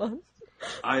Pokemon.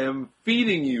 I am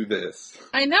feeding you this.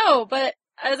 I know, but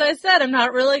as I said, I'm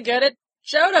not really good at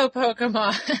Johto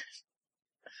Pokemon.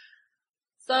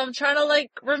 So I'm trying to,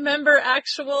 remember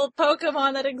actual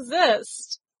Pokemon that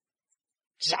exist.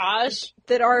 Josh?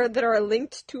 That are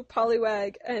linked to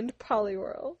Poliwag and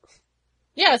Poliwhirl.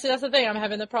 Yeah, see, that's the thing. I'm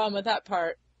having the problem with that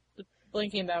part.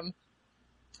 Linking them.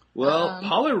 Well,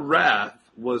 Poliwrath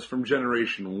was from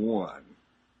Generation 1.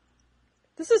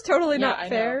 This is totally Yeah, not I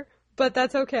fair, know. but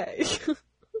that's okay.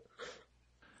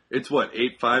 It's what,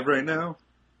 8-5 right now?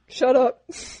 Shut up.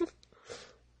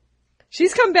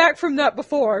 She's come back from that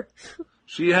before.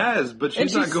 She has, but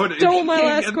she's And not she going to... stole she my can't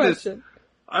last get question.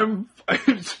 I'm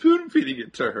spoon-feeding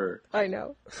it to her. I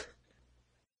know.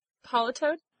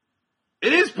 Politoed?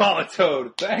 It is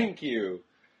Politoed! Thank you!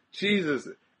 Jesus.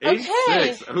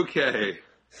 8-6. Okay.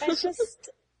 It's just...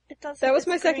 It doesn't. That was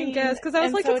my second guess, because I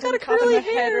was like, so it's got a it didn't pop in curly my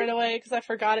head hair. right away, because I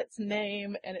forgot its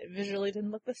name, and it visually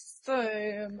didn't look the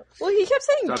same. Well, he kept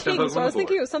saying Top 10 king, so I was Pokemon thinking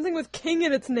board. it was something with king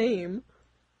in its name.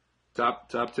 Top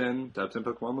 10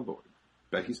 Pokemon on the board.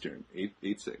 Becky's turn.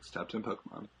 8-6. Top 10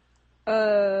 Pokemon.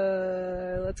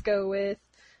 Let's go with,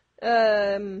 what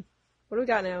do we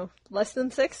got now? Less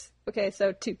than 6? Okay,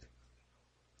 so 2.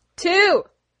 2!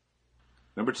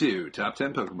 Number 2. Top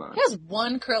 10 Pokemon. He has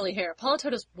one curly hair.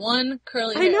 Politoed has one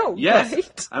curly hair. I know, Yes,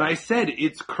 right? and I said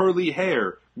it's curly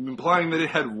hair, implying that it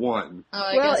had one. Oh,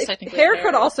 I Well, guess technically hair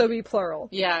could also be plural.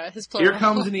 Yeah, his plural. Here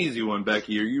comes an easy one,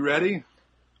 Becky. Are you ready?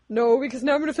 No, because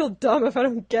now I'm gonna feel dumb if I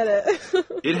don't get it.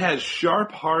 It has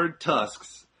sharp, hard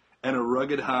tusks and a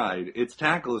rugged hide. Its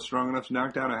tackle is strong enough to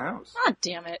knock down a house. God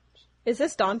damn it. Is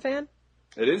this Dawn fan?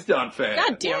 It is Don Fan.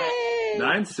 God damn it.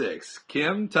 9-6.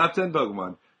 Kim, top 10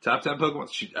 Pokemon. Top 10 Pokemon.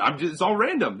 It's all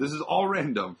random. This is all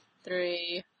random.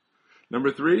 3.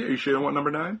 Number 3. Are you sure you don't want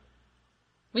number 9?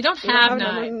 We don't We don't have have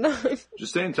 9. number 9.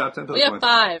 Just saying top 10 Pokemon. We have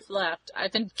 5 left.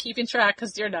 I've been keeping track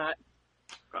because you're not.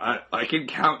 I can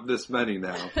count this many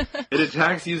now. It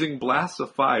attacks using blasts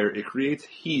of fire. It creates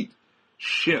heat.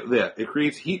 It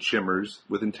creates heat shimmers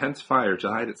with intense fire to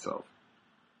hide itself.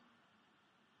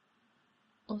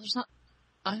 Well, there's not...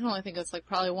 I can only think it's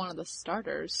probably one of the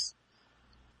starters.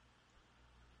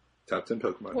 Top 10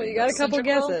 Pokemon. Well, you got a couple Cyndaquil?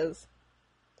 guesses.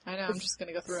 I know, I'm just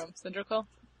gonna go through them. Cyndaquil?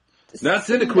 Not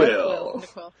Cyndaquil.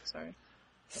 Cyndaquil, sorry.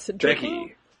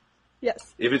 Becky.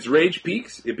 Yes. If its rage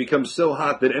peaks, it becomes so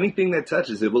hot that anything that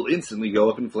touches it will instantly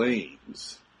go up in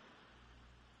flames.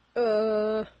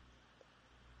 Is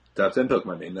Top 10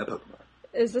 Pokemon. Name that Pokemon.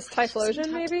 this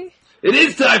Typhlosion, maybe? It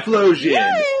is Typhlosion!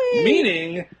 Yay!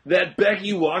 Meaning that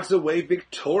Becky walks away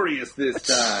victorious this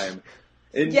time.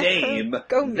 And Yeah, name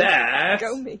go me. that...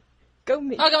 Go me. Go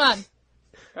me. Pokemon!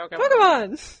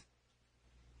 Pokemon!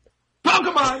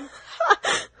 Pokemon!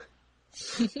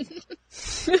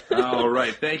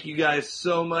 Alright, thank you guys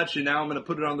so much, and now I'm going to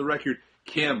put it on the record.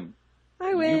 Kim,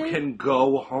 I win. you can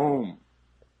go home.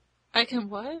 I can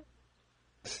what?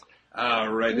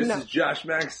 Alright, this No. is Josh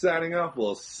Max signing off.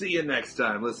 We'll see you next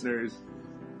time, listeners.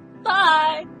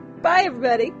 Bye! Bye,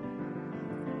 everybody.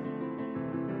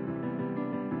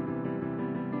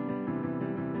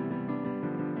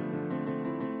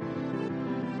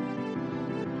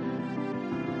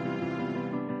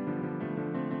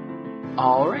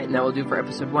 Alright, and that will do for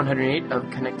episode 108 of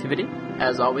Connectivity.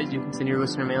 As always, you can send your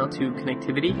listener mail to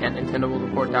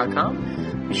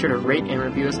connectivity@nintendoworldreport.com. Be sure to rate and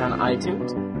review us on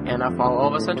iTunes. And follow all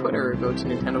of us on Twitter. Go to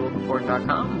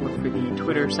nintendoworldreport.com, look for the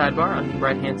Twitter sidebar on the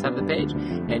right-hand side of the page,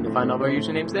 and you'll find all of our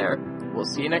usernames there. We'll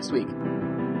see you next week.